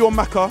want to hear your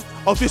maca,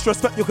 I'll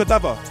disrespect your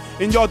cadaver.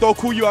 In yard I'll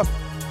call you up,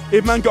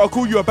 in manga I'll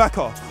call you a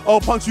backer. I'll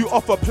punch you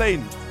off a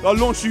plane, I'll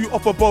launch you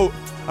off a boat.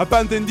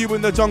 Abandon you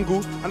in the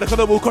jungle, and the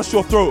color will crush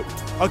your throat.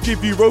 I'll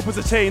give you rope as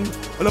a chain,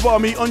 and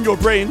lobotomy on your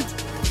brain.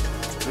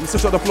 Let me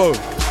switch up the flow.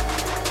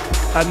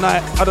 At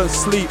night, I don't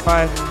sleep,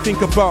 I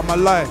think about my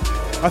life.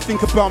 I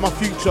think about my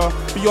future,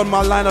 beyond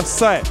my line of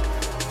sight.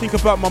 Think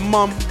about my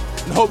mum,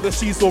 and hope that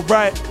she's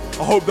alright.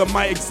 I hope that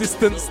my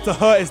existence to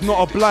her is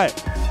not a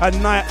blight. At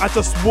night, I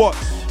just watch.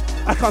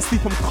 I can't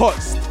sleep, I'm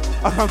cotsed.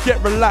 I can't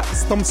get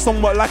relaxed, I'm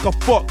somewhat like a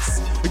fox.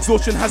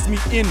 Exhaustion has me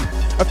in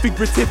a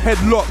figurative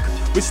headlock,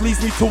 which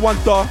leads me to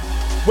wonder,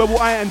 where will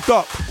I end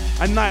up?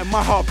 At night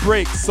my heart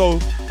breaks, so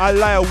I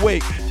lie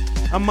awake.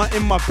 Am I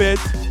in my bed,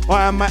 or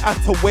am I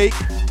at a wake?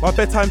 My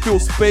bedtime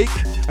feels fake,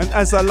 and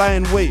as I lie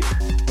in wait,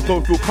 I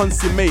don't feel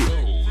consummate.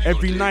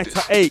 Every night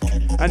I ache,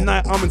 at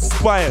night I'm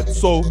inspired,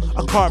 so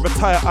I can't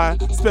retire. I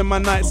spend my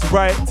nights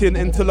writing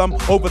until I'm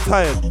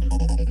overtired.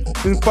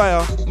 In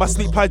fire, my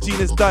sleep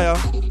hygiene is dire.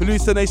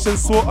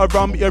 Hallucinations soar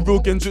around me, a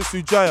real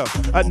genjutsu jaya.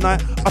 At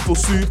night, I feel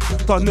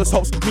soothed, darkness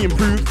helps me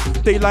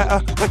improve. Daylight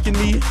attacking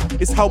me,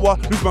 is how I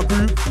lose my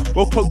groove.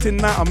 Well cloaked in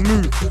night, I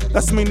move,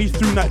 that's mainly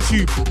through night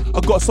tube. I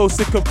got so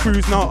sick of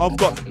cruise, now I've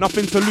got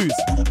nothing to lose.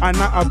 At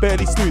night, I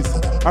barely snooze,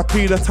 I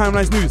pre the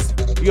timeline's news.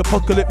 The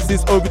apocalypse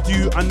is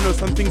overdue, I know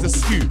some things are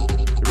skewed.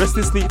 Rest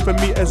in sleep for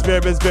me as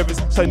rare as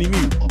shiny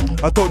mood.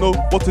 I don't know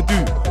what to do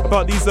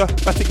about these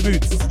erratic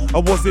moods. I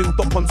was in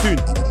Dot Pontoon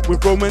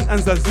with Roman and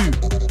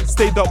Zazu.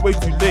 Stayed up way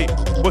too late,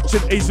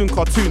 watching Asian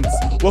cartoons.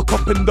 Woke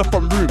up in the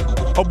front room,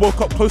 I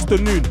woke up close to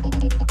noon.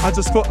 I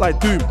just felt like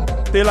doom,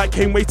 daylight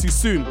came way too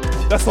soon.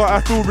 That's why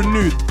I feel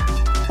renewed.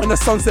 When the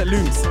sunset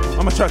looms,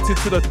 I'm attracted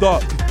to the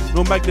dark,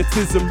 no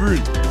magnetism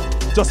rune.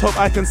 Just hope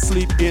I can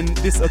sleep in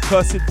this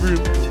accursed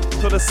room.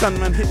 Till the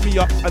Sandman hit me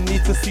up, I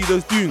need to see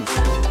those dunes.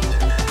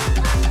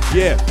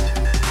 Yeah,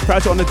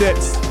 Fragile on the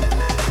decks.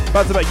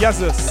 Back to back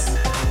Yazzus.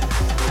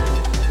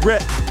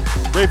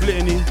 Rave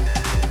Litany.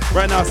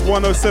 Right now it's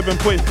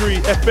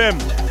 107.3 FM.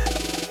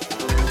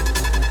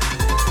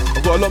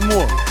 I've got a lot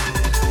more.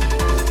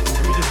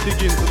 Let me just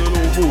dig into the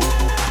little wall.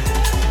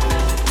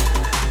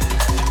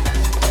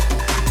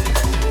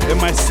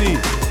 MIC.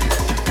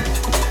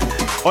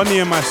 On the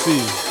MIC.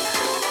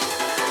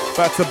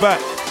 Back to back.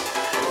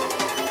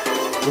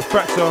 With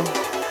Fracture.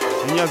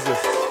 and Yazzus.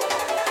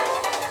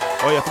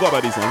 Oh yeah, I forgot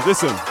about these ones.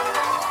 Listen.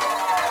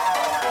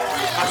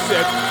 I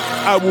said,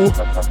 I will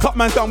cut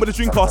man down with a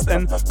drink cast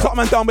and cut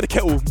man down with a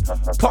kettle.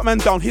 Cut man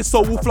down, his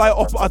soul will fly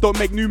off, but I don't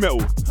make new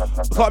metal.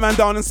 Cut man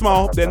down and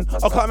smile, then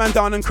I'll cut man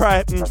down and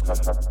cry.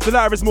 The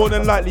latter is more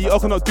than likely, I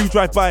cannot do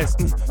drive-bys.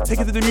 Take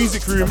it to the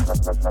music room,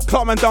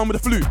 cut man down with a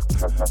flute.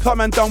 Cut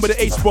man down with an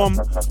H-bomb,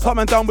 cut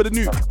man down with a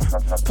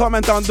nuke. Cut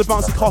man down the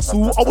bouncy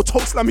castle, I will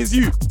choke slam his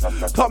youth.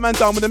 Cut man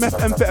down with the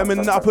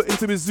methamphetamine that I put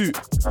into his zoot.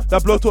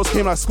 That blowtorch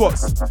came like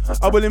squats,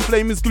 I will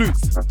inflame his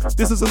glutes.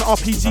 This is an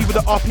RPG, with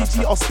an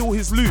RPG I'll steal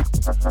his loot.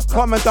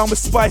 Cut man down with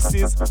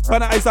spices,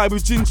 banana his eye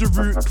with ginger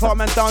root. Cut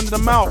man down in the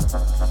mouth,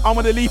 I'm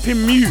gonna leave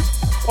him mute.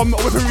 I'm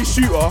not a weaponry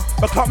shooter,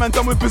 but cut man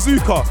down with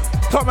bazooka.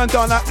 Cut man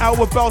down like Al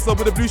with Bowser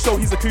with a blue show,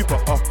 he's a Cooper.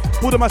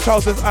 Pulled on my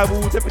trousers, I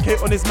will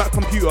deprecate on his Mac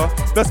computer.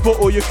 Best for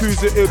all your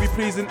cruiser, it'll be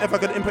pleasing if I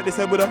could impact this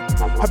head with a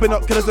happen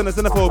up killers and a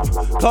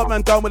xenophobe. Cut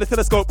man down with a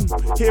telescope,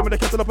 hit him with a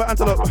cantaloupe and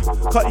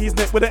antelope. Cut his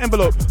neck with an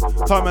envelope.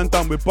 Cut man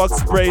down with bug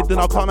spray, then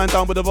I'll cut man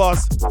down with a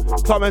vase.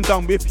 Cut man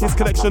down with his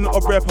collection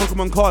of rare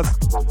Pokemon cards.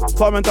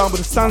 Cut man down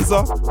with a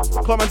stanza,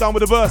 cut man down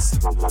with a verse.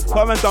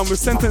 Cut man down with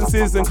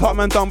sentences and cut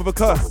man down with a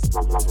curse.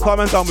 Cut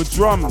man down with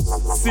drums,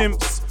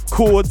 simps,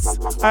 chords.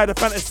 I had a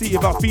fantasy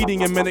about feeding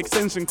him an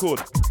extension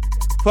cord.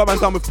 Cut man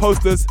down with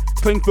posters,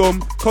 cling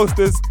film,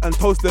 coasters and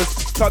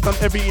toasters. Cut down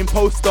every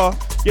imposter,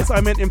 yes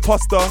I meant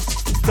imposter.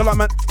 Cut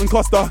man in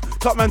Costa,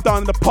 cut man down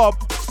in the pub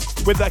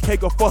with that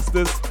cake of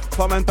Foster's.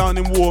 Cut man down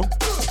in war,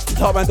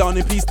 cut man down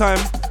in peacetime.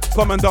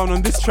 Cut man down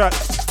on this track,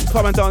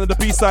 cut man down on the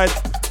B-side.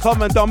 Cut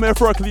man down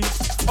metaphorically,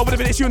 I would have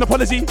been issue an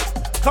apology.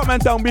 Cut man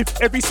down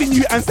with every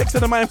sinew and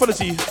section of my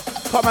anthology.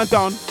 Cut man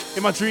down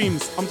in my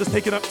dreams, I'm just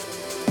taking up.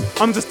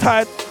 I'm just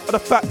tired of the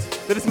fact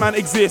that this man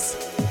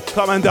exists.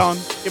 Cut man down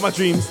in my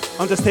dreams,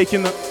 I'm just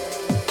taking up.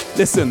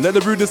 Listen, let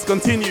the rudeness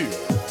continue.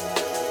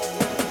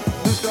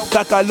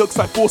 That guy looks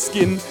like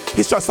foreskin,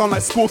 his tracks sound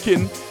like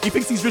squawking. He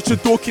thinks he's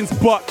Richard Dawkins,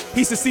 but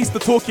he's to cease the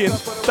talking.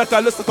 That guy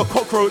looks like a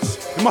cockroach,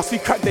 it must be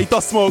crack they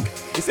does smoke.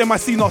 It's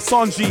MIC not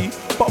Sanji,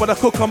 but when I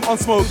cook I'm on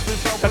smoke.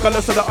 That guy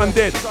looks like the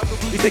undead,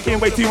 he's taking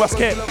way too much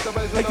care.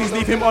 Take these,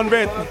 leave him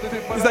unread.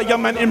 Is that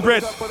young man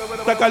inbred?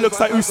 That guy looks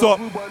like Usopp,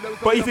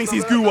 but he thinks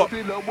he's grew up.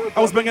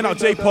 I was banging out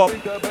J-pop,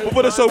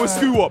 before the show was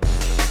screw up.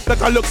 That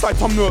guy looks like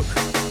Tom Nook,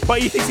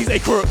 but he thinks he's a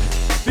crook.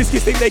 These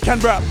kids think they can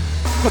rap,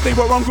 cause they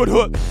were wrong good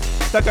hook.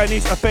 That guy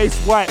needs a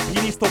face wipe,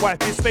 he needs to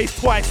wipe his face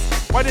twice.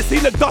 Why does he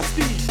look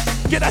dusty?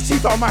 Get that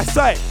cheese out of my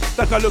sight.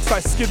 That guy looks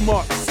like skid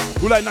marks,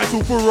 who like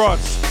Nigel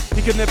Farage.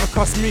 He could never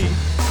cuss me,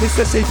 his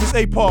set shape is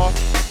a par.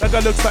 That guy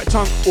looks like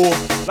Chunk, or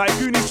like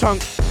Goonie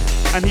Chunk.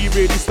 And he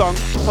really stunk,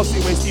 cause he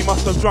waste he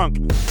must have drunk.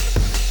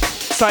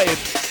 Excited,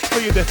 for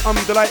you death, I'm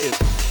delighted.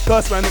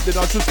 Curse man, then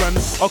I'll judge man.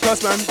 Oh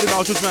curse man, then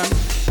I'll judge man.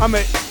 I'm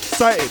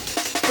excited,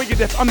 for you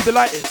death, I'm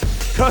delighted.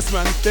 Curse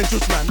man, then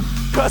judge man.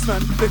 Curse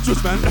man, then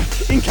judge man.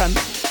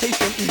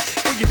 Incantation,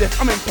 for you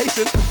death, I'm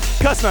impatient.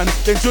 Curse man,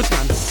 then judge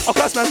man. Oh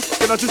curse man,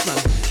 then I'll judge man.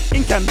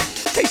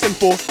 Incantation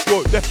for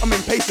your death, I'm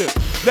impatient.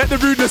 Let the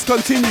rudeness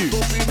continue.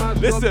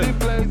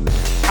 Listen.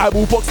 I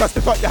will box that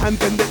stick out your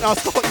hand and then I'll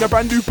stuff up your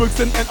brand new books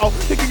and I'll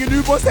take your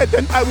newborn's head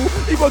and I will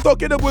leave your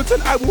dog in the woods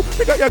and I will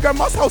pick out your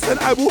grandma's house and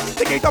I will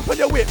take a dump on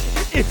your whip.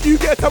 If you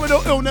get a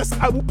terminal illness,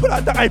 I will pull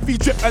out the IV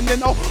drip and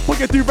then I'll put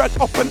your do-rag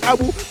up and I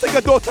will take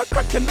your daughter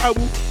crack and I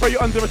will throw you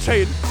under a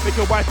chain. Make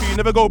your wife you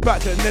never go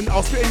back and then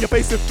I'll spit in your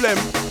face with phlegm.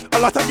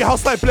 I'll light up your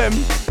house like blem.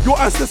 Your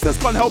ancestors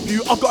can't help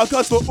you, I've got a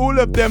curse for all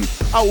of them.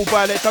 I will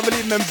violate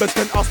family members,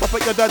 then I'll stop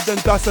at your dad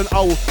and dust and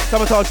I will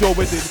sabotage your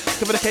wedding.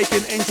 Cover the cake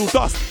in angel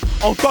dust.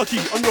 I'll Dougie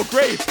on your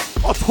grave,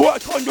 I'll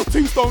twerk on your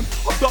tombstone.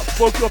 I'll duck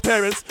both your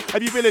parents.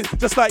 Have you feeling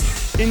just like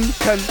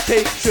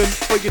incantation?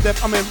 Forgive them,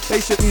 I'm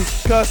impatient.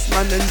 Curse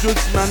man and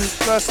judge man.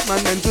 Curse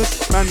man and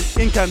judge man.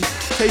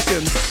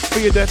 Incantation.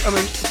 Forgive them, I'm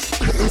in.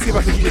 Let me see if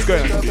I can keep this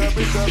going.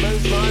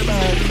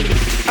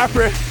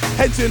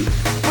 Apprehension.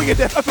 Forgive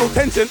them, I feel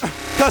tension.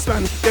 Curse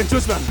man, then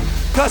judge man.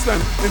 Curse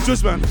man, then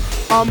judge man.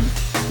 I'm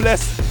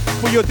blessed.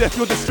 For your death,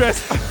 your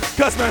distress.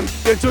 Curse man,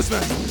 then judge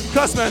man.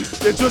 Curse man,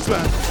 then judge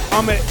man.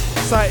 I'm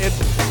excited.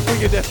 For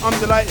your death, I'm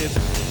delighted.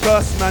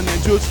 Curse man,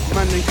 then judge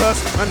man, then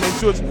curse man, then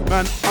judge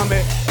man. I'm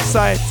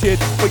excited.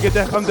 For your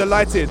death, I'm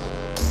delighted.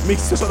 Me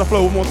switch up the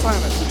flow one more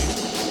time, actually.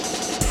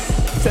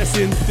 Steps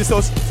in, this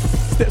house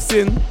steps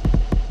in.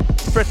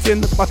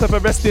 Fretting, my type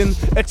of resting,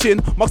 etching,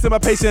 marks in my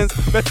patience,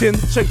 betting,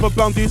 strength for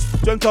boundaries,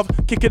 dreamt of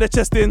kicking the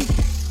chest in.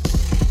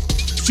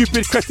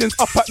 Stupid cretins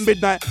up at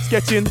midnight,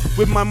 sketching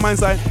with my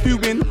mind's eye,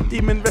 doing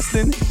demon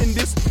wrestling in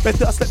this.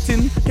 Better I slept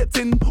in, kept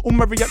in all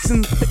my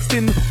reactions,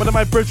 texting one of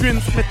my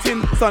brethren, met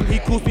in. Son, he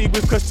calls me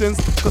with questions,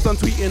 cause I'm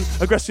tweeting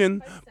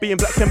aggression. Being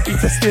black can be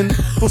testing,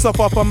 full so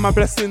far from my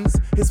blessings.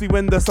 Hits me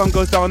when the sun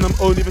goes down, I'm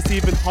only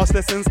receiving harsh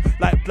lessons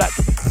like black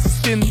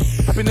skin.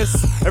 Happiness,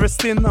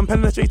 arresting, I'm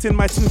penetrating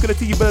my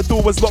tranquility, but the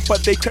door was locked,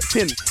 but they crept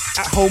in.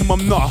 At home,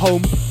 I'm not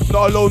home,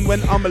 not alone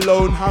when I'm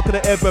alone. How could I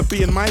ever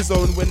be in my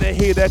zone when they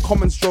hear their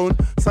comments drone?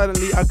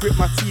 Silently, I grip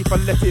my teeth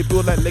and let it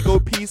build like Lego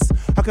piece.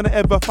 How can I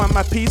ever find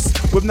my peace?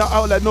 With no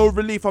outlet, no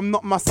relief, I'm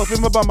not myself,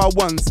 even about my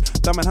ones.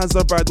 That man has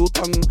a bridle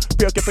tongue.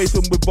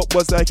 Preoccupation with what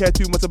was, I care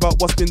too much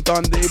about what's been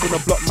done. They able to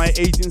block my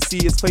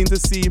agency, it's plain to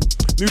see.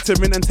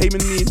 Neutering and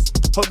taming me.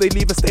 Hope they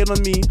leave a stain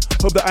on me.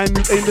 Hope that I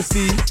move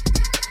aimlessly.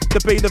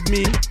 The bane of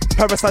me,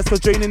 parasites for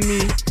draining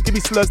me. Give me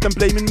slurs, then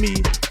blaming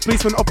me.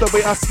 Policemen of the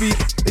way I speak.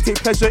 They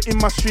take pleasure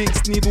in my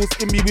streaks. Needles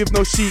in me with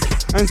no chic.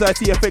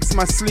 Anxiety affects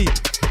my sleep.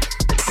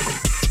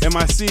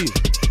 MIC.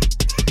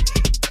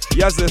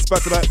 Yazzus,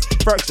 back to that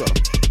fracture.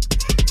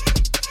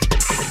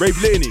 Rave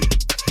Litany.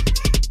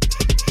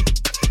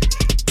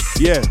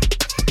 Yeah.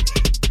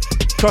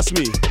 Trust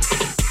me.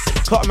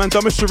 Cut man,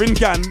 dumb as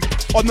Sharingan.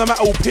 On the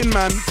metal pin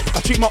man.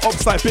 I treat my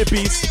ops like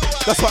bippies.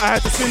 That's what I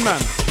had to sin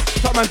man.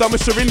 Cut man, dumb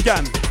as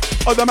Sharingan.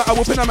 On the metal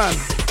pin man.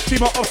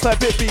 Treat my ops like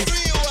bippies.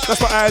 That's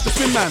what I had to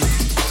sin man.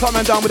 Cut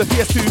man down with a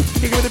PS2.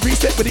 Kicking with a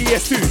reset with the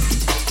ES2.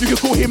 You can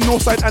call him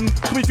Northside and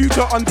call me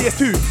Future on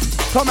DS2.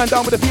 Cut man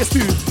down with a PS2,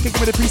 kicking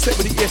with a preset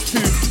with the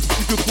ES2.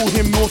 You could call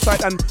him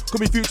Northside and call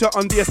me Future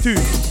on DS2.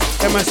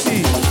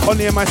 MIC, on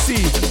the MIC.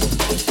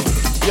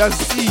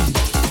 Yazzus,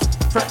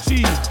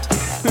 Fratchi,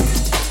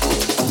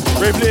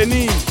 Rave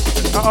Litany,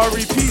 at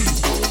REP.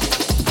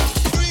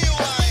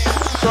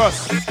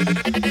 Trust.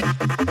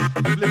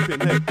 Flipping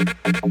head.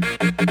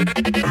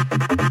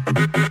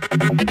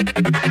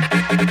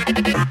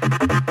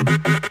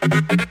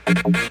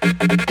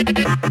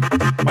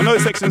 My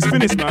note section's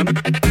finished, man.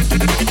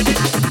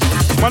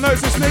 My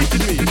notes just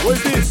naked me. What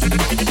is this?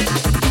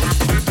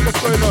 What's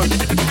going on?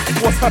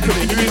 What's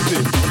happening? Who is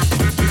this?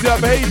 Is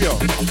that behaviour?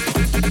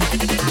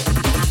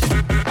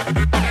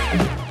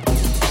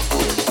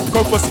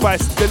 Go for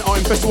spice, then I'll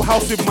infest your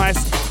house with mice.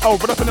 I'll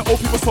run up in the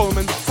old people's home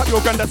and tap your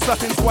granddad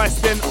slapping twice.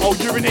 Then I'll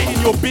urinate in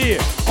your beer.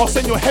 I'll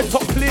send your head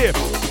top clear.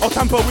 I'll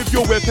tamper with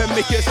your whip and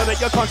make it so that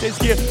you can't change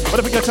gear.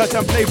 But if I get church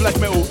and play black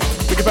metal,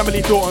 make your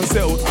family feel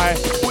unsettled. I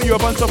bought you a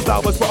bunch of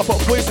flowers, but I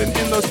put poison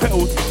in those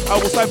petals. I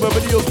will side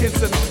with your kids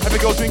and have a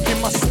girl drinking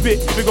my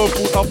spit. If you go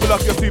bald, I'll fill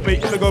up your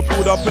toothpaste. If you go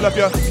bald, I'll fill up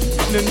your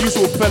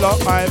unusual fella.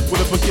 I would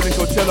have booked in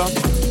Coachella.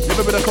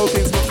 Never been a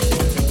cocaine smoke.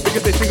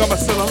 Because they think I'm a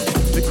seller.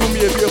 They call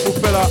me a beautiful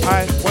fella.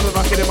 I want to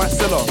knock it in my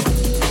cellar.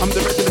 I'm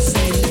directing the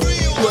scene.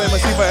 Put in my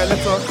scene by a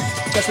letter.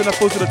 That's when I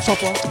pose to the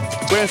chopper.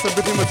 Wearing some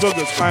ripping my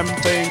joggers. I'm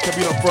playing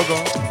Cabino Frogger.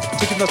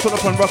 Chicken the top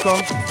on rocker.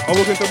 I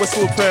walk into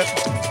Westfield Prep.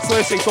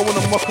 Soy shake, don't want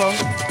a mocker.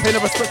 Pay no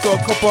respect to a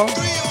copper.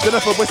 Then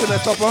I for wasting a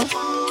topper.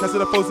 That's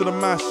when I pose to the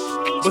mash.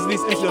 Buzzing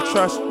these into your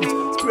trash.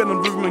 Spitting on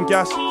rhythm and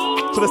gash.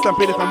 Put a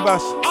stampede if I'm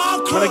bash.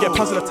 When I get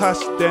punched in the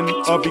tash, then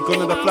I'll be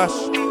gone in the flash.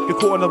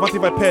 Get caught on the Monty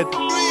by ped.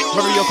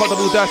 Marry your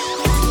double dash.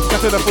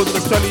 Catch the pose of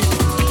the strally.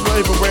 Not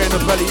even wearing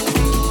a belly.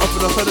 Up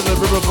in the side of the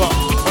river, but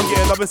I'm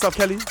getting love in South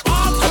Kelly.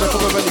 Had a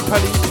couple of belly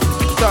pally.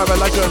 Start by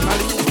Elijah and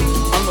Mally.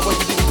 I'm the one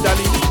to do with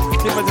Dally.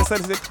 Give us a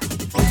sense.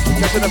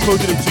 Catching the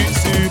pose of the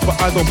jutsu, but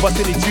I don't bust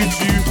any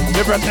juju.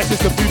 Never had access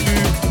to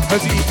voodoo.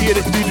 Heard you eat beer,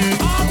 this voodoo.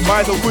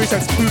 My eyes on voice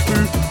like poo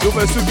poo. You're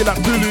very suki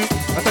like Hulu.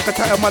 I take a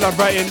title while I'm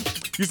writing.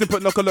 Using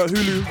put knuckle at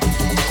Hulu.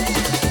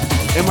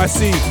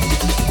 MIC.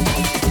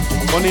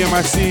 On the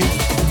MIC.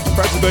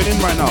 Practice going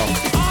in right now.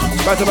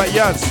 Back to back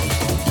Yaz.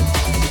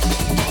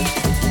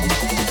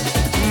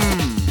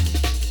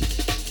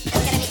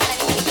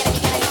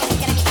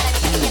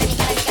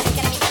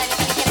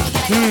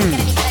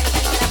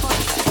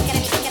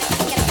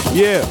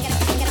 Yeah.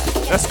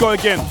 Let's go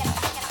again.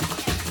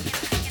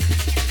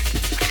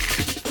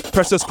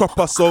 Precious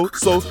cropper, so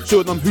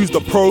show them who's the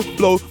pro.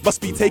 Blow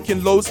must be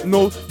taking lows.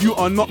 No, you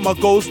are not my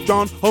goals.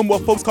 Drown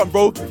homophobes can't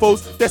roll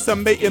foes.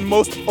 Decimating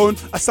most. Own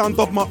a sound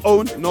of my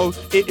own. No,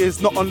 it is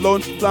not on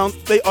loan. Clowns,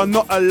 they are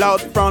not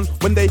allowed. Frown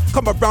when they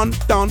come around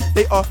down.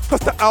 They are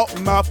crossed the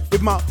out mouth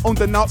with my own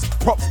denounce.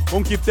 Props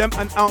won't give them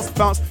an ounce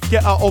bounce.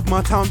 Get out of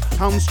my town.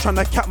 Hounds trying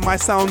to cap my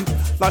sound.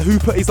 Like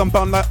Hooper is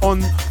unbound like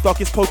on.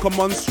 Darkest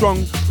Pokemon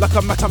strong. Like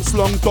a match I'm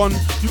slung done.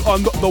 You are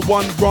not the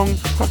one wrong.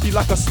 Crafty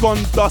like a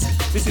scone dusk.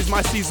 This is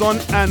my season.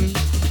 And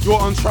you're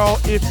on trial.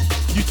 If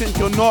you think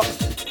you're not,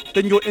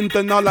 then you're in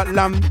denial like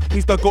lamb.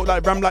 He's the goat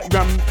like ram.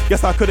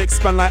 Yes, I could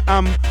expand like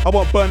am. I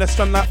won't burn a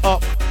strand like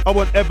up. I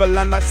won't ever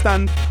land like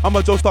stand. I'm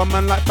a Joestar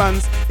man like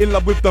fans. In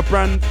love with the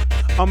brand.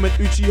 I'm an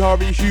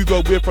Uchihari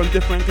Hugo. We're from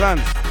different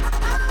clans.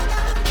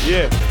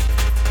 Yeah.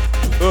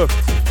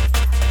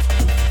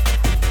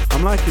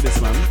 I'm liking this,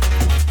 man.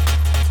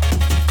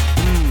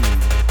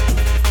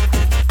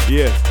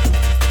 Yeah.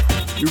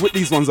 We whip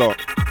these ones up.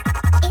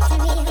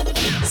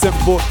 Sent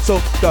for so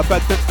the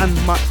bad and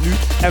my new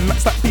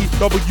MX like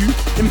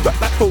PW. In black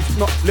like folks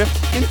not left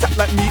intact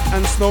like meat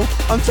and snow.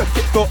 Uncheck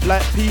it got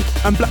like P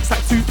and black's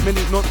like too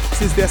many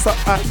nonsense there, so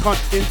I can't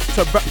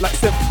interact like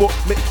sent for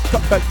make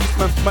cut back. These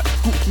man might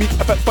cook me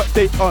about, but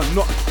they are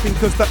not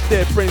thinkers that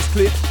their brains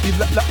clear. Be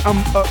like I'm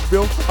a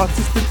real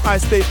artist and I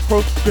stay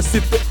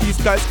progressive, but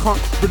these guys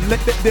can't relate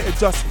that they're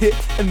just hit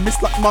and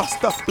miss like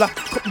master black.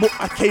 But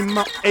I came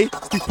out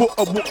before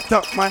I walked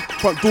out my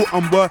front door.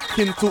 I'm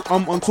working till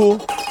I'm on tour.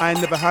 I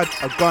never had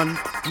a gun,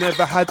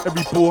 never had a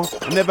report,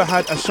 I never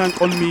had a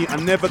shank on me, I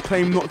never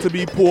claimed not to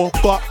be poor,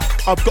 but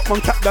I've got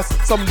one cap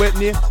that's somewhere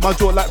near my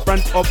jaw, like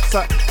brand of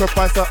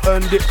sacrifice. I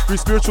earned it through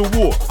spiritual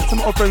war. Some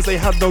of my friends, they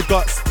had no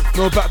guts,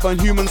 no backbone,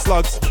 human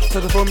slugs.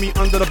 Try to throw me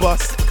under the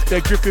bus,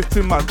 they're Griffith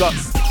to my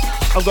guts.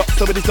 I've got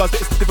so many scars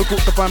that it's difficult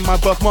to find my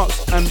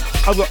birthmarks. And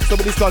I've got so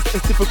many scars that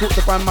it's difficult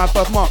to find my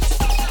birthmarks.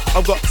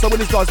 I've got so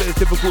many scars that it's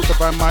difficult to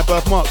find my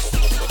birthmarks.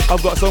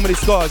 I've got so many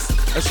scars,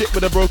 a shit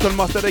with a broken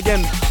mustard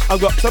again. I've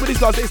got so many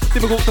scars that it's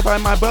difficult to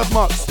find my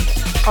birthmarks.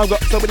 I've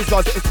got so many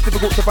scars that it's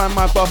difficult to find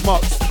my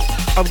birthmarks.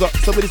 I've got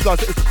so many scars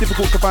that it's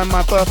difficult to find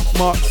my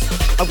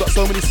birthmarks. I've got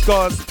so many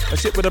scars, a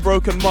shit with a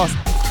broken mask.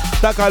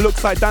 That guy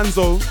looks like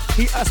Danzo.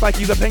 He acts like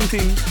he's a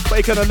painting, but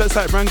he kinda looks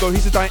like Rango. He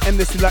should die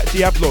endlessly like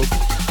Diablo.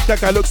 That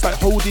guy looks like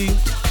Holdy.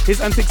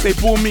 His antics, they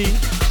bore me.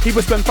 He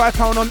would spend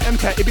 £5 on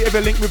MCAT if he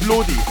ever linked with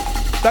Lordy.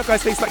 That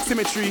guy's face like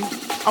symmetry.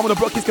 I wanna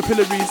block his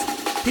capillaries.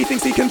 He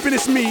thinks he can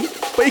finish me,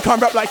 but he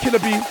can't rap like Killer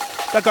B.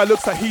 That guy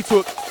looks like he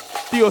took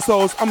Dio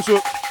Souls, I'm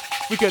shook.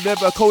 We could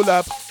never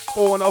collab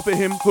or wanna offer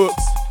him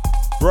hooks.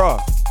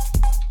 Bruh,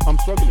 I'm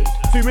struggling.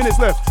 2 minutes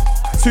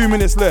left. 2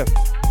 minutes left.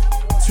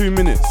 2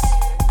 minutes.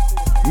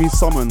 Me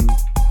summon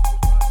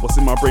what's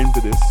in my brain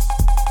for this.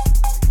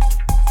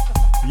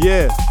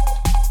 Yeah.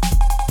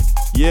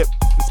 Yep,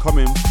 it's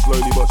coming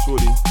slowly but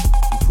surely.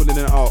 I'm pulling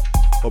it out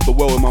of the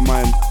well in my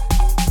mind.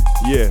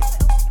 Yeah.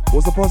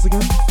 What's the pass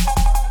again?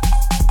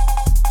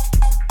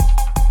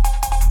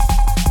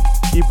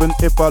 Even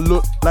if I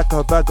look like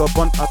a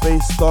vagabond, I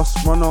base dust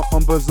runner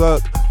on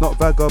berserk, not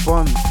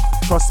vagabond.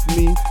 Trust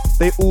me,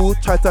 they all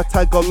try to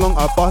tag along.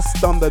 I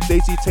bust down the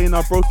daisy chain,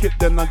 I broke it,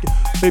 then I get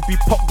baby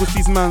pop with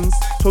these mans.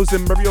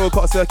 Chosen Mario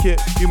Kart circuit,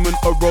 human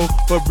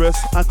Ouroboros.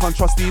 I can't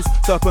trust these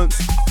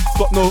serpents.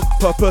 Got no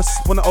purpose.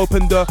 When I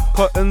opened the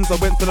curtains, I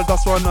went to the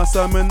dust runner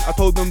sermon. I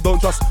told them don't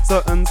trust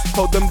certains.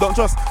 Told them don't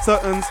trust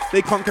certains.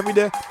 They can't carry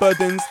their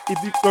burdens.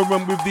 If you go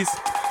run with this,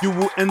 you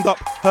will end up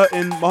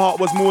hurting. My heart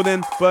was more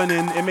than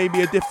burning. It may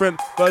be a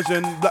different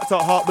version. Blacked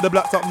out heart with a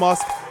blacked out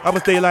mask. I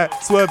was daylight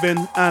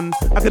swerving, and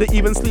I couldn't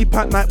even sleep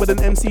at night. But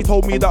an MC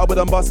told me that I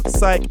wouldn't bust.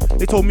 Psych.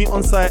 They told me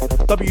on site.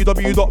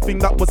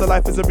 www.think that was a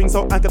life is a ring,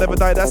 so I could never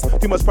die. That's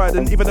too much pride,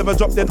 and even never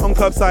dropped in on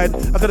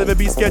curbside. I could never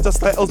be scared,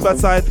 just like L's bad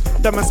side.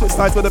 That man switched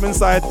sides with them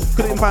inside.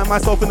 Couldn't find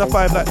myself in the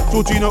five like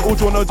Georgino,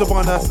 Udrono,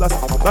 Giovanna. That's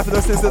life in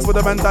the senses with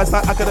a man dies.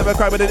 Like I could never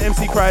cry when an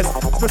MC cries,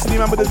 especially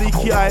man with the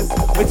leaky eyes.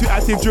 Way too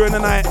active during the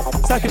night.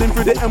 Cycling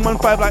through the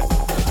M15 like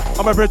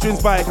on my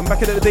brethren's bike, and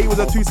back in the day it was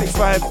a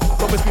 265.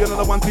 Got must be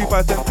another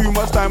 125. Spent too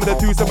much time with a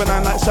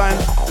 279 like shine.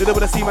 Little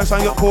with a sea man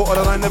shine, got caught on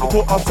the line, never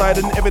caught offside.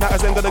 And every night I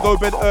said I'm gonna go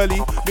bed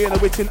early. Me and a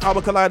witch in our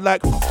collide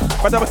like.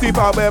 But I was super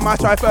out there, my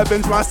tri-third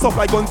bench, my soft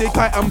like Gonde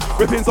Kite. I'm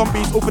ripping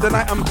zombies all for the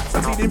night. I'm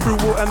succeeding through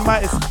war and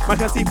mitis. Man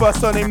can see first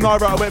surname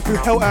Nara. I went through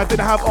hell and I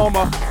didn't have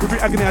armor. With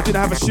agony I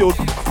didn't have a shield.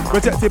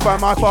 Rejected by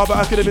my father,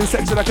 I could have been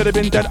sexual, I could have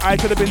been dead, I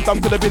could have been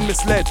dumb, could have been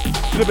misled.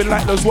 Could have been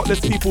like those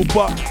whatless people,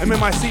 but I'm in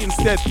my seat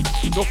instead.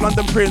 North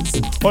London Prince,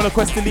 on a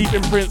quest to leave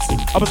imprints.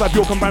 I was like,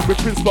 you're combined with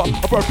Prince, but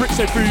I put a brick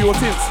shade through your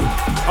tints.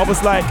 I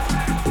was like,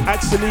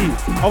 actually,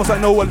 I was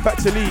like, no one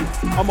factually.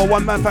 I'm a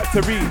one-man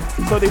factory,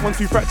 so they want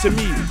to fracture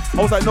me.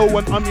 I was like, no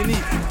one, I'm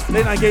unique.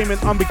 Late night gaming,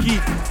 I'm the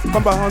geek.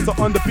 Come by Hunter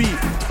on the beat,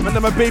 and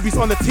then my baby's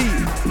on the tee.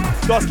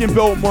 Dark skin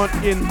Belmont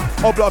in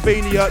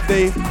Oblavania,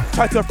 they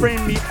tried to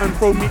frame me and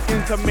throw me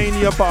into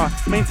mania, but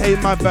I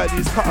maintain my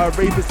values. Cut a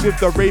rapist with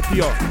the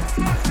rapier.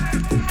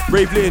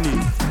 Rave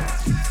Litany.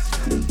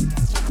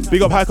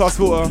 Big up High Class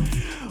Filter.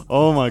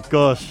 Oh my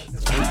gosh.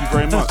 Thank you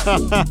very much.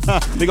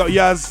 Big up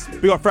Yaz.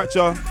 Big up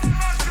Fracture.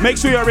 Make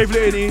sure you're at Rave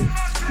Litany.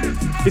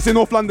 It's in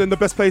North London, the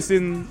best place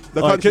in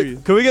the country.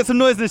 Can we get some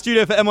noise in the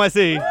studio for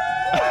MIC?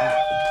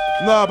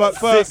 No, but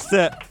first,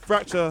 set.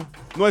 Fracture.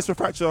 Noise for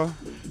Fracture.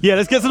 Yeah,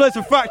 let's get some noise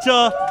for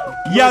Fracture.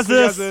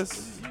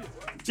 Yazzus.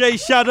 J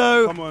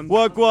Shadow. Come on.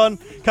 Work One.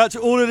 Catch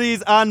all of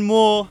these and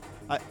more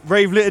at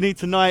Rave Litany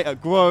tonight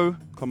at Grow.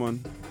 Come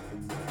on.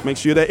 Make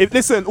sure you're there.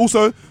 Listen,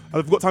 also,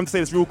 I've got time to say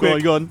this real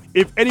quick. Go on.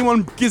 If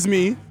anyone gives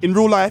me, in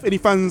real life, any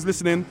fans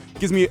listening,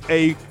 gives me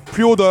a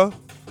pre-order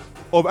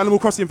of Animal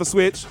Crossing for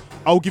Switch,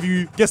 I'll give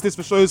you guest list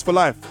for shows for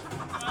life.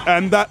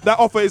 And that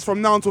offer is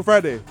from now until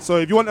Friday. So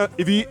if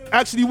you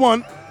actually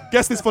want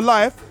guest list for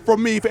life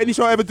from me for any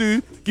show I ever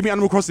do, give me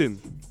Animal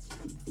Crossing.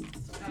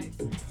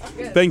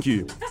 Thank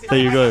you. There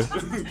you go.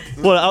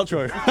 What an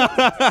outro.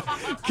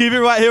 Keep it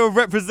right here with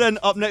Reprezent.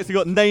 Up next we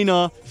got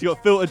Naina. She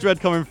got Filter Dread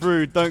coming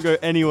through. Don't go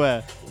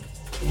anywhere.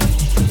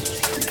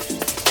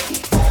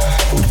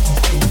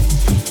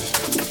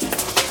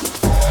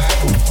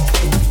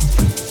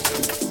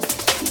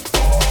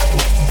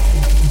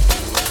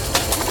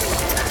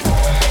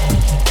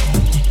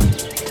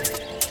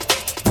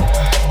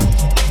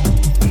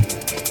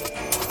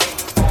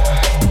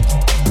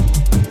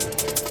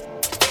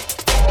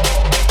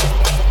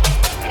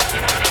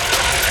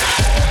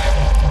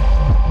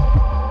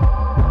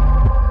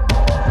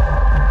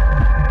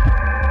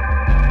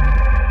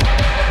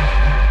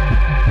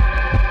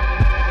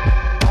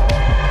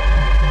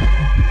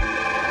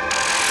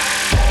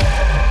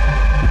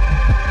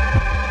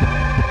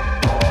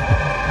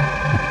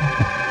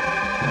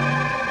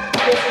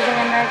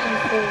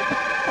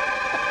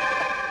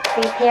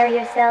 Prepare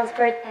yourselves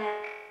for attack.